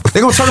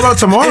 They're gonna talk about it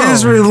tomorrow. It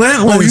is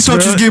relentless. Oh, you thought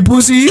you was bro. getting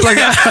pussy? Like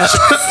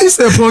he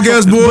said, punk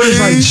ass boy.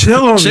 Like,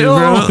 chill on Chill me,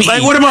 bro. on me.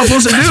 Like, what am I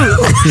supposed to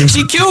do?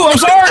 she cute. I'm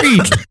sorry.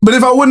 But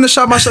if I wouldn't have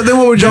shot my shot, then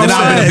what would y'all Then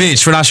I've been a say?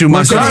 bitch for not shooting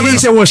my So shot. he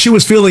said, well, she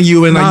was feeling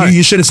you, and Nah, like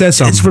you should have said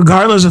something. It's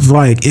regardless of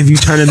like if you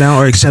turn it down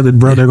or accept it,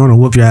 bro. They're gonna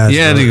whoop your ass.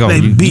 Yeah, bro. they go.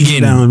 They beat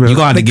you down, bro. You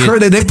gonna have to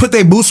get. They put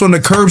their boots on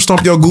the curb,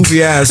 stomp your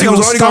goofy ass. They He was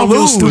gonna already stomp gonna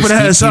your lose. stupid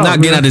ass You're out. not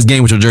getting out of this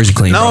game with your jersey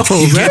clean. No, bro. bro.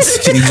 You're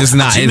just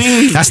not. What you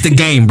mean? That's the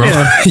game, bro.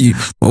 Yeah.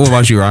 What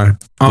about you, Ryan?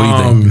 What do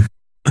you think?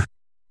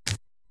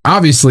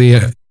 Obviously,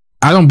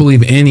 I don't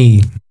believe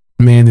any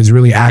man is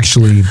really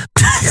actually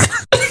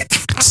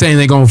saying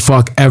they're gonna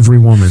fuck every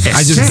woman.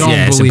 I just don't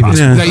Yeah, it's believe it.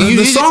 impossible. Like,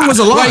 The song was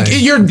a lie. Like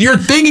you're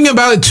thinking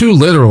about it too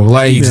literal.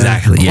 Like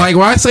Exactly, yeah. Like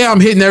when I say I'm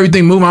hitting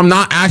everything moving, I'm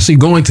not actually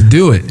going to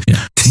do it.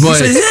 Yeah.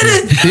 But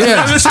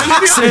yeah.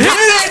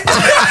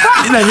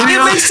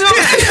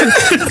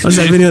 What's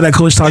that video of that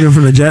coach talking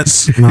from the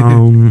Jets? I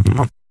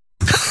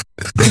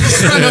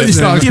know you're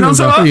talking You know what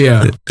I'm about. talking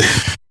Yeah.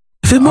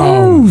 If it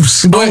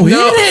moves, But no,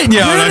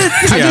 Yeah,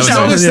 I just yeah.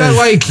 noticed that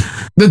like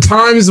the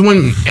times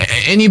when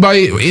any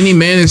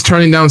man is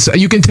turning down,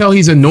 you can tell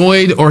he's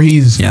annoyed or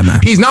he's man.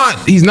 he's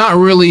not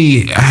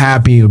really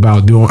happy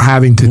about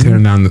having to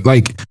turn down.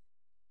 Like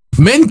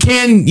men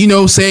can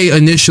say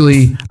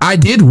initially, I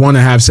did want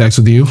to have sex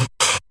with you.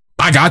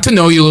 I got to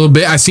know you a little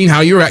bit. I seen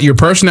how you're at, your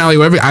personality,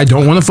 whatever. I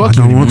don't want to fuck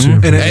you. don't want to.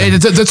 And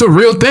That's a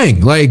real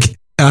thing. Like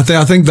I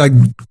think like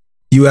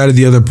you added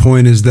the other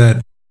point is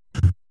that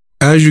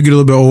as you get a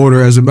little bit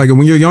older, like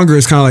when you're younger,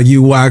 it's kind of like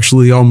you will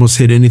actually almost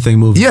hit anything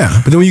moving. Yeah.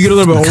 But then when you get a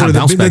little bit Kinda older,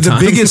 bounce back the time.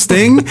 biggest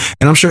thing,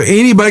 and I'm sure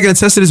anybody can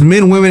attest to this,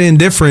 men, women,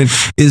 indifferent,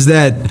 is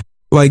that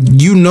like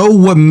you know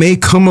what may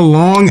come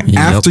along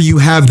after you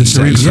have the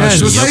sex. Yes.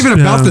 So it's not even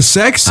about the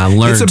sex. I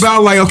learned. It's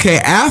about like, okay,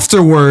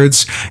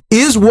 afterwards,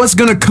 is what's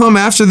gonna come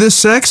after this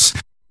sex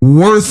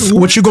worth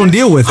what you're gonna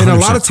deal with? And a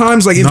lot of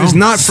times, like if it's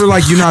not for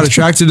like you're not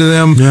attracted to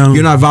them,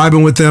 you're not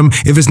vibing with them,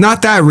 if it's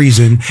not that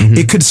reason,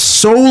 it could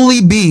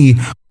solely be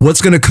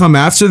what's gonna come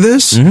after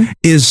this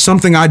is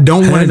something I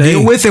don't want to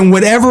deal with, and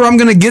whatever I'm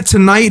gonna get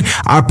tonight,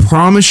 I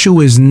promise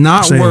you is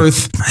not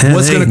worth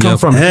what's gonna come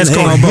from it. It's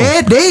called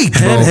headache.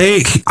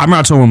 headache. I remember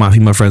I told one of my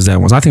female friends that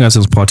once. I think I said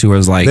it was part 2 where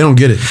it's like They don't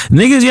get it.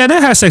 niggas, yeah,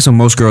 they have sex with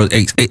most girls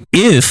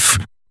if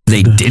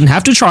they didn't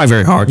have to try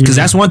very hard. Because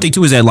that's one thing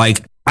too is that like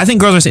I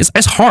think girls are saying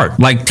it's hard.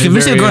 Like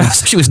convincing a girl to have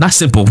sex with you is not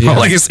simple, bro.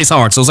 Like it's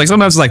hard. So it's like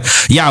sometimes it's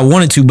like, yeah, I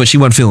wanted to, but she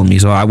wasn't feeling me.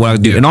 So what I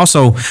do. And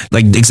also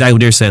like exactly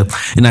what they said,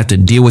 and not have to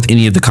deal with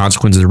any of the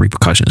consequences or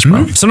repercussions,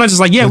 bro. Sometimes it's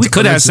like, yeah, we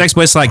could have sex,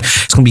 but it's like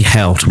it's gonna be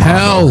hell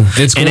tomorrow. Bro.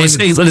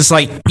 It's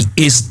like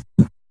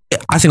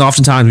I think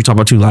oftentimes we talk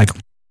about too like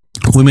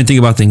women think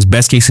about things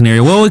best case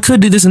scenario. Well, it could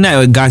do this and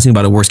that. Guys think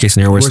about a worst case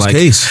scenario where it's like,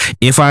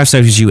 if I have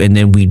sex with you and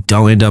then we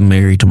don't end up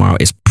married tomorrow,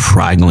 it's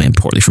probably going to end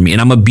poorly for me, and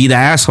I'm gonna be the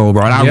asshole,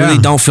 bro. And I really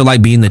don't feel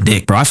like being the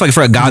dick, bro. I feel like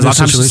for guys, a lot of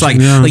times it's just like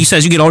you said,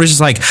 as you get older, it's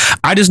just like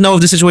I just know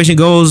if this situation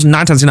goes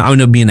 9 times 10, I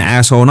end up being the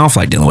asshole, and I don't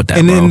feel like dealing with that.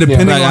 And then bro.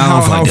 depending Like, on I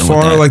don't feel how dealing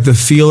with far that. like the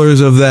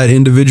feelers of that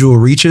individual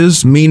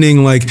reaches,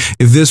 meaning like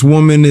if this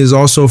woman is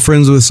also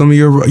friends with some of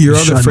your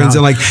other friends,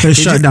 and like They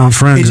shut down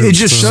friend it groups,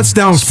 just so. shuts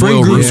down friend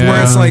Spoil groups groups.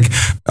 where it's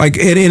like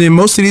and in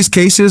most of these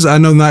cases, I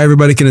know not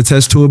everybody can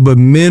attest to it, but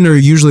men are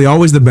usually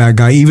always the bad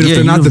guy, even if Yeah,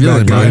 they're not you're the a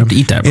bad villain, bro. guy. You have to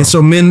eat that, bro. And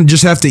so men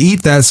just have to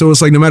eat that. that. So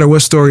it's like no matter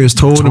what story is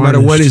told, no matter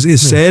what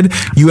is said,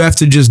 you have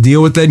to just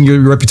deal with that, and your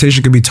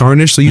reputation could be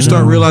tarnished. So you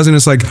start realizing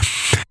it's like,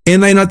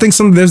 and I think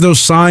there's those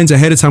signs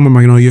ahead of time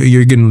when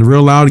you're getting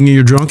real loud and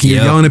you're drunk, and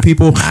you're yelling at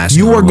people.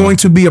 You are going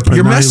to be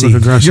you're messy.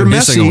 You're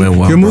messy.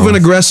 You're moving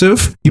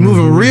aggressive. You're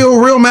moving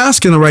real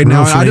masculine right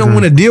now. And I don't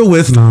want to deal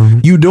with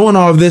you doing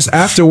all of this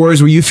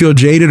afterwards, where you feel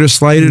jaded or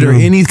slighted or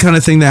any kind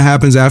of thing that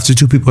happens after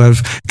two people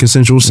have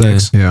consensual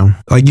sex. Yeah,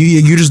 like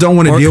you just don't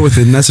want to deal with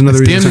it, and that's another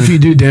reason. Damn if you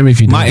do, damn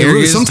if you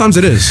do. Sometimes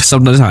it is.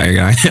 Sometimes how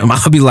I am.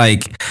 I'll be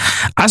like,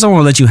 I just don't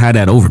want to let you have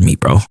that over me,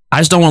 bro. I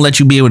just don't want to let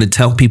you be able to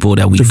tell people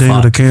that we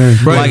fuck.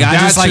 Like I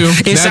just like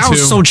it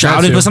sounds so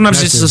childish, but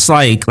sometimes it's just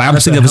like I'm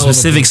thinking of a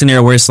specific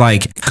scenario where it's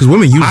like, because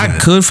women use I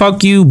could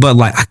fuck you, but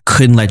like I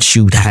couldn't let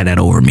you have that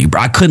over me,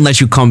 bro. I couldn't let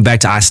you come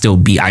back to I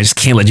just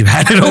can't let you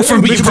have it over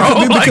me,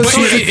 bro.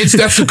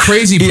 That's the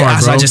crazy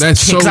part, bro.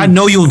 Because I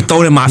know you'll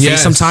throw it in my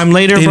face sometime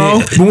later, bro.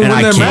 And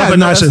I can't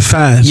weaponize it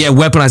fast. Yeah,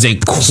 weaponize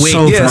it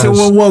quick.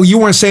 So, well, you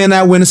weren't saying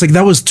that when it's like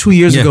that was 2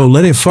 years ago.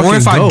 Let it fucking go. Or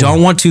if I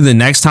don't want to the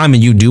next time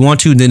and you do want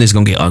to, then it's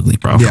gonna get ugly,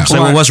 bro. Yeah.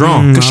 So what's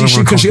wrong? Because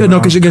I'm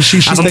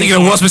thinking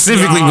of one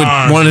specifically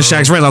with one of the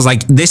Shaq's friends. I was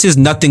like, this is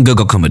nothing good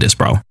gonna come of this,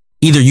 bro.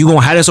 Either you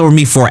gonna have this over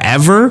me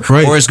forever,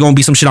 or it's gonna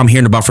be some shit I'm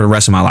hearing about for the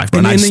rest of my life. Bro.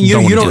 And then you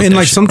don't, and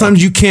like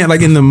sometimes you can't,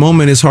 like in the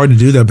moment, it's hard to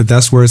do that. But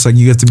that's where it's like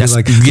you have to be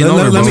like,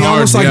 let me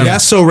almost like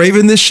that's so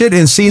Raven this shit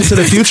and see into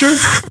the future.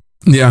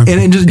 Yeah,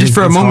 and just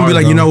for a moment, be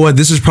like, you know what,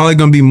 this is probably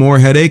gonna be more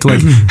headache.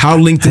 Like how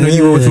linked in are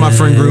you with my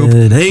friend group?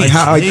 Like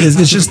how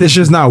it's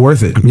just not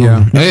worth it.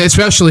 Yeah,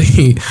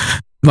 especially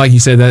like you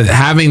said, that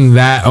having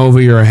that over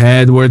your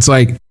head, where it's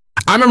like,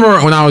 I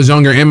remember when I was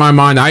younger, in my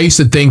mind, I used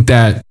to think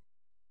that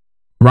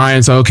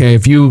Ryan's okay,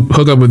 if you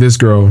hook up with this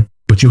girl,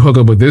 but you hook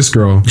up with this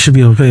girl, it should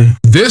be okay.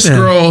 This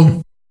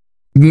girl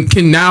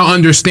can now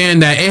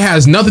understand that it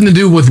has nothing to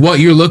do with what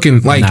you're looking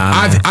like.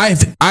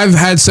 I've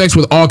had sex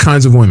with all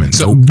kinds of women.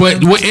 So,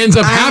 but what ends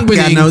up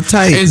happening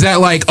is that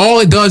like all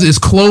it does is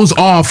close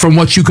off from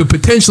what you could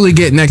potentially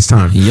get next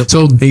time. Yep.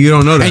 So and you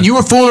don't know that. And you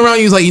were fooling around.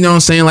 You was like, you know what I'm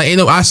saying? Like,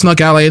 I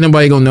snuck out. Like, ain't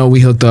nobody gonna know we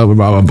hooked up. Blah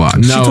blah blah.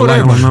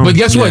 No, but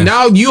guess what?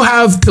 Now you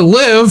have to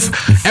live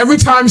every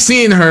time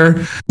seeing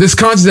her this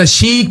conscious that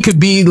she could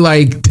be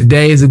like,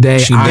 today is the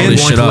day I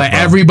want to let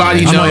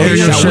everybody know that we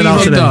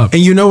hooked up.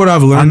 And you know what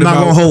I've learned? I'm not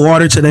gonna hold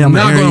water today. I'm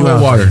not going to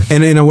hold water.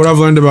 And you know what I've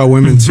learned about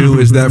women too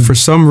is that for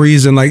some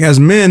reason, like as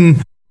men,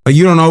 like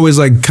you don't always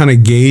like kind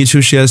of gauge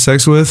who she has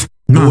sex with.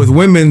 But with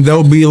women,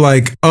 they'll be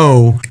like,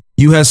 oh,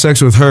 you had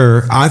sex with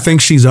her. I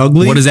think she's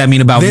ugly. What does that mean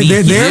about me?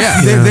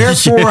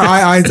 Therefore,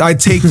 I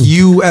take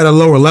you at a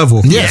lower level.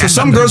 Yeah. So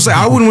some girls say,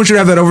 I wouldn't want you to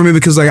have that over me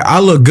because like I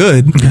look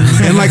good,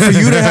 and like for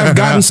you to have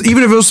gotten,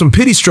 even if it was some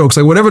pity strokes,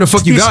 like whatever the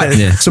fuck you got,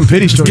 some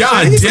pity strokes.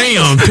 God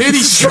damn, pity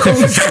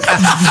strokes.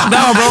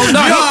 No, bro,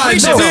 no. God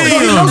damn.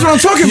 He knows what I'm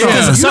talking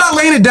about. You're not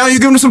laying it down. You're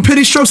giving him some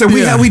pity strokes.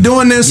 Like we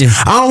doing this.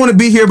 I don't want to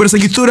be here, but it's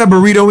like you threw that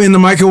burrito in the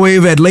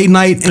microwave at late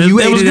night and you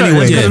ate it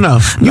anyway. Good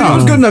enough. You know, it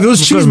was good enough. It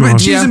was cheese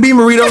and bean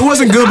burrito. It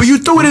wasn't good, but you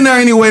threw it in there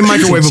anyway,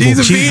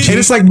 microwavable. And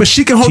it's like, but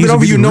she can hold it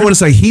over you knowing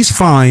it's like, he's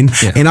fine.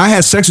 Yeah. And I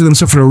had sex with him.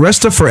 So for the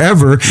rest of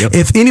forever,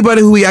 if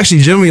anybody who he actually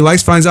genuinely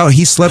likes finds out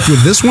he slept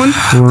with this one,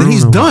 then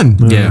he's done.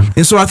 Yeah.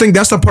 And so I think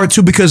that's the part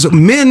too, because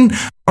men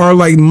are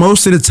like,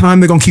 most of the time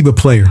they're gonna keep a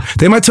player.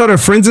 They might tell their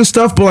friends and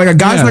stuff, but like a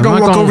guy's not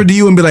gonna walk over to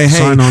you and be like,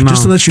 hey,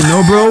 just to let you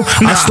know, bro,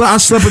 I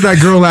slept with that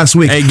girl last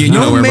week. Hey,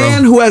 no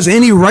man who has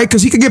any right,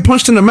 because he could get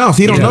punched in the mouth.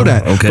 He don't know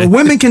that. Okay. But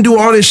women can do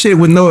all this shit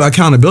with no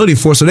accountability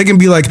for, so they can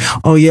be like,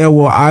 oh yeah,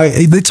 well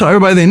they tell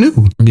everybody they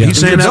knew. Yeah. You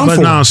saying that, but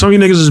no, some of you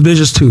niggas is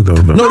bitches too,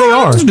 though. Bro. No, they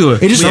are. Just do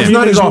it. It just comes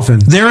not as often.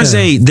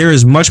 There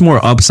is much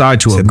more upside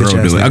to a girl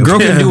do it. A girl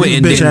can do it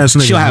and then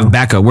she'll have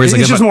backup. Whereas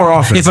it's just more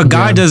often. If a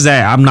guy does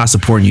that, I'm not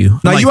supporting you.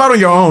 Now you out on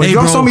your own. If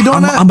y'all saw me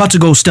doing that, I'm about to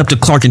go step to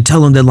Clark and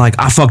tell him that like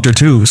I fucked her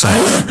too. So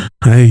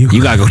hey,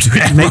 you gotta go do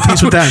that. Make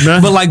peace with that,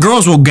 man. But like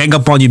girls will gang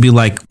up on you, and be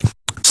like,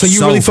 so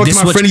you really fucked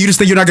my friend and you just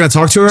think you're not going to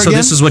talk to her again? So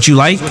this is what you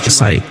like?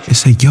 It's like,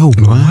 yo, what?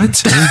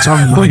 What are you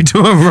talking about? What are you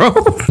doing,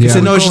 bro? He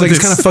said, no, she's like, it's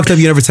kind of fucked up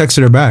you never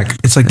texted her back.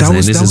 It's like, that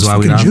was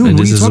fucking June.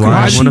 What are you talking about?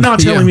 Why is she not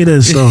telling me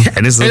this? So.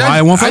 And this is why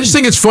I want. I just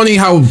think it's funny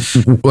how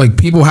like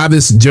people have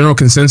this general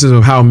consensus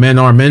of how men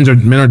are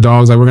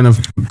dogs. Like we're going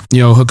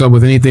to, hook up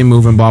with anything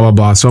moving, blah, blah,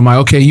 blah. So I'm like,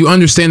 okay, you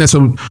understand that.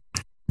 So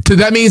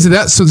that means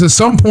that to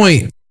some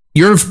point,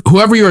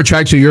 whoever you're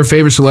attracted to, your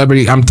favorite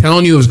celebrity, I'm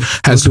telling you,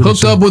 has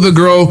hooked up with a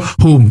girl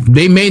who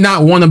they may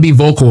not want to be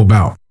vocal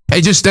about.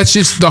 That's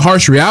just the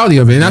harsh reality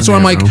of it. And that's why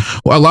I'm like,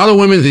 well, a lot of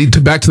women,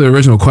 back to the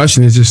original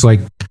question, is just like,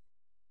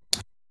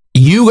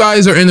 you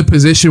guys are in a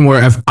position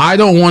where if I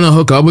don't want to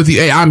hook up with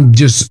you, hey, I'm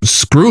just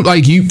screwed.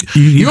 Like you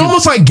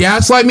almost like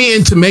gaslight me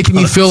into making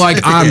me feel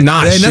like I'm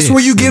not. And that's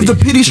where you give the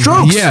pity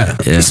strokes. Yeah.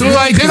 So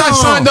like then I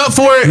signed up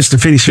for it.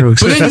 Mr. Pity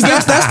Strokes. But then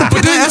that's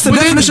the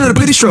definition of the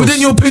pity strokes. But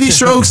then your pity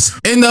strokes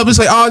end up, it's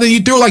like, oh, then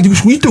you threw one good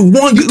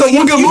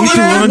move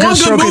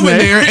in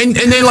there, and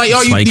then like,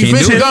 oh, you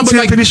finished it done, but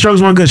like pity strokes,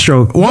 one good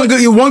stroke. One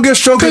good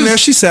stroke in there.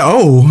 She said,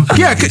 oh,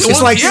 yeah,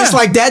 it's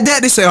like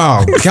that. They say,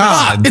 oh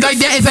God,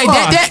 it's like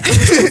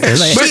that.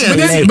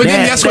 But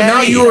then guess what?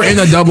 Now you are in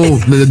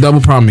the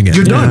double problem again.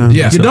 You're done.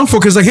 Yeah. You're done for.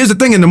 Because like, here's the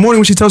thing: in the morning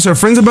when she tells her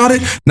friends about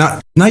it,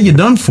 now you're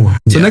done for.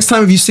 So next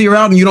time if you see her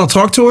out and you don't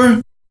talk to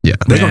her, Yeah,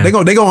 they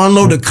go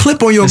unload the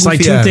clip on your. It's like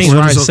goofy two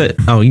ass. things. Right?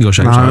 Oh, you go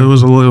check. Nah, it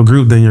was a loyal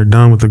group. Then you're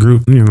done with the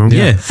group. You know.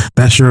 Yeah.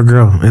 That's your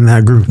girl in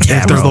that group.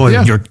 Yeah, If they're bro.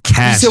 loyal. You're He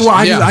cast. said, "Well,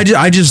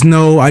 I just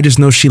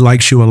know she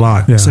likes you a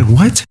lot." Yeah. It's like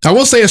what? I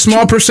will say a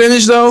small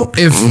percentage though,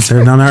 if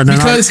They're not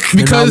because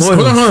loyal.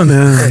 hold on.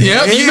 Yeah.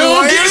 Yeah, you know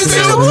what I'm getting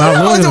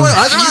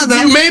They're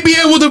to? You may be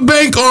able to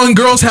bank on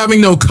girls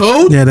having no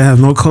code. Yeah, they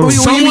have no code.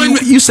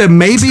 You said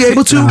maybe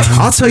able to.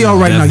 I'll tell y'all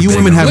right now, you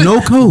women have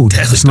no code.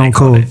 There's no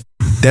code.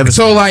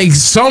 So like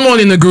someone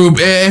in the group,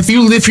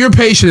 if you're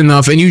patient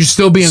enough and you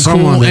still being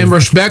cool and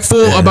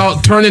respectful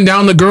about turning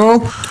down the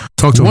girl,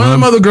 Talk to one of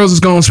them other girls is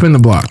gonna spin the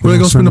block. What are they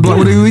gonna spin the block?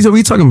 What are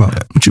you talking about?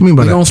 What you mean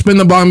by They're that? gonna spin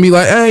the block and be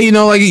like, hey, you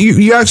know, like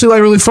you actually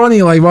like really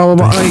funny, like blah blah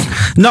blah.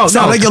 Like, No,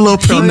 like your little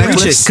pearl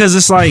necklace. because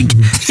it's like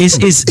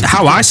it's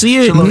how I see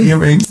it.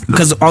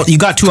 Because you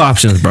got two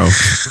options, bro.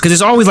 Because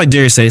it's always like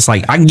Darius said, it's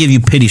like I can give you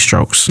pity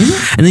strokes,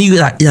 and then you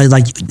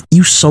like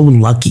you so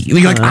lucky.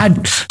 You're like I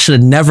should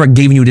have never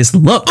given you this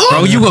look,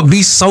 bro. You would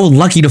be so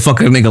lucky to fuck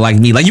a nigga like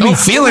me. Like you be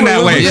feeling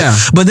that way. Yeah.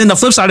 But then the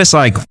flip side, it's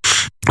like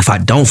if I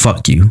don't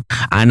fuck you,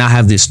 I now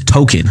have this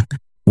token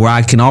where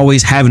I can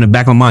always have in the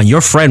back of my mind,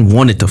 your friend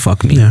wanted to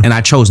fuck me, and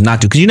I chose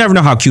not to. Because you never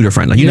know how cute a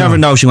friend. Like you never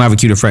know if she gonna have a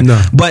cuter friend.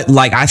 No. But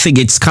like I think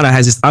it's kind of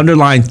has this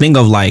underlying thing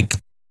of like,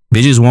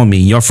 bitches want me.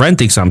 Your friend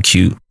thinks I'm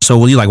cute. So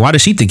well, you're like, why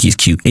does she think he's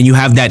cute? And you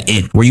have that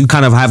where you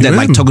kind of have that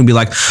like token, be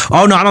like,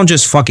 oh no, I don't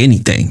just fuck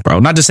anything, bro.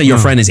 Not to say your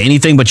friend is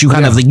anything, but you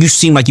kind of like you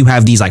seem like you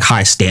have these like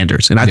high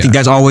standards, and I think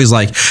that's always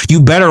like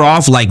you better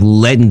off like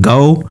letting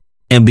go.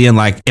 And being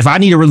like, if I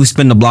need to really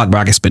spin the block,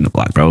 bro, I can spin the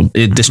block, bro.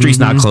 The street's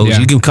not closed.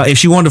 You can if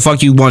she wanted to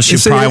fuck you once, she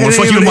probably want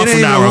to fuck you a month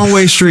from now, bro.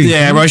 One-way street.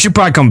 Yeah, bro, she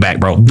probably come back,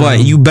 bro. But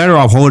you better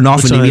off holding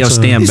off and be able to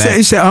stand back.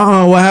 He said,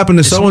 what happened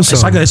to so and so?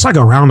 It's like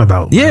a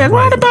roundabout. Yeah,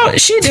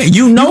 roundabout.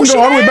 You know, go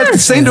all the way back to the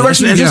same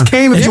direction you just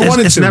came if you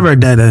wanted to. It's never a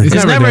dead end.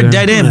 It's never a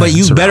dead end, but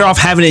you better off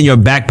having it in your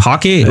back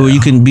pocket, or you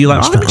can be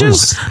like, I'm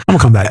gonna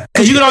come back.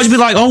 Because you can always be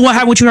like, oh, what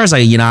happened with you? I was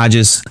like, I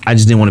just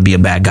didn't want to be a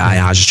bad guy.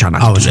 I was just trying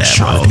not to do that,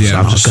 bro.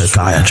 I'm just a good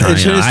guy.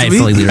 I ain't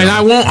fully leader. and I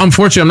won't.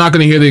 Unfortunately, I'm not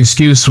going to hear the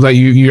excuse that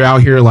you're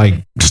out here like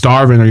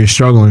starving or you're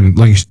struggling.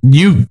 Like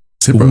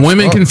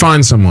women can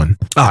find someone.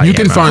 You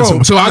can find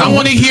someone. So I don't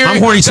want to hear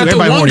I'm horny too. that the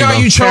Everybody one horny, guy bro.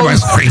 you chose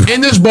Everybody's horny.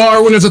 in this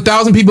bar when there's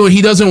 1,000 people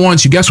he doesn't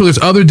want you. Guess what? There's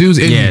other dudes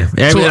in Yeah.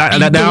 here. So the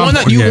one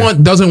that you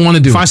want doesn't want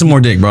to do. Find some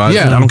more dick, bro.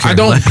 Yeah, I don't care. I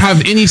don't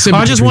have any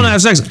sympathy. I just for want to you.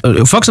 have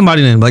sex. Fuck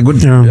somebody then. Like,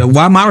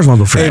 why am I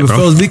responsible for Hey, that, but bro?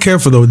 fellas, be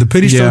careful though. The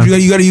pity strokes,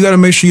 you got to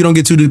make sure you don't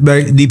get too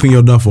deep in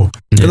your duffel.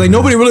 Like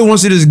nobody really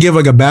wants you to just give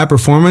like a bad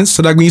performance.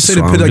 So like when you say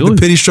the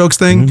pity strokes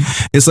thing,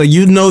 it's like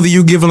you know that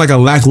you're giving like a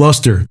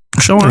lackluster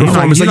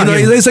performance.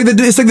 It's like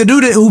the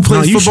dude who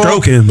plays football.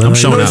 Stroking, but I'm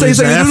showing It's out. like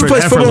the dude who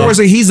plays football where it's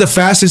like he's the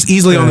fastest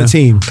easily on the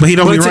team. But he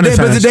don't be running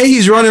But fast. today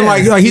he's running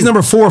like he's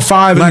number 4 or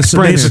 5 in the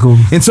sprint. Lackadaisical.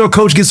 Until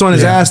coach gets on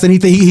his ass, then he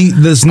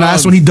this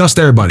last one he dusts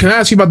everybody. Can I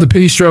ask you about the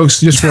pity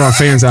strokes just for our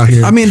fans out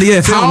here? I mean, yeah,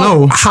 if you don't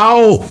know.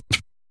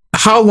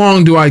 How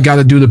long do I got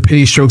to do the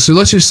pity strokes? So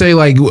let's just say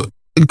like,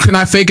 can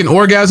I fake an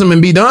orgasm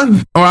and be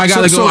done? Or I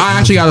got to go, I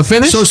actually got to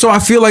finish? So I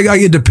feel like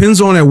it depends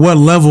on at what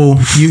level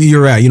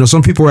you're at. You know,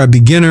 some people are at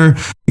beginner,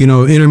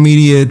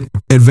 intermediate,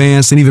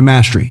 advanced, and even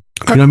mastery.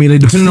 You know what I mean?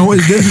 Depending on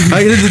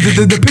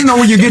depending on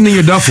what you're getting in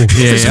your duffel.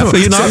 Yeah. So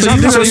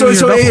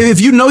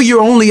if you know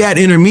you're only at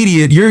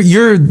intermediate,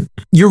 you're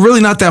really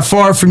not that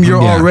far from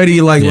your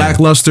already like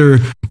lackluster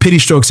pity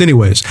strokes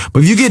anyways.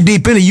 But if you get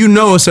deep in it,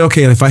 it's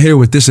okay, if I hit her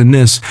with this and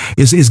this,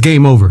 it's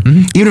game over.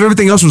 Even if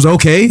everything else was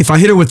okay, if I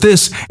hit her with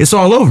this, it's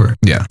all over.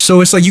 Yeah.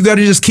 So it's like you got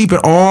to just keep it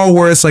all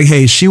where it's like,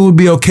 hey, she would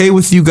be okay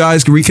with you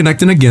guys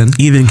reconnecting again.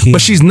 Even key.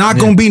 But she's not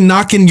going to be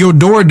knocking your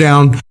door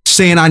down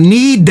saying, I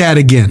need that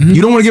again.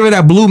 You don't want to give her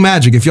that blue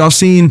magic. If y'all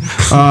seen,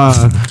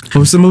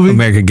 what's the movie?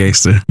 American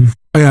Gangster.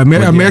 Yeah,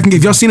 American.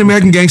 If y'all seen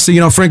American Gangster,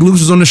 Frank Lucas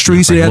was on the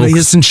streets. He had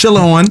his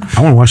chinchilla on.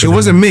 I want to watch it. It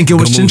wasn't mink. It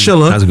was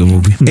chinchilla. That's a good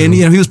movie. And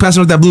he was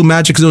passing out that blue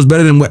magic because it was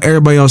better than what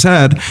everybody else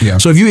had. Yeah.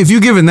 So if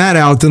you giving that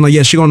out, then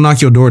she's gonna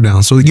knock your door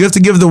down. So you have to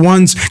give the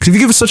ones, because if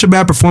you give her such a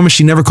bad performance,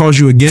 she never calls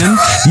you again.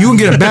 You can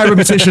get a bad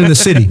reputation in the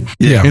city.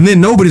 Yeah. And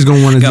then nobody's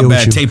gonna want to deal with you.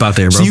 Got bad tape out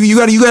there, bro. So you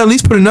got to at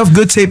least put enough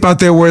good tape out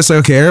there where it's like,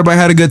 okay, everybody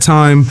had a good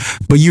time,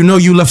 but you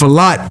left a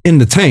lot in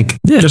the tank.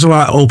 Yeah. There's a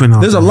lot open.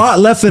 There's a lot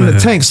left in the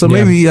tank. So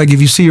maybe like if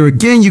you see her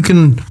again, you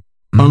can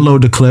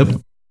unload the clip.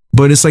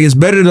 But it's like it's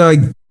better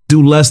to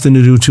do less than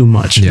to do too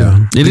much.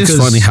 Yeah. It is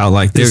funny how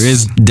like there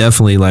is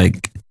definitely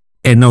like,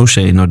 and no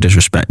shade, no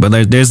disrespect,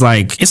 but there's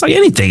like, it's like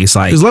anything. It's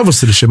like, there's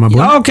levels to the shit, my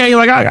boy. okay,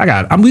 like I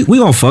got, we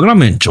gonna fuck it. I'm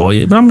gonna enjoy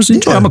it, but I'm just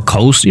enjoy. I'm a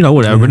coast,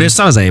 whatever. But there's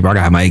times, hey, bro, I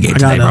got my A game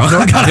today, bro.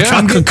 I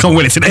gotta come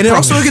with it today. And it bro.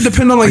 also could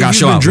depend on like I if gotta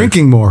you've been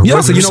drinking more. Yeah,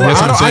 It's like,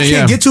 I can't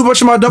yeah. get too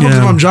much of my double because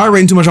if I'm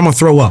gyrating too much, I'm gonna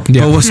throw up.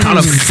 But what's kind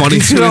of funny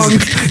too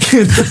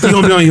is You're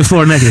gonna be on your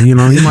floor naked. You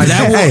might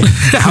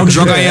how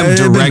drunk I am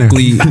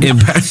directly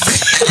impacts.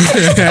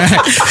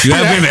 You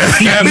have been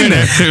there. You have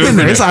been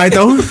there. It's all right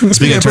though.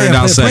 Speaking of turning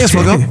down sex,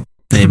 bro.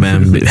 Hey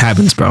man, it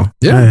happens, bro.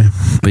 Yeah.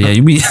 But yeah,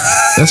 you be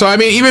That's why I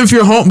mean, even if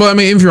your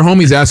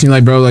homie's asking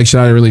like, bro, like,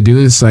 should I really do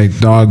this? Like,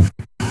 dog.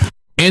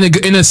 In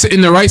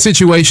the right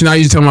situation, I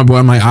used to tell my boy,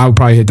 I'm like, I'll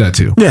probably hit that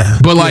too. Yeah,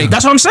 but like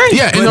that's what I'm saying.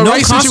 Yeah, in but the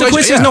right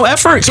situation, no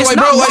effort. So It's like,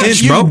 not bro, like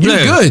much, you're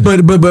good.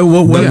 But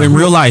what in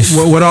real life,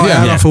 what I'll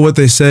add off of what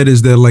they said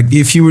is that like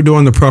if you were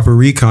doing the proper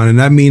recon, and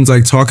that means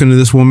like talking to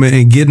this woman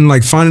and getting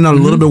like finding out a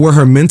little bit where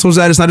her mental's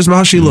at. It's not just about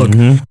how she look.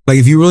 Like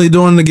if you're really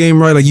doing the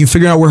game right, like you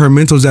figure out where her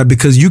mental's at,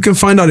 because you can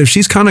find out if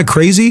she's kind of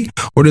crazy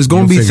or there's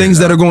going to be things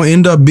that are going to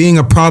end up being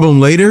a problem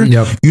later.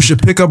 You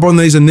should pick up on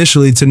these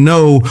initially to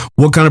know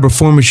what kind of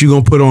performance you're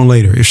going to put on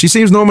later. If she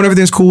seems normal,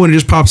 everything's cool, and it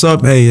just pops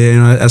up, hey, you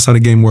know, that's how the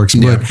game works.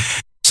 But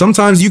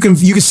sometimes you can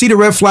see the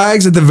red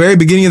flags at the very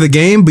beginning of the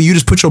game, but you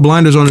just put your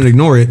blinders on and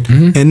ignore it,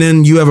 and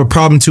then you have a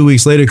problem 2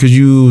 weeks later because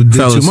you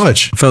did too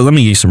much. Fellas, let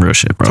me give you some real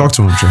shit, bro. Talk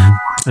to him, Trey.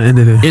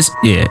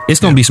 It's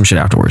gonna be some shit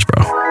afterwards,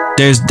 bro.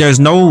 There's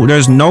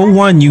no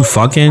one you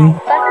fucking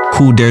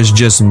who there's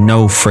just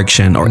no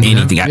friction or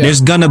anything.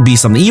 There's gonna be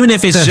something, even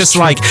if it's just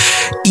like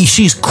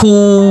she's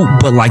cool,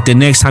 but like the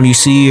next time you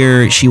see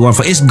her, she won't.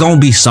 It's gonna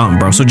be something,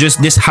 bro. So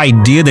just this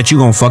idea that you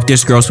gonna fuck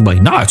this girl, so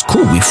like, nah, it's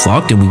cool. We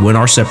fucked and we went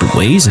our separate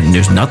ways, and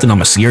there's nothing. I'm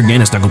gonna see her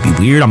again. It's not gonna be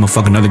weird. I'm gonna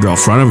fuck another girl in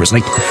front of her. It's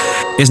like,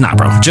 it's not,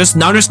 bro. Just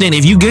understand,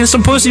 if you get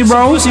some pussy,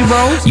 bro, you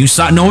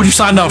know what you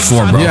signed up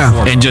for, bro.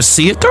 And just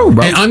see it through,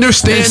 bro. And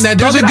understand that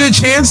there's a good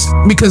chance,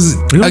 because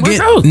again,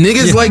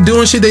 niggas like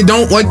doing shit they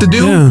don't like to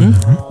do.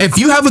 If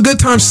you have a good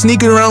time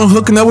sneaking around,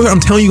 hooking up with her, I'm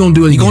telling you, you're gonna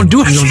do it. You're gonna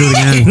do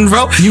it again,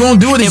 bro. You're gonna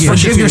do it again. And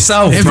forgive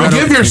yourself. And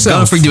forgive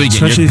yourself. Don't do it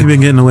again. Especially if you've been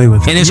getting away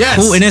with it. And it's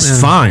cool and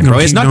it's fine, bro.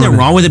 It's nothing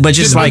wrong with it, but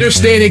just like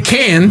understand it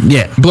can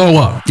blow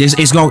up.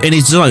 It's going, and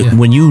it's just like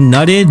when you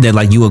nutted, that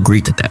like you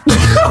agreed to that.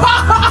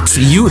 So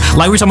you,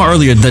 like we were talking about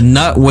earlier, the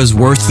nut was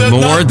worth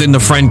more than the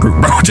friend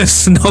group, bro.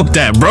 Just note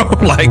that, bro.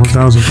 Like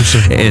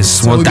 1000%.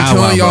 It's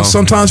 1,000. Y'all,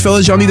 sometimes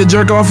fellas, y'all need to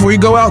jerk off before you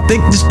go out.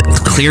 Just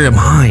clear your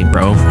mind,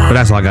 bro. But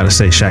that's all I gotta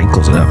say. Shaq,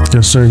 close it up.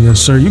 Yes, sir. Yes,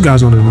 sir. You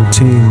guys on the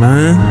routine,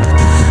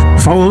 man.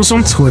 Follow us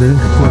on Twitter.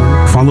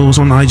 Follow us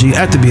on IG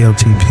at the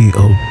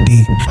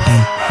BLTPOD.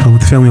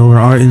 With the family over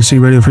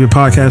RNC Radio for your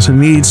podcasting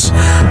needs.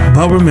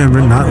 But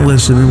remember, not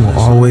listening will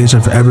always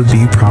and forever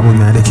be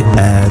problematic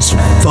as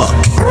fuck.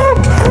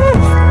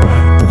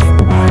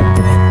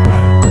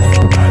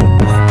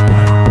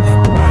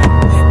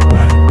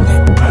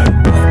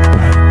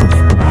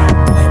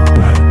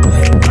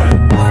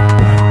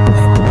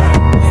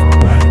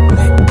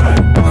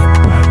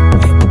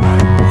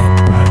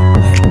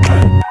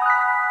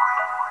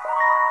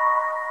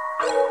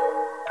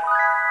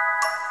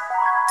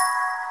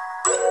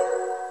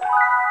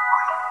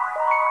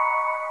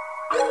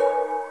 You